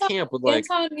rest of the camp with like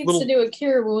Anton needs to do a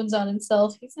cure wounds on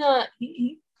himself. He's not.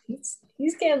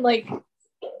 He's getting like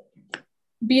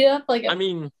beat up like. I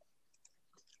mean,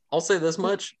 I'll say this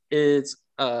much: it's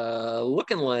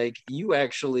looking like you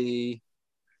actually.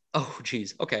 Oh,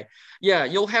 geez. Okay. Yeah,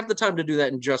 you'll have the time to do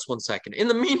that in just 1 second. In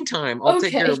the meantime, I'll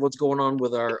take care of what's going on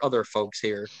with our other folks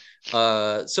here.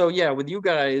 So yeah, with you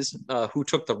guys who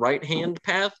took the right hand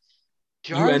path,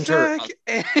 you enter.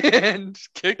 And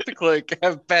Kick the Click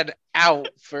have been out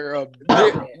for a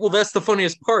minute. Well, that's the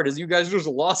funniest part is you guys just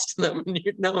lost them, and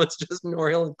now it's just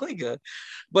Norhill and Klika.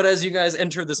 But as you guys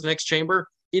enter this next chamber,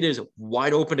 it is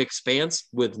wide open expanse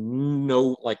with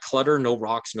no like clutter, no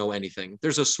rocks, no anything.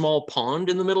 There's a small pond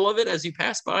in the middle of it as you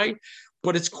pass by,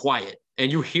 but it's quiet,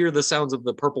 and you hear the sounds of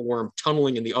the purple worm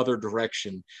tunneling in the other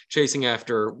direction, chasing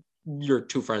after your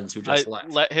 2 friends who just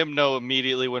left. Let him know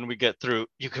immediately when we get through.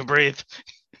 You can breathe.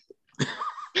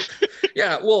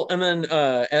 Yeah, well, and then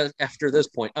after this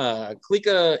point,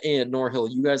 Klika and Norhill,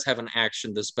 you guys have an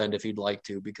action to spend if you'd like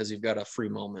to, because you've got a free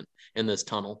moment in this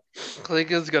tunnel.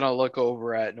 Klika's gonna look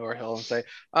over at Norhill and say,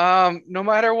 no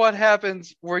matter what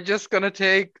happens, we're just gonna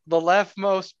take the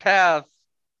leftmost path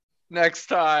next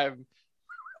time.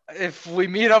 If we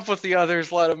meet up with the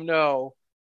others, let them know.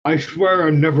 I swear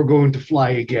I'm never going to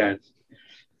fly again.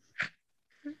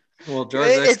 Well,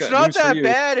 Jarzak's It's got not news for that you.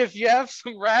 bad if you have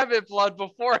some rabbit blood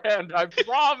beforehand, I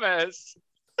promise.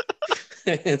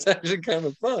 It's actually kind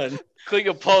of fun.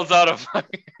 Klika pulls out a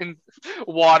fucking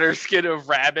water skin of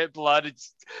rabbit blood and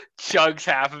chugs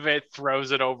half of it,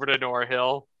 throws it over to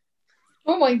Norhill.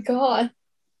 Oh my god.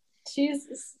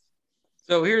 Jesus.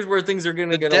 So here's where things are going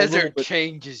to The get a little desert bit.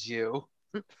 changes you.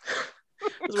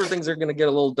 This is where things are going to get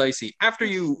a little dicey. After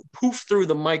you poof through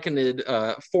the myconid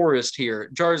forest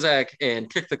here, Jarzak and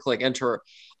Kick the Click enter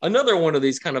another one of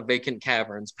these kind of vacant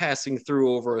caverns, passing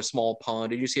through over a small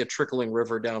pond, and you see a trickling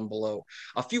river down below.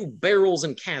 A few barrels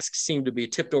and casks seem to be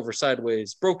tipped over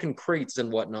sideways, broken crates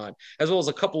and whatnot, as well as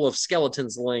a couple of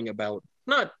skeletons laying about.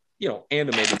 Not,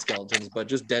 animated skeletons, but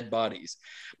just dead bodies.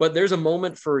 But there's a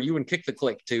moment for you and Kick the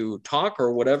Click to talk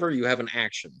or whatever. You have an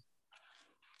action.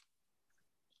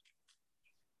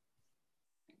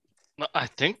 I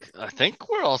think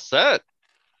we're all set.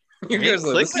 You Me guys and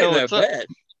are Click this know ain't that what's up. bad.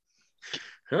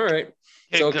 All right.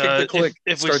 So Kick the Click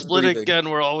if we starts split breathing. again,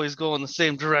 we're always going the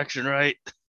same direction, right?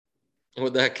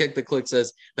 With that, Kick the Click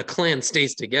says, the clan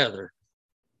stays together.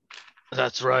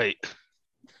 That's right.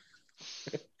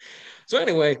 So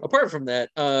anyway, apart from that,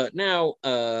 now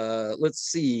let's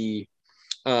see.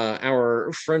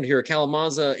 Our friend here,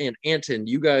 Kalamaza and Anton,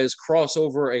 you guys cross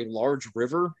over a large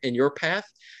river in your path,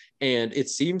 and it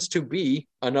seems to be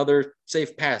another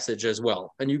safe passage as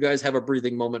well. And you guys have a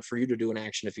breathing moment for you to do an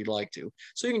action if you'd like to.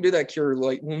 So you can do that Cure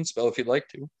Light Wound spell if you'd like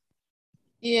to.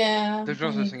 Yeah. There's no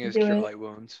I such need thing to as do cure it. light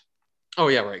wounds. Oh,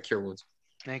 yeah, right. Cure Wounds.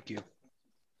 Thank you.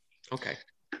 Okay.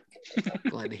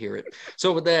 Glad to hear it.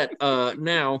 So with that,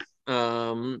 now,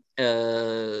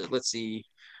 let's see.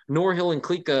 Norhill and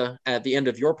Klika at the end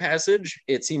of your passage,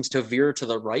 it seems to veer to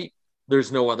the right.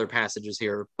 There's no other passages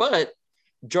here, but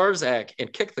Jarzak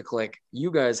and Kick the Click,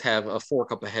 you guys have a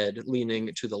fork up ahead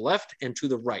leaning to the left and to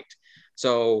the right.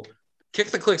 So Kick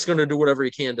the Click's going to do whatever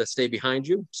he can to stay behind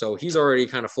you. So he's already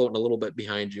kind of floating a little bit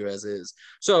behind you as is.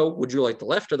 So would you like the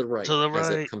left or the right? To the as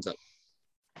right. it comes up?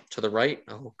 To the right?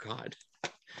 Oh, God.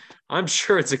 I'm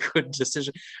sure it's a good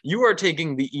decision. You are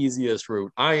taking the easiest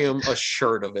route. I am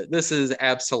assured of it. This is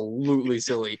absolutely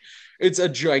silly. It's a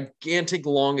gigantic,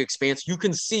 long expanse. You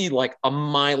can see like a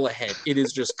mile ahead. It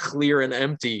is just clear and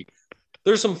empty.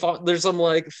 There's some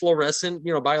like fluorescent,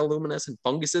 bioluminescent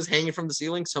funguses hanging from the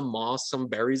ceiling, some moss, some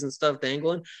berries and stuff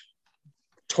dangling.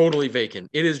 Totally vacant.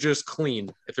 It is just clean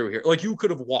through here. Like you could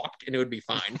have walked and it would be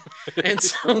fine. And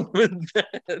so with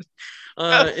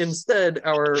that, instead,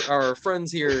 our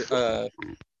friends here,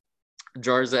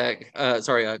 Jarzak,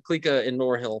 Klika and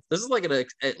Norhill. This is like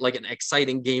an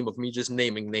exciting game of me just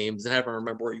naming names and having to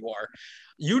remember where you are.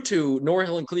 You two,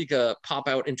 Norhill and Klika, pop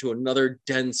out into another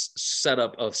dense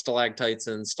setup of stalactites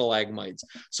and stalagmites.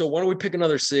 So why don't we pick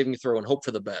another saving throw and hope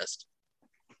for the best?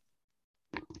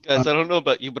 Guys, I don't know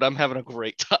about you, but I'm having a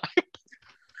great time.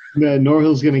 Yeah,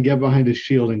 Norhill's going to get behind his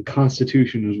shield and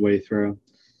constitution his way through.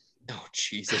 Oh,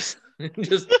 Jesus.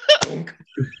 Just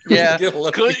Yeah, get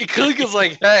lucky. Klika's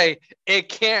like, hey, it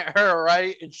can't hurt,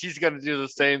 right? And she's going to do the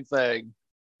same thing.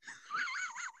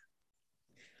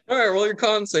 All right, roll your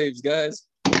con saves, guys.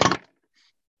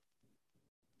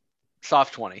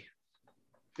 Soft 20.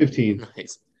 15.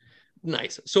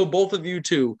 Nice. So both of you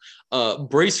two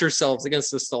brace yourselves against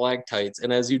the stalactites,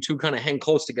 and as you two kind of hang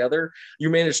close together,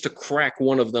 you manage to crack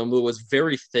one of them that was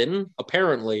very thin,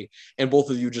 apparently, and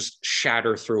both of you just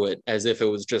shatter through it as if it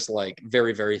was just like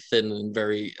very, very thin and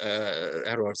very,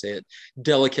 how do I say it,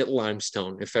 delicate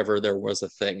limestone, if ever there was a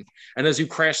thing. And as you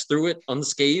crash through it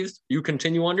unscathed, you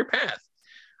continue on your path.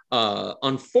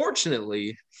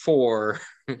 Unfortunately for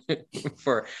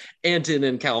Anton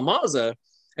and Kalamaza,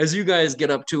 as you guys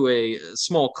get up to a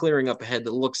small clearing up ahead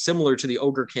that looks similar to the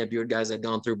ogre camp you guys had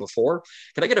gone through before,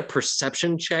 can I get a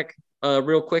perception check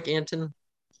real quick, Anton?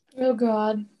 Oh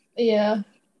god. Yeah.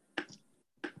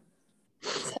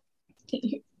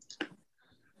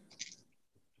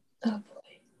 Oh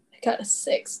boy. I got a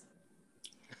 6.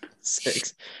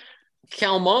 6.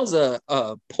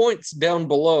 Kalamaza points down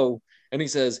below and he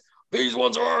says, "These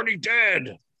ones are already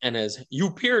dead. And as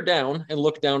you peer down and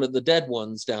look down at the dead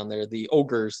ones down there, the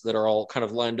ogres that are all kind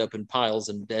of lined up in piles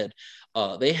and dead,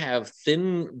 they have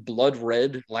thin blood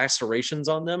red lacerations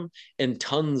on them and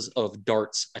tons of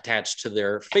darts attached to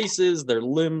their faces, their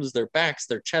limbs, their backs,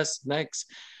 their chests, necks.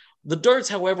 The darts,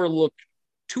 however, look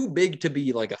too big to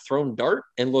be like a thrown dart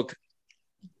and look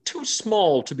too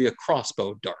small to be a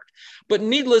crossbow dart. But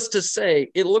needless to say,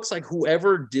 it looks like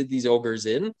whoever did these ogres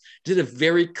in did a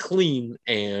very clean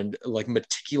and like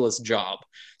meticulous job.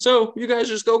 So you guys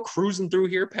just go cruising through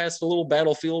here past a little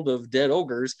battlefield of dead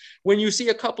ogres when you see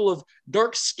a couple of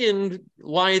dark-skinned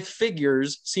lithe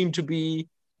figures seem to be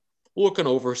looking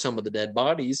over some of the dead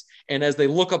bodies. And as they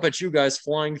look up at you guys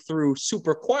flying through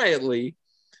super quietly,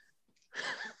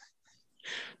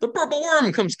 the purple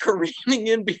worm comes careening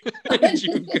in behind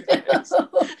you guys.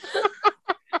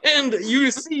 And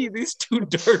you see these two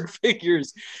dark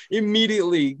figures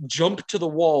immediately jump to the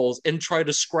walls and try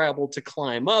to scrabble to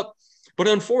climb up. But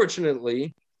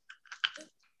unfortunately,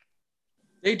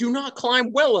 they do not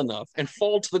climb well enough and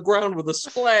fall to the ground with a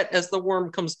splat as the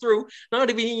worm comes through, not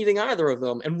even eating either of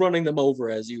them and running them over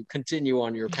as you continue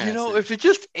on your passage. You know, if it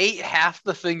just ate half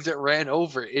the things it ran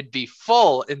over, it'd be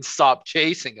full and stop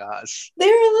chasing us. They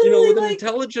were literally with an like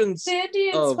intelligence Sandy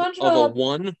and of a SpongeBob.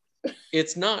 1,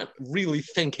 it's not really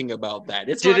thinking about that.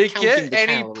 It's Did not it counting get the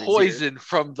any calories poison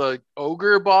from the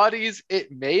ogre bodies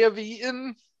it may have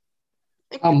eaten?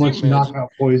 here. How Could you much imagine? knockout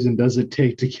poison does it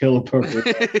take to kill a purple?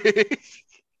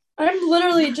 I'm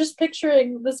literally just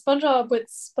picturing the SpongeBob with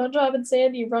SpongeBob and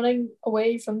Sandy running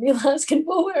away from the Alaskan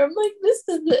bullwhale. I'm like, this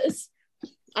is this.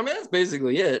 I mean, that's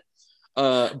basically it.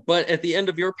 But at the end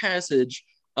of your passage,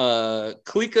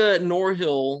 Klika,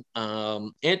 Norhill,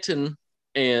 Anton,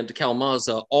 and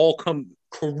Kalmaza all come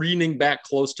careening back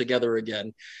close together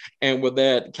again. And with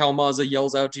that, Kalmaza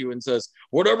yells out to you and says,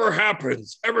 "Whatever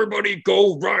happens, everybody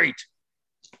go right."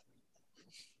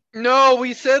 No,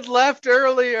 we said left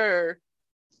earlier.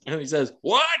 And he says,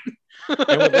 "What?"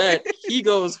 And with that, he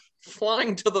goes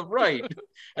flying to the right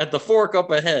at the fork up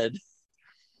ahead.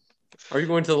 Are you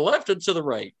going to the left or to the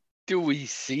right? Do we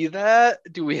see that?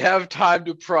 Do we have time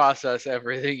to process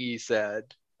everything he said?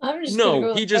 I'm just gonna No,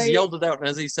 go he just right. yelled it out. And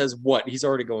as he says, "What?" he's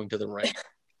already going to the right.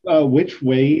 Which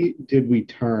way did we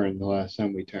turn the last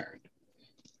time we turned?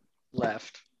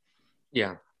 Left.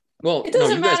 Yeah. Well, It no,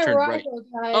 doesn't you guys matter turned where right. I go,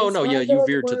 guys. Oh, no, Where yeah, I you go,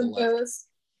 veered to the worm left. goes.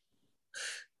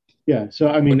 Yeah, so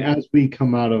I mean, as we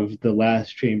come out of the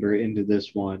last chamber into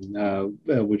this one,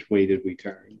 which way did we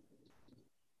turn?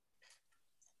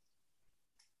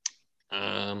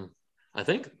 I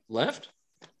think left.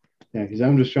 Yeah, because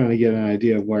I'm just trying to get an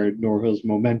idea of where Norhill's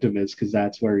momentum is, because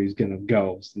that's where he's going to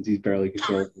go, since he's barely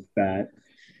controlling that.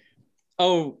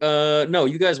 Oh, no,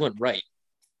 you guys went right.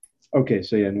 Okay,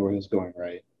 so yeah, Norhill's going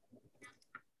right.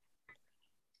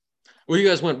 Well, you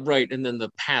guys went right, and then the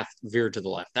path veered to the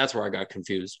left. That's where I got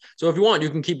confused. So if you want, you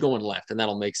can keep going left, and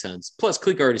that'll make sense. Plus,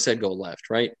 Click already said go left,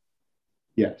 right?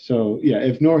 Yeah, so yeah,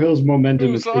 if Norhill's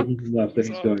momentum is Who's on- taking him left, then Who's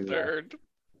he's on going left. third?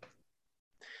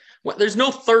 What? There's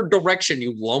no third direction,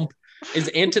 you lump. Is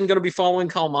Anton going to be following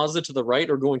Kalmaza to the right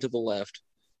or going to the left?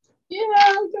 Yeah,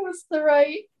 I'll go to the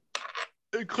right.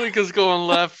 Klika's going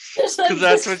left Just because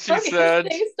that's what just she fucking said.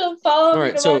 They still follow All me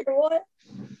right, no so- matter what.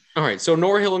 All right, so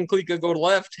Norhill and Klika go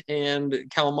left, and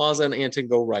Kalmaza and Anton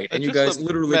go right. And I you just guys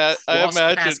literally I cross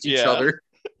imagine- past each yeah. other.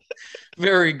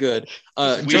 Very good.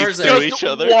 Just weave Jarzak, through each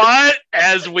other. What?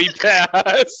 As we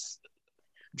pass.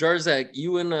 Jarzak,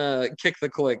 you and Kick the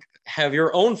Click have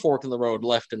your own fork in the road,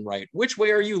 left and right. Which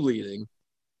way are you leading?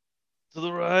 To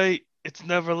the right. It's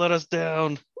never let us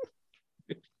down.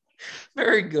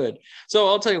 Very good. So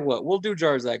I'll tell you what, we'll do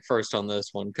Jarzak first on this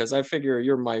one because I figure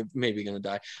you're maybe going to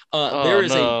die. There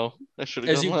is I should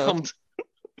have as gone you left.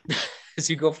 come as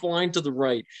you go flying to the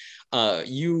right,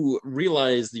 you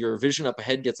realize your vision up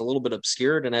ahead gets a little bit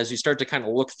obscured, and as you start to kind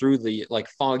of look through the like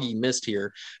foggy mist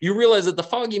here, you realize that the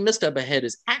foggy mist up ahead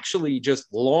is actually just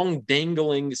long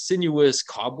dangling sinuous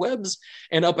cobwebs,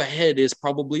 and up ahead is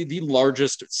probably the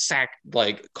largest sack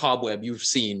like cobweb you've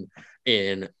seen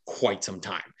in quite some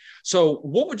time. So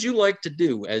what would you like to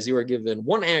do as you are given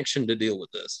one action to deal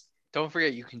with this? Don't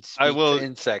forget you can speak I will- to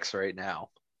insects right now.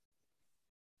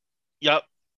 Yep.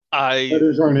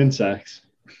 Predators aren't insects.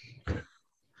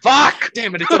 Fuck!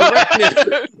 Damn it, it's an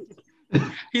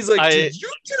arachnid. He's like, did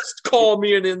you just call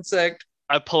me an insect?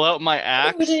 I pull out my Oh,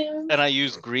 axe damn. and I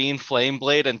use green flame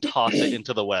blade and toss it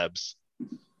into the webs.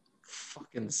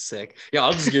 Fucking sick. Yeah,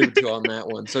 I'll just give it to you on that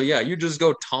one. So yeah, you just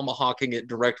go tomahawking it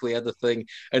directly at the thing,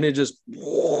 and it just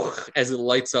as it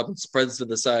lights up and spreads to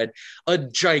the side, a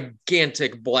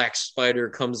gigantic black spider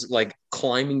comes like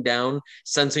climbing down,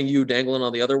 sensing you dangling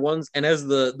on the other ones, and as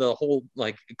the whole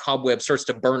like cobweb starts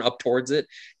to burn up towards it,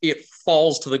 it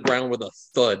falls to the ground with a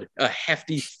thud, a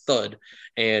hefty thud,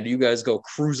 and you guys go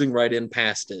cruising right in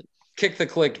past it. Kick the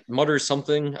Click mutters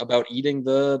something about eating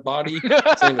the body,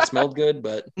 saying it smelled good,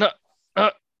 but No,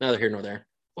 neither here nor there.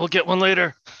 we'll get one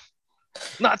later.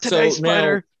 Not today, So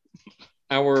Spider.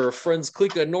 now, our friends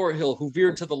Klika and Norhill, who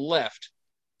veered to the left,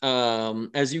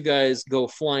 as you guys go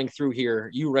flying through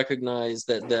here, you recognize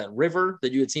that river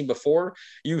that you had seen before.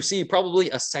 You see probably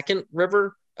a second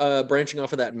river branching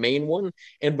off of that main one,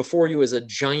 and before you is a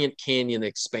giant canyon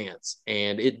expanse,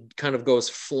 and it kind of goes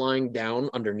flying down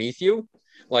underneath you.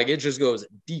 Like it just goes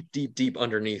deep, deep, deep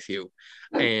underneath you.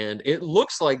 And it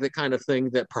looks like the kind of thing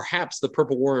that perhaps the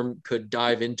purple worm could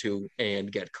dive into and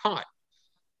get caught.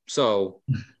 So,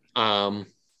 why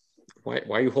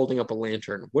are you holding up a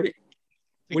lantern?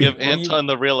 Give Anton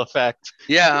the real effect.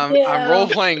 Yeah, I'm Yeah. role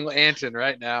playing Anton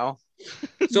right now.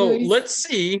 So Nice. let's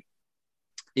see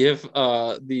if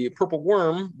the purple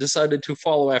worm decided to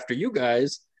follow after you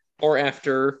guys or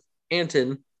after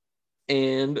Anton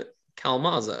and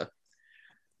Kalmaza.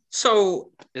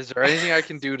 So, Is there anything I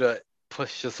can do to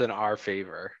push this in our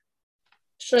favor?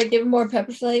 Should I give him more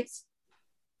pepper flakes?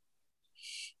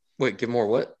 wait, give more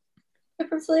what?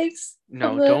 Pepper flakes? No,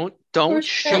 From the don't first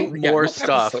shoot round? Yeah, more no pepper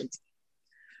stuff. flakes.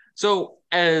 So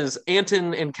as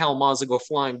Anton and Kalmaza go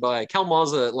flying by,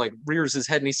 Kalmaza like rears his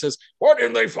head and he says, "Why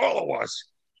didn't they follow us?"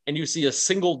 And you see a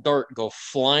single dart go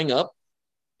flying up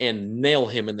and nail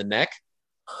him in the neck.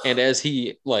 And as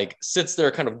he like sits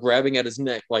there kind of grabbing at his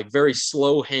neck, like very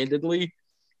slow-handedly,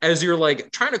 as you're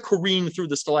like trying to careen through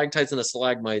the stalactites and the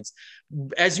stalagmites,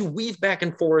 as you weave back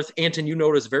and forth, Anton, you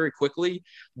notice very quickly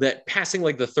that passing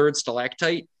like the third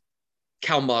stalactite,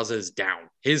 Kalmaza is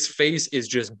down. His face is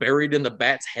just buried in the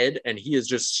bat's head, and he is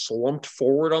just slumped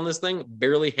forward on this thing,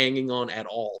 barely hanging on at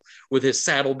all, with his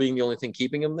saddle being the only thing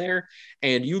keeping him there.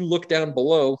 And you look down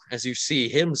below as you see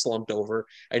him slumped over,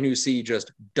 and you see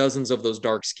just dozens of those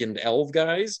dark-skinned elf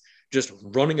guys just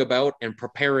running about and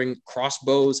preparing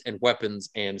crossbows and weapons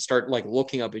and start like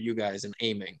looking up at you guys and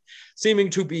aiming, seeming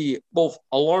to be both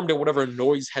alarmed at whatever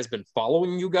noise has been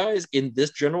following you guys in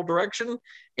this general direction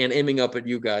and aiming up at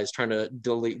you guys, trying to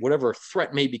delete whatever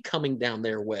threat may be coming down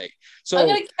their way. So I'm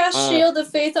gonna cast Shield of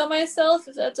Faith on myself,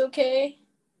 if that's okay.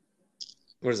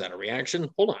 what is that, a reaction?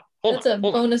 Hold That's a on.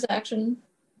 bonus action.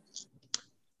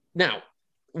 Now,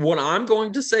 what I'm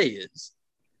going to say is,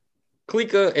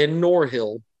 Klika and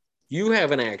Norhill, you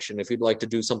have an action if you'd like to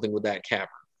do something with that cavern.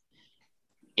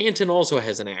 Anton also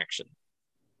has an action,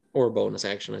 or a bonus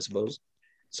action, I suppose.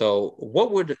 So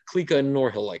what would Klika and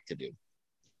Norhill like to do?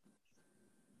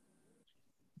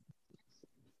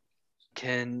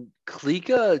 Can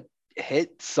Klika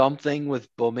hit something with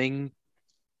booming?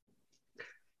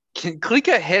 Can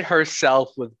Klika hit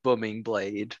herself with booming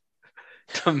blade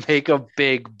to make a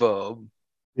big boom?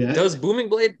 Yeah. Does Booming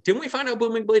Blade, didn't we find out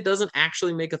Booming Blade doesn't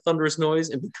actually make a thunderous noise,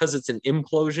 and because it's an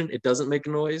implosion, it doesn't make a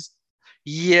noise?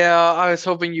 Yeah, I was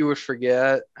hoping you would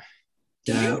forget.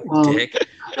 Yeah. You dick.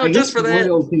 No, I guess just for that.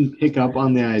 Royal can pick up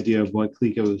on the idea of what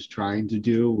Klika was trying to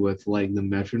do with like the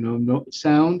metronome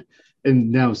sound, and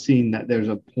now seeing that there's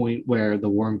a point where the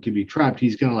worm can be trapped,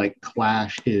 he's gonna like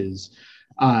clash his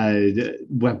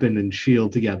weapon and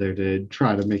shield together to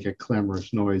try to make a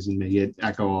clamorous noise and make it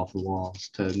echo off the walls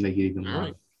to make it even All louder.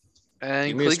 right. And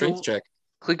Give me a strength check.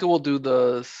 Klika will do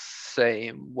the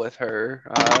same with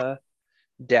her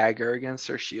dagger against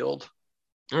her shield.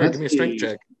 All right, That's give me a strength a-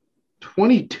 check.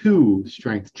 22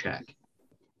 strength check.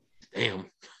 Damn.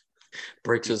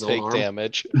 Breaks his own Take arm.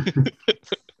 damage.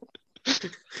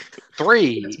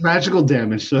 3. It's magical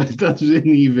damage, so it doesn't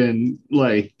even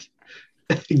like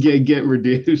get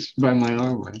reduced by my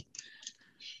armor.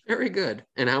 Very good.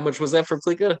 And how much was that for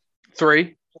Klika?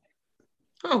 3.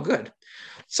 Oh, good.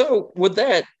 So with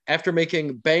that, after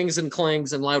making bangs and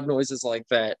clangs and loud noises like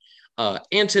that,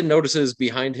 Anton notices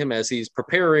behind him as he's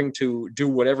preparing to do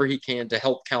whatever he can to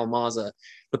help Kalmaza.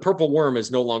 The purple worm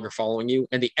is no longer following you,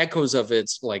 and the echoes of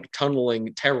its like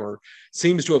tunneling terror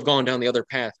seems to have gone down the other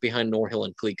path behind Norhill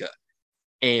and Klika.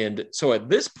 And so at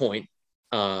this point,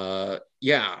 the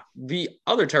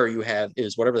other terror you have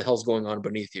is whatever the hell's going on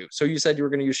beneath you. So you said you were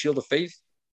going to use Shield of Faith?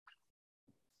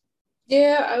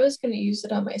 Yeah, I was gonna use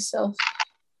it on myself.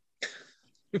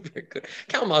 Very good.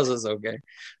 Kalmaza's okay.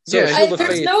 So Yeah, Shield of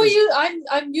There's Faith no is- use.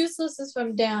 I'm useless if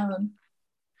I'm down.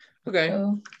 Okay.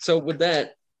 So So with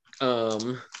that,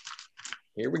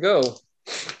 here we go.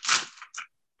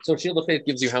 So Shield of Faith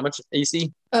gives you how much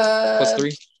AC? Plus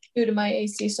 +3? 2 to my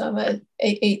AC, so I'm at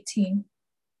 18.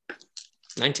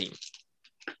 19.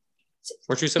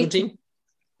 Weren't you 17?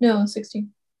 No, 16.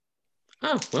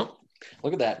 Oh, well,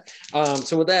 look at that.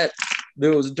 So with that,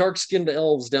 those dark-skinned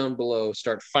elves down below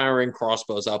start firing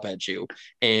crossbows up at you.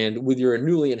 And with your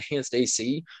newly enhanced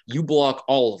AC, you block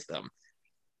all of them.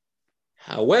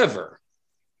 However,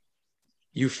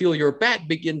 you feel your bat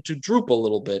begin to droop a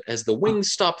little bit as the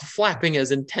wings stop flapping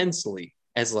as intensely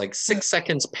as like 6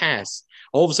 seconds pass.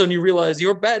 All of a sudden, you realize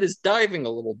your bat is diving a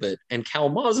little bit, and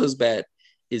Kalmaza's bat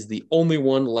is the only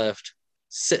one left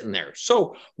sitting there.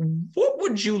 So, what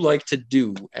would you like to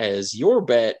do as your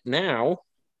bat now?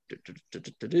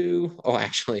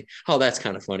 Oh, that's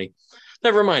kind of funny.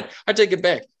 Never mind. I take it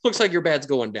back. Looks like your bat's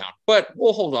going down, but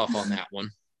we'll hold off on that one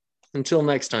until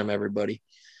next time, everybody.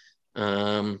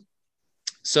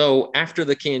 So after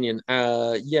the canyon,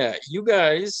 you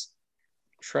guys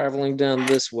traveling down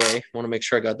this way. Want to make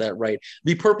sure I got that right.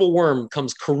 The purple worm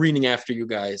comes careening after you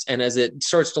guys, and as it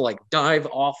starts to like dive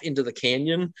off into the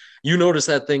canyon, you notice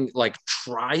that thing like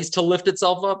tries to lift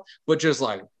itself up, but just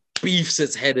like beefs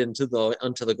its head onto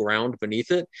the ground beneath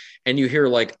it, and you hear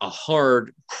like a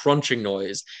hard crunching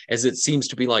noise as it seems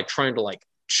to be like trying to like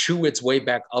chew its way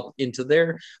back up into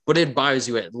there, but it buys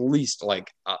you at least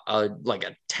like a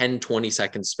 10-20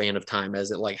 second span of time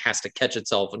as it like has to catch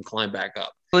itself and climb back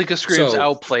up. Klika screams, So-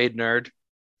 outplayed, nerd.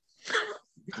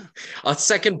 A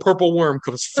second purple worm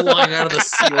comes flying out of the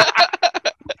ceiling.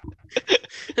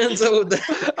 And so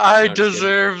I I'm just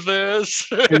deserve this.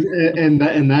 And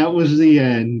that was the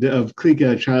end of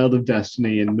Klika, Child of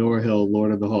Destiny, and Norhill,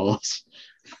 Lord of the Halls.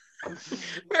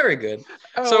 very good.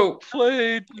 So-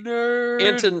 Outplayed, nerd.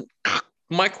 Anton,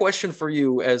 my question for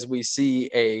you as we see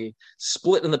a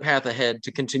split in the path ahead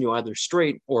to continue either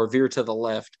straight or veer to the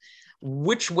left,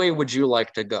 which way would you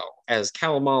like to go? As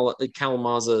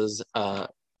Kalamaza's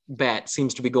bat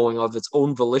seems to be going of its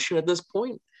own volition at this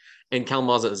point, and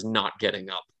Kalamaza is not getting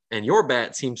up, and your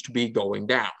bat seems to be going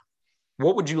down.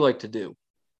 What would you like to do?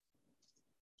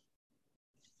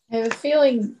 I have a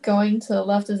feeling going to the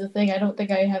left is a thing. I don't think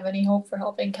I have any hope for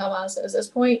helping Kalmasa at this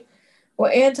point.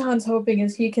 What Anton's hoping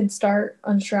is he can start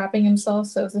unstrapping himself,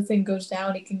 so if the thing goes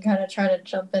down, he can kind of try to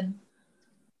jump in.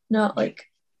 Not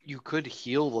like, You could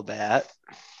heal the bat.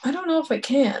 I don't know if I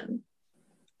can.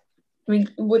 I mean,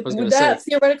 would was gonna that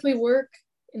say- theoretically work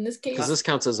in this case? Because this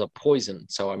counts as a poison,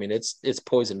 so I mean it's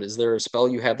poisoned. Is there a spell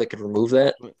you have that could remove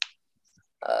that?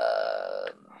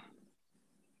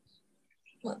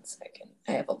 1 second.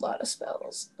 I have a lot of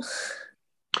spells.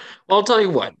 Well, I'll tell you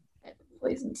what.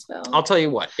 Poison spell. I'll tell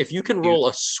you what. If you can roll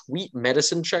a sweet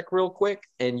medicine check real quick,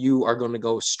 and you are going to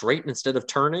go straight instead of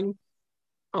turning,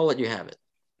 I'll let you have it.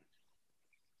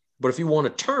 But if you want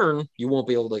to turn, you won't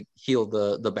be able to heal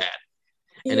the bat.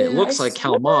 And it looks like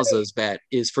Kalmaza's bat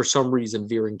is for some reason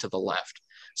veering to the left.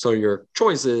 So your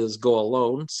choice is go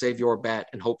alone, save your bat,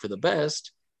 and hope for the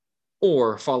best,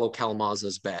 or follow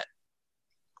Kalmaza's bat.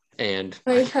 And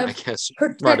I guess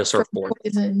protect ride a from surfboard.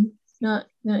 poison, not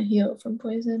heal from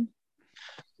poison.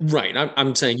 Right.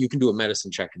 I'm saying you can do a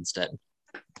medicine check instead.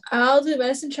 I'll do a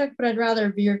medicine check, but I'd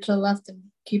rather veer to the left and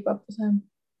keep up with him.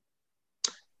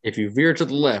 If you veer to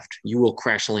the left, you will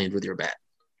crash land with your bat.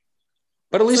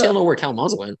 But at least you'll know where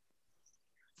Kalmaza went.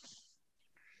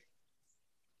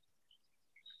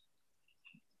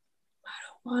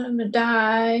 Want him to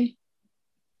die.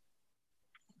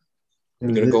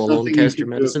 You're gonna go alone and cast your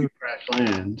medicine? Crash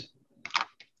land.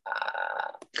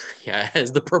 Yeah,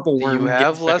 as the purple Do worm. you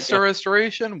have gets back lesser up.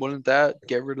 restoration? Wouldn't that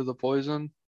get rid of the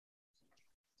poison?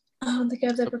 I don't think I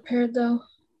have that prepared though.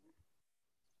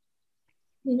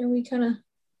 You know, we kind of.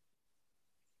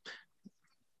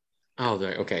 Oh,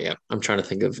 there. Okay, yeah. I'm trying to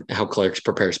think of how clerics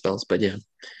prepare spells, but yeah.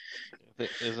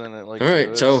 Isn't it like All right,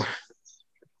 this? so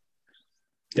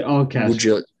Yeah, all would casters,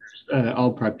 you?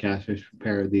 all prep casters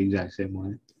prepare the exact same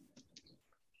way.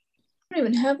 I don't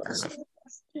even have Fair us. enough.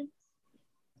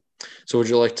 So would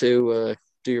you like to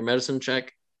do your medicine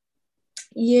check?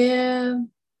 Yeah.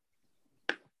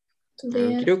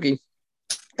 Okie dokie.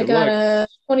 I Good got luck. a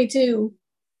 22.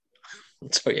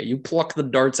 So yeah, you pluck the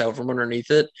darts out from underneath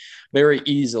it very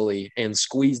easily and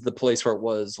squeeze the place where it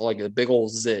was like a big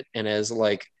old zit. And as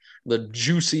like the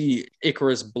juicy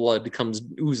Icarus blood comes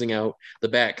oozing out, the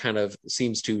bat kind of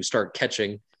seems to start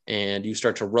catching, and you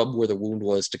start to rub where the wound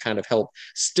was to kind of help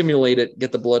stimulate it,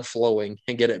 get the blood flowing,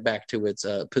 and get it back to its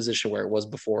position where it was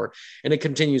before. And it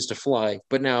continues to fly,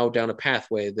 but now down a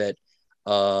pathway that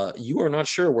you are not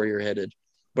sure where you're headed.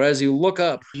 But as you look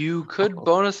up, You could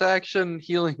bonus action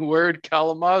healing word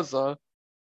Kalamaza.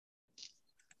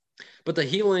 but the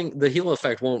heal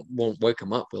effect won't wake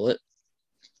him up, will it?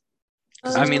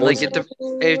 'Cause I he's mean, like poisoned.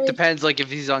 it depends, like if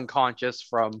he's unconscious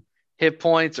from hit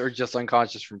points or just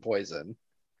unconscious from poison.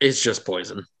 It's just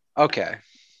poison. Okay.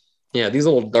 Yeah, these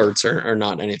little darts are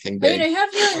not anything I mean, big. I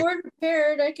have your word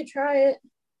prepared. I could try it.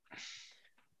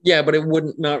 Yeah, but it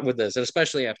wouldn't, not with this, and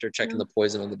especially after checking the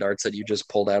poison on the darts that you just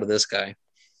pulled out of this guy.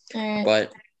 All right.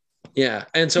 But yeah,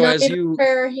 and so No as need you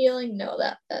prayer healing, no,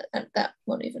 that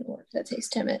won't even work. That takes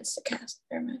 10 minutes to cast.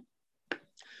 Never mind.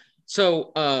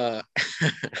 So I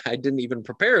didn't even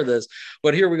prepare this,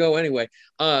 but here we go anyway.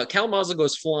 Kalamazoo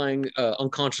goes flying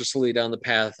unconsciously down the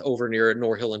path over near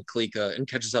Norhill and Klika and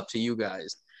catches up to you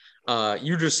guys.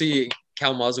 You just see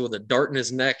Kalamazoo with a dart in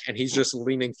his neck, and he's just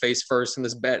leaning face first, and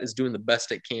this bat is doing the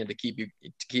best it can to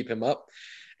keep him up.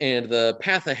 And the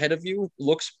path ahead of you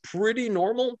looks pretty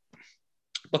normal,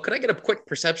 but could I get a quick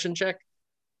perception check?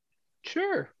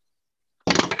 Sure.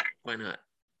 Why not?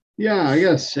 Yeah, I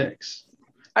got 6.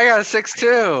 I got a 6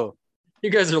 too. You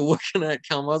guys are looking at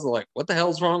Kalamazoo like, what the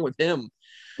hell's wrong with him?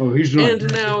 Oh, he's not.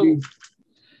 And now,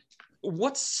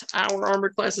 what's our armor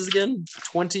classes again?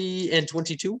 20 and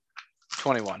 22?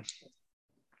 21.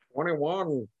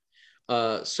 21.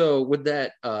 So with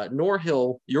that,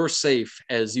 Norhill, you're safe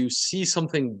as you see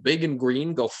something big and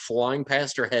green go flying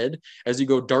past your head as you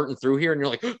go darting through here, and you're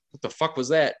like, what the fuck was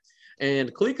that?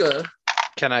 And Klika,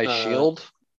 Can I shield?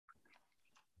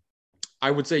 I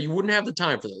would say you wouldn't have the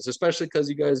time for this, especially because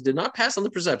you guys did not pass on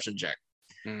the perception check.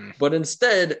 Mm. But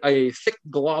instead, a thick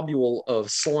globule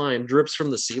of slime drips from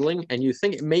the ceiling, and you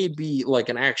think it may be like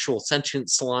an actual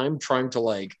sentient slime trying to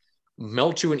like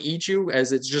melt you and eat you,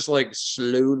 as it's just like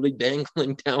slowly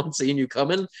dangling down, seeing you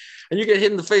coming, and you get hit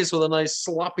in the face with a nice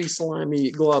sloppy, slimy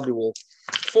globule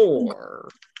for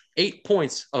 8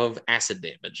 points of acid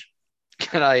damage.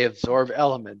 Can I absorb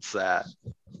elements that?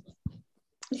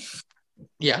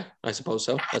 Yeah, I suppose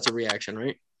so. That's a reaction,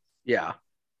 right? Yeah.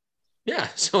 Yeah.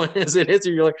 So as it hits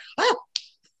you, you're like, ah!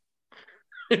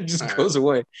 It just All goes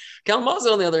away.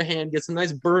 Kalamazoo, on the other hand, gets a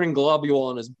nice burning globule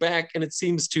on his back, and it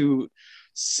seems to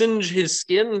singe his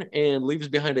skin and leaves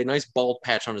behind a nice bald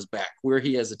patch on his back where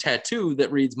he has a tattoo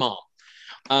that reads Mom.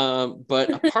 But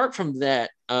apart from that,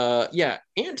 yeah,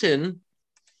 Anton.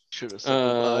 Should have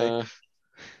said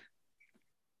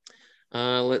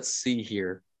goodbye. Let's see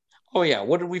here. Oh yeah,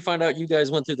 what did we find out? You guys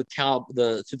went through through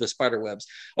the spider webs.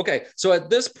 Okay, so at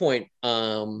this point,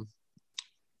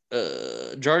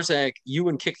 Jarzak, you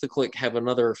and Kick the Click have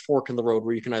another fork in the road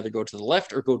where you can either go to the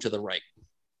left or go to the right.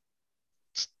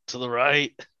 To the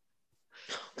right.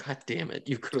 God damn it!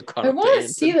 You could have caught I up to want to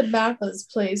Anton. see the map of this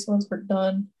place once we're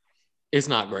done. It's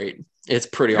not great. It's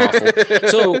pretty awful.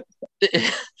 So,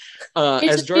 It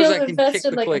as just feels Jarzak can kick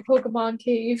infested the like click, a Pokemon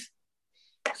cave.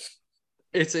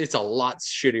 it's a lot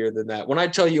shittier than that. When I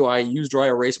tell you I used dry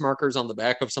erase markers on the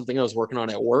back of something I was working on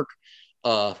at work,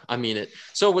 I mean it.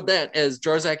 So with that, as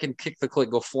Jarzak and Kick the Click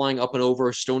go flying up and over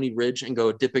a stony ridge and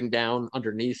go dipping down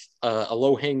underneath a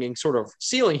low-hanging sort of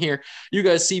ceiling here, you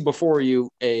guys see before you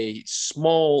a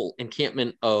small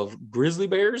encampment of grizzly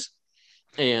bears.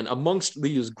 And amongst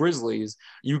these grizzlies,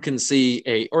 you can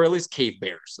see or at least cave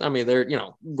bears. I mean, they're,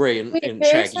 gray and Wait, shaggy.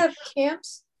 bears have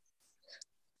camps?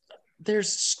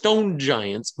 There's stone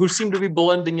giants who seem to be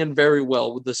blending in very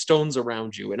well with the stones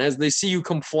around you. And as they see you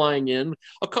come flying in,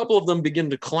 a couple of them begin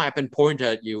to clap and point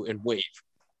at you and wave.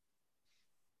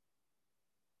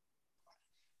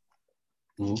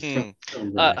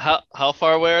 How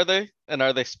far away are they? And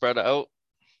are they spread out?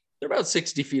 They're about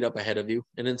 60 feet up ahead of you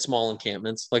and in small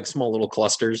encampments, like small little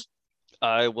clusters.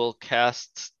 I will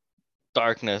cast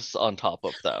darkness on top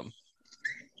of them.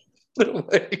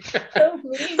 Like,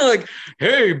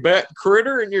 hey, bat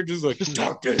critter, and you're just like,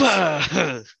 darkness.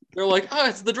 They're like,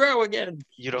 it's the drow again.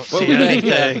 You don't Well, see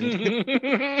anything.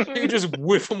 You just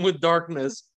whiff them with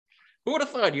darkness. Who would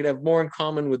have thought you'd have more in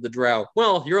common with the drow?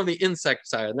 Well, you're on the insect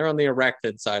side, and they're on the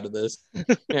arachnid side of this.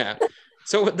 Yeah.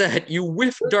 So with that, you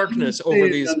whiff darkness over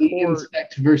these poor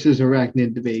insect versus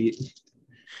arachnid debate.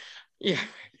 Yeah.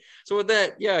 So with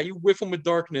that, yeah, you whiff them with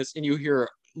darkness, and you hear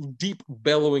deep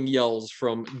bellowing yells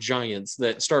from giants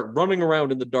that start running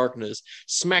around in the darkness,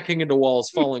 smacking into walls,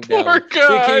 falling down.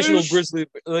 The occasional grizzly,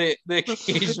 the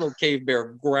occasional cave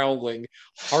bear growling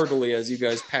heartily as you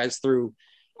guys pass through.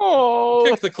 Oh,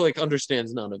 Kick the Click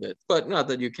understands none of it, but not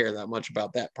that you care that much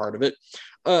about that part of it.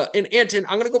 And Anton,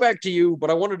 I'm going to go back to you,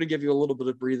 but I wanted to give you a little bit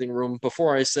of breathing room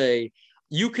before I say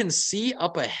you can see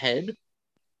up ahead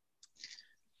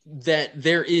that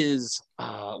there is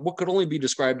what could only be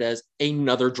described as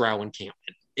another drow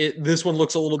encampment. This one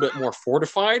looks a little bit more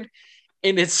fortified,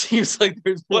 and it seems like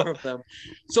there's more of them.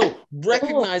 So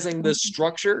recognizing this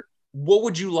structure, what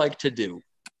would you like to do?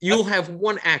 You'll have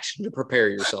one action to prepare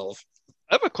yourself.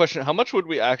 I have a question. How much would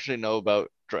we actually know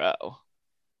about Drow?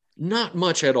 Not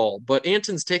much at all, but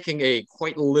Anton's taking a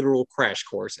quite literal crash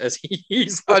course as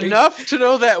he's like, Enough to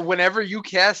know that whenever you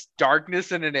cast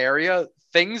darkness in an area,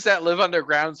 things that live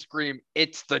underground scream,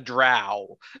 "It's the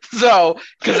Drow." So,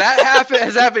 because that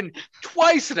has happened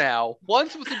twice now.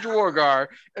 Once with the Dwargar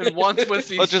and once with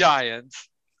these giants.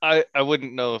 I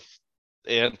wouldn't know if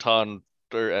Anton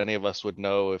or any of us would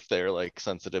know if they're like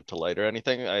sensitive to light or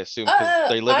anything. I assume because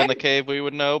they live in the cave, we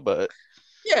would know, but.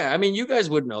 Yeah, I mean, you guys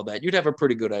would know that. You'd have a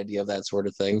pretty good idea of that sort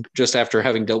of thing, just after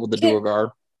having dealt with the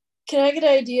Duergar. Can I get an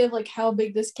idea of like how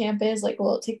big this camp is? Like,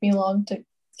 will it take me long to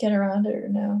get around it or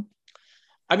no?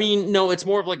 I mean, no, it's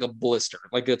more of like a blister.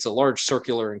 Like it's a large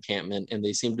circular encampment, and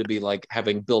they seem to be like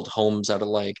having built homes out of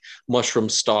like mushroom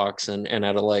stalks and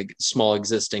out of like small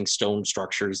existing stone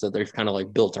structures that they've kind of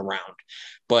like built around.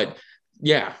 But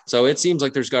yeah, so it seems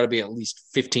like there's got to be at least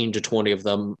 15 to 20 of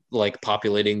them like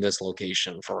populating this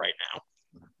location for right now.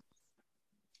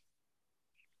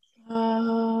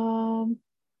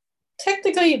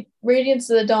 Technically, Radiance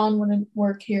of the Dawn wouldn't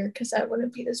work here because that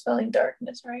wouldn't be dispelling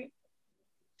darkness, right?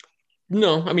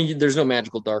 No, I mean, there's no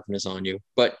magical darkness on you,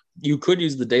 but you could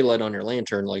use the daylight on your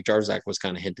lantern, like Jarzak was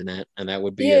kind of hinting at, and that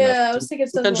would be enough I was thinking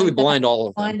potentially like blind all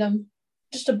of them. Blind them,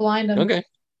 just to blind them. Okay.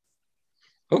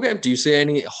 Okay. Do you say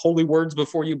any holy words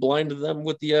before you blind them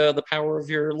with the power of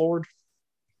your lord?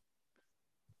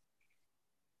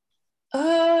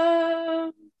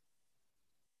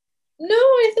 No,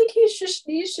 I think he's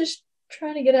just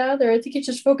trying to get out of there. I think he's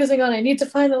just focusing on I need to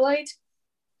find the light.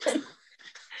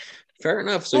 Fair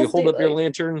enough. So you hold up your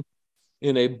lantern,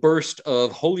 and a burst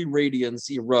of holy radiance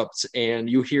erupts, and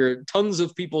you hear tons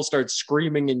of people start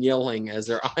screaming and yelling as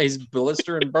their eyes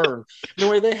blister and burn in a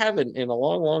way they haven't in a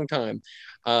long, long time.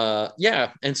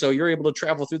 Yeah, and so you're able to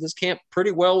travel through this camp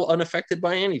pretty well unaffected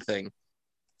by anything.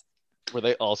 Were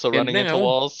they also running into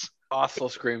walls? Also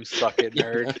scream, "Suck it,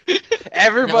 nerd." Yeah.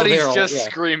 Everybody's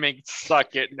screaming,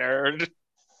 "Suck it, nerd."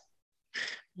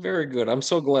 Very good. I'm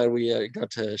so glad we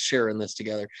got to share in this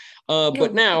together.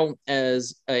 But now,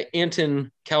 as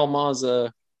Anton,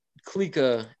 Kalmaza,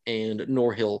 Klika, and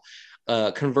Norhill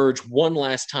converge one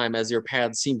last time as your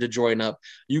paths seem to join up,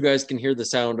 you guys can hear the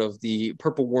sound of the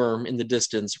purple worm in the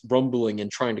distance rumbling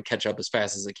and trying to catch up as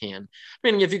fast as it can.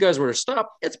 Meaning if you guys were to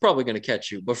stop, it's probably going to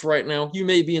catch you. But for right now, you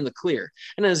may be in the clear.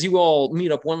 And as you all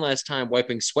meet up one last time,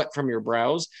 wiping sweat from your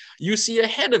brows, you see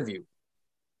ahead of you,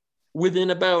 within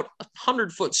about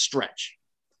 100-foot stretch,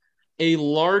 a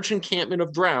large encampment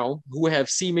of Drow who have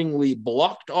seemingly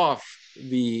blocked off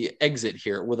the exit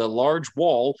here with a large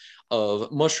wall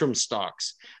of mushroom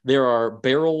stalks. There are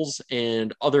barrels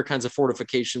and other kinds of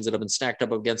fortifications that have been stacked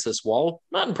up against this wall,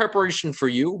 not in preparation for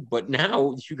you, but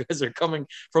now you guys are coming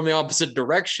from the opposite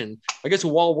direction. I guess a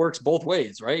wall works both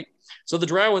ways, right? So the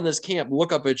Drow in this camp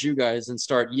look up at you guys and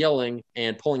start yelling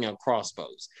and pulling out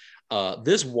crossbows.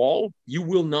 This wall, you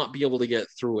will not be able to get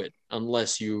through it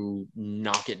unless you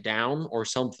knock it down or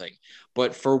something.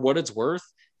 But for what it's worth,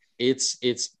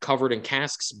 it's covered in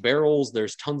casks, barrels.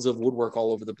 There's tons of woodwork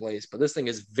all over the place. But this thing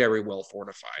is very well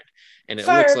fortified. And it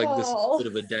looks like this is a bit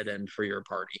of a dead end for your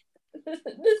party. This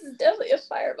is definitely a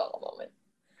fireball moment.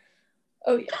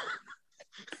 Oh, yeah.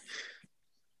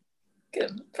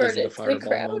 Good. Is it a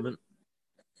fireball moment?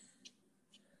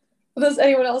 Unless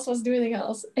anyone else wants to do anything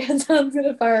else, Anton's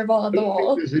gonna fireball at the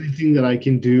wall. There's anything that I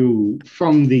can do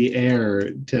from the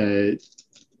air to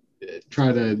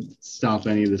try to stop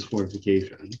any of this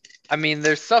fortification? I mean,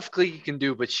 there's stuff Gleeky can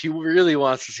do, but she really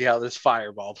wants to see how this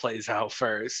fireball plays out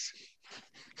first.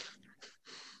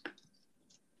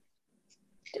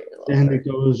 And it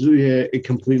goes, it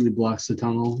completely blocks the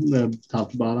tunnel, the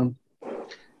top to bottom.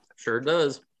 Sure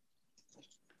does.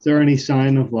 Is there any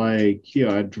sign of like,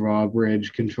 a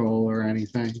drawbridge control or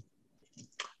anything?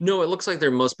 No, it looks like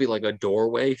there must be like a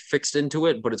doorway fixed into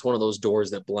it, but it's one of those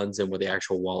doors that blends in with the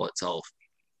actual wall itself.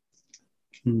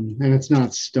 And it's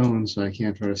not stone, so I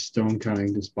can't try to stone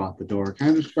cutting to spot the door. Can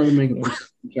I just try to make a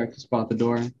check to spot the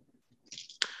door?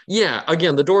 Yeah,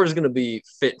 again, the door is going to be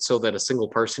fit so that a single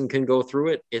person can go through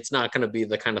it. It's not going to be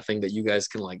the kind of thing that you guys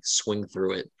can like swing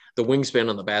through it. The wingspan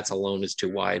on the bats alone is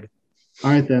too wide. All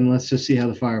right, then let's just see how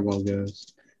the fireball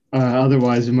goes.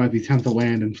 Otherwise, it might be time to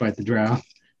land and fight the drow.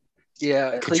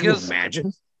 Yeah, could you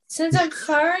imagine? Since I'm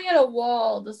firing at a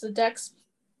wall, does the dex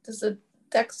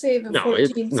save of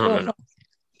 14? No.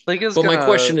 But my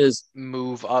question is,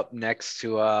 move up next to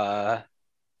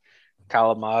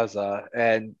Kalamaza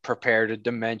and prepare to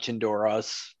dimension door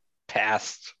us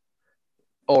past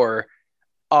or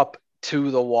up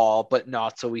to the wall, but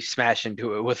not so we smash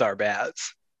into it with our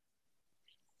bats.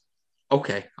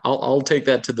 Okay, I'll take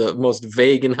that to the most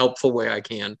vague and helpful way I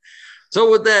can. So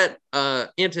with that,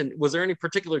 Anton, was there any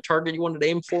particular target you wanted to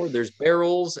aim for? There's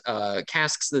barrels,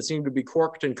 casks that seem to be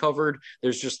corked and covered.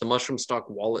 There's just the mushroom stock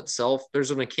wall itself.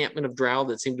 There's an encampment of drow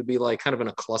that seemed to be like kind of in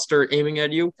a cluster aiming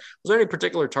at you. Was there any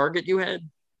particular target you had?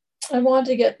 I wanted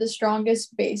to get the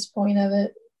strongest base point of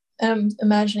it. I'm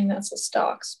imagining that's the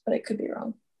stocks, but I could be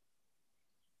wrong.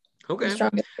 Okay. The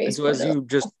strongest base And so point as you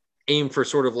just aim for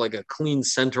sort of like a clean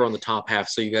center on the top half,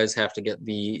 so you guys have to get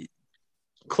the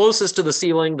closest to the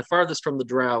ceiling, the farthest from the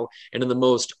drow, and in the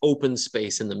most open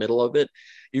space in the middle of it.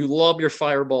 You lob your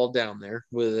fireball down there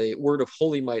with a word of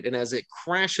holy might, and as it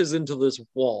crashes into this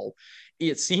wall,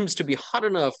 it seems to be hot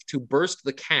enough to burst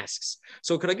the casks.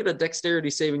 So could I get a dexterity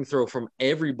saving throw from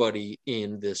everybody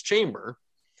in this chamber,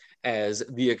 as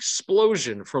the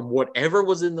explosion from whatever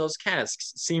was in those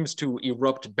casks seems to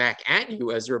erupt back at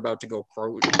you as you're about to go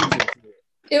cruising through it.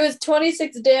 It was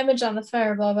 26 damage on the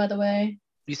fireball, by the way.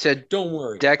 You said Don't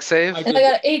worry. dex save? And I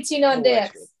got 18 on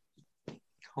dex.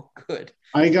 Oh, good.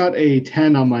 I got a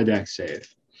 10 on my dex save.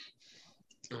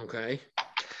 Okay. I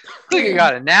think you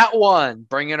got a nat 1,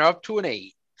 bringing it up to an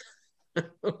 8.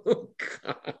 Oh,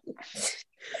 God.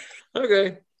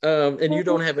 Okay. And you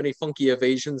don't have any funky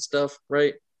evasion stuff,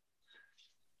 right?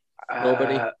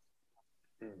 Nobody?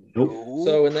 Nope.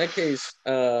 So in that case,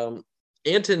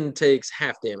 Anton takes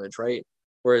half damage, right?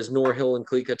 Whereas Norhill and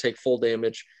Klika take full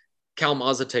damage.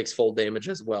 Kalmaza takes full damage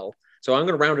as well. So I'm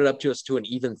going to round it up just to an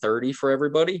even 30 for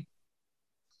everybody.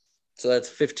 So that's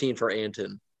 15 for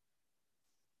Anton.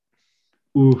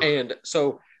 Ooh. And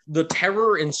so the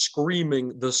terror and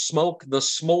screaming, the smoke, the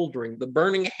smoldering, the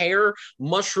burning hair,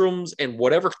 mushrooms, and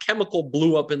whatever chemical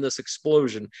blew up in this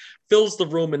explosion fills the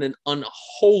room in an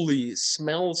unholy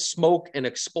smell, smoke, and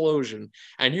explosion.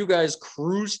 And you guys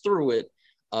cruise through it,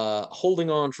 holding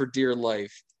on for dear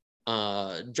life.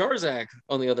 Jarzak,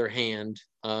 on the other hand,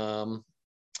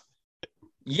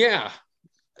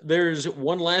 there's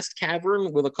one last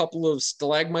cavern with a couple of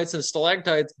stalagmites and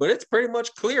stalactites, but it's pretty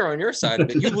much clear on your side of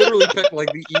it. You literally picked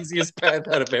like the easiest path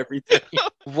out of everything.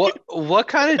 What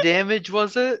kind of damage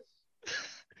was it?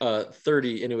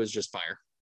 30, and it was just fire.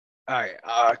 All right,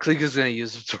 Klika's going to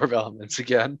use absorb elements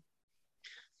again.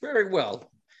 Very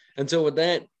well. And so with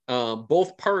that,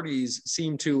 both parties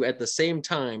seem to, at the same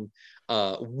time,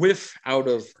 whiff out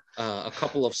of a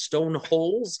couple of stone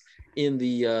holes in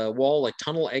the wall, like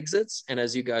tunnel exits. And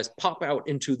as you guys pop out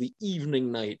into the evening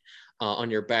night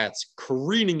on your bats,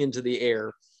 careening into the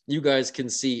air, you guys can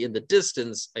see in the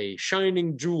distance a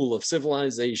shining jewel of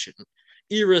civilization,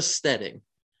 Iris Steading.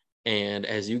 And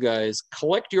as you guys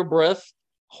collect your breath,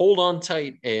 hold on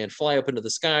tight, and fly up into the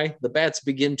sky, the bats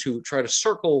begin to try to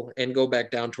circle and go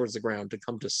back down towards the ground to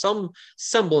come to some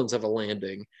semblance of a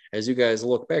landing as you guys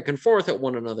look back and forth at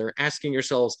one another, asking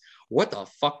yourselves, what the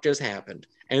fuck just happened?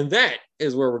 And that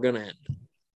is where we're going to end.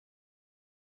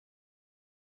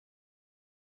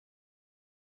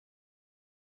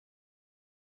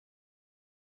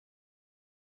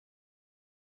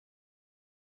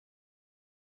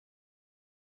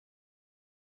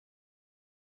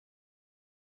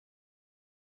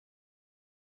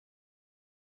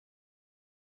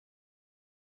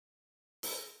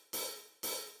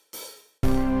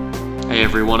 Hey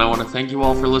everyone, I want to thank you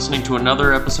all for listening to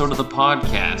another episode of the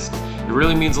podcast. It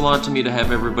really means a lot to me to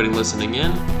have everybody listening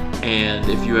in, and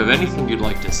if you have anything you'd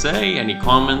like to say, any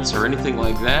comments or anything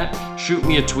like that, shoot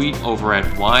me a tweet over at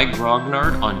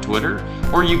ygrognard on Twitter,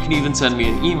 or you can even send me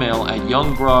an email at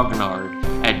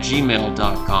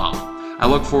younggrognard@gmail.com. I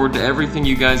look forward to everything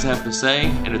you guys have to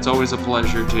say, and it's always a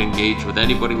pleasure to engage with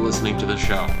anybody listening to the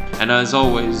show. And as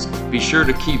always, be sure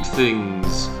to keep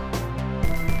things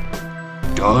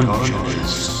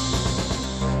Dungeons.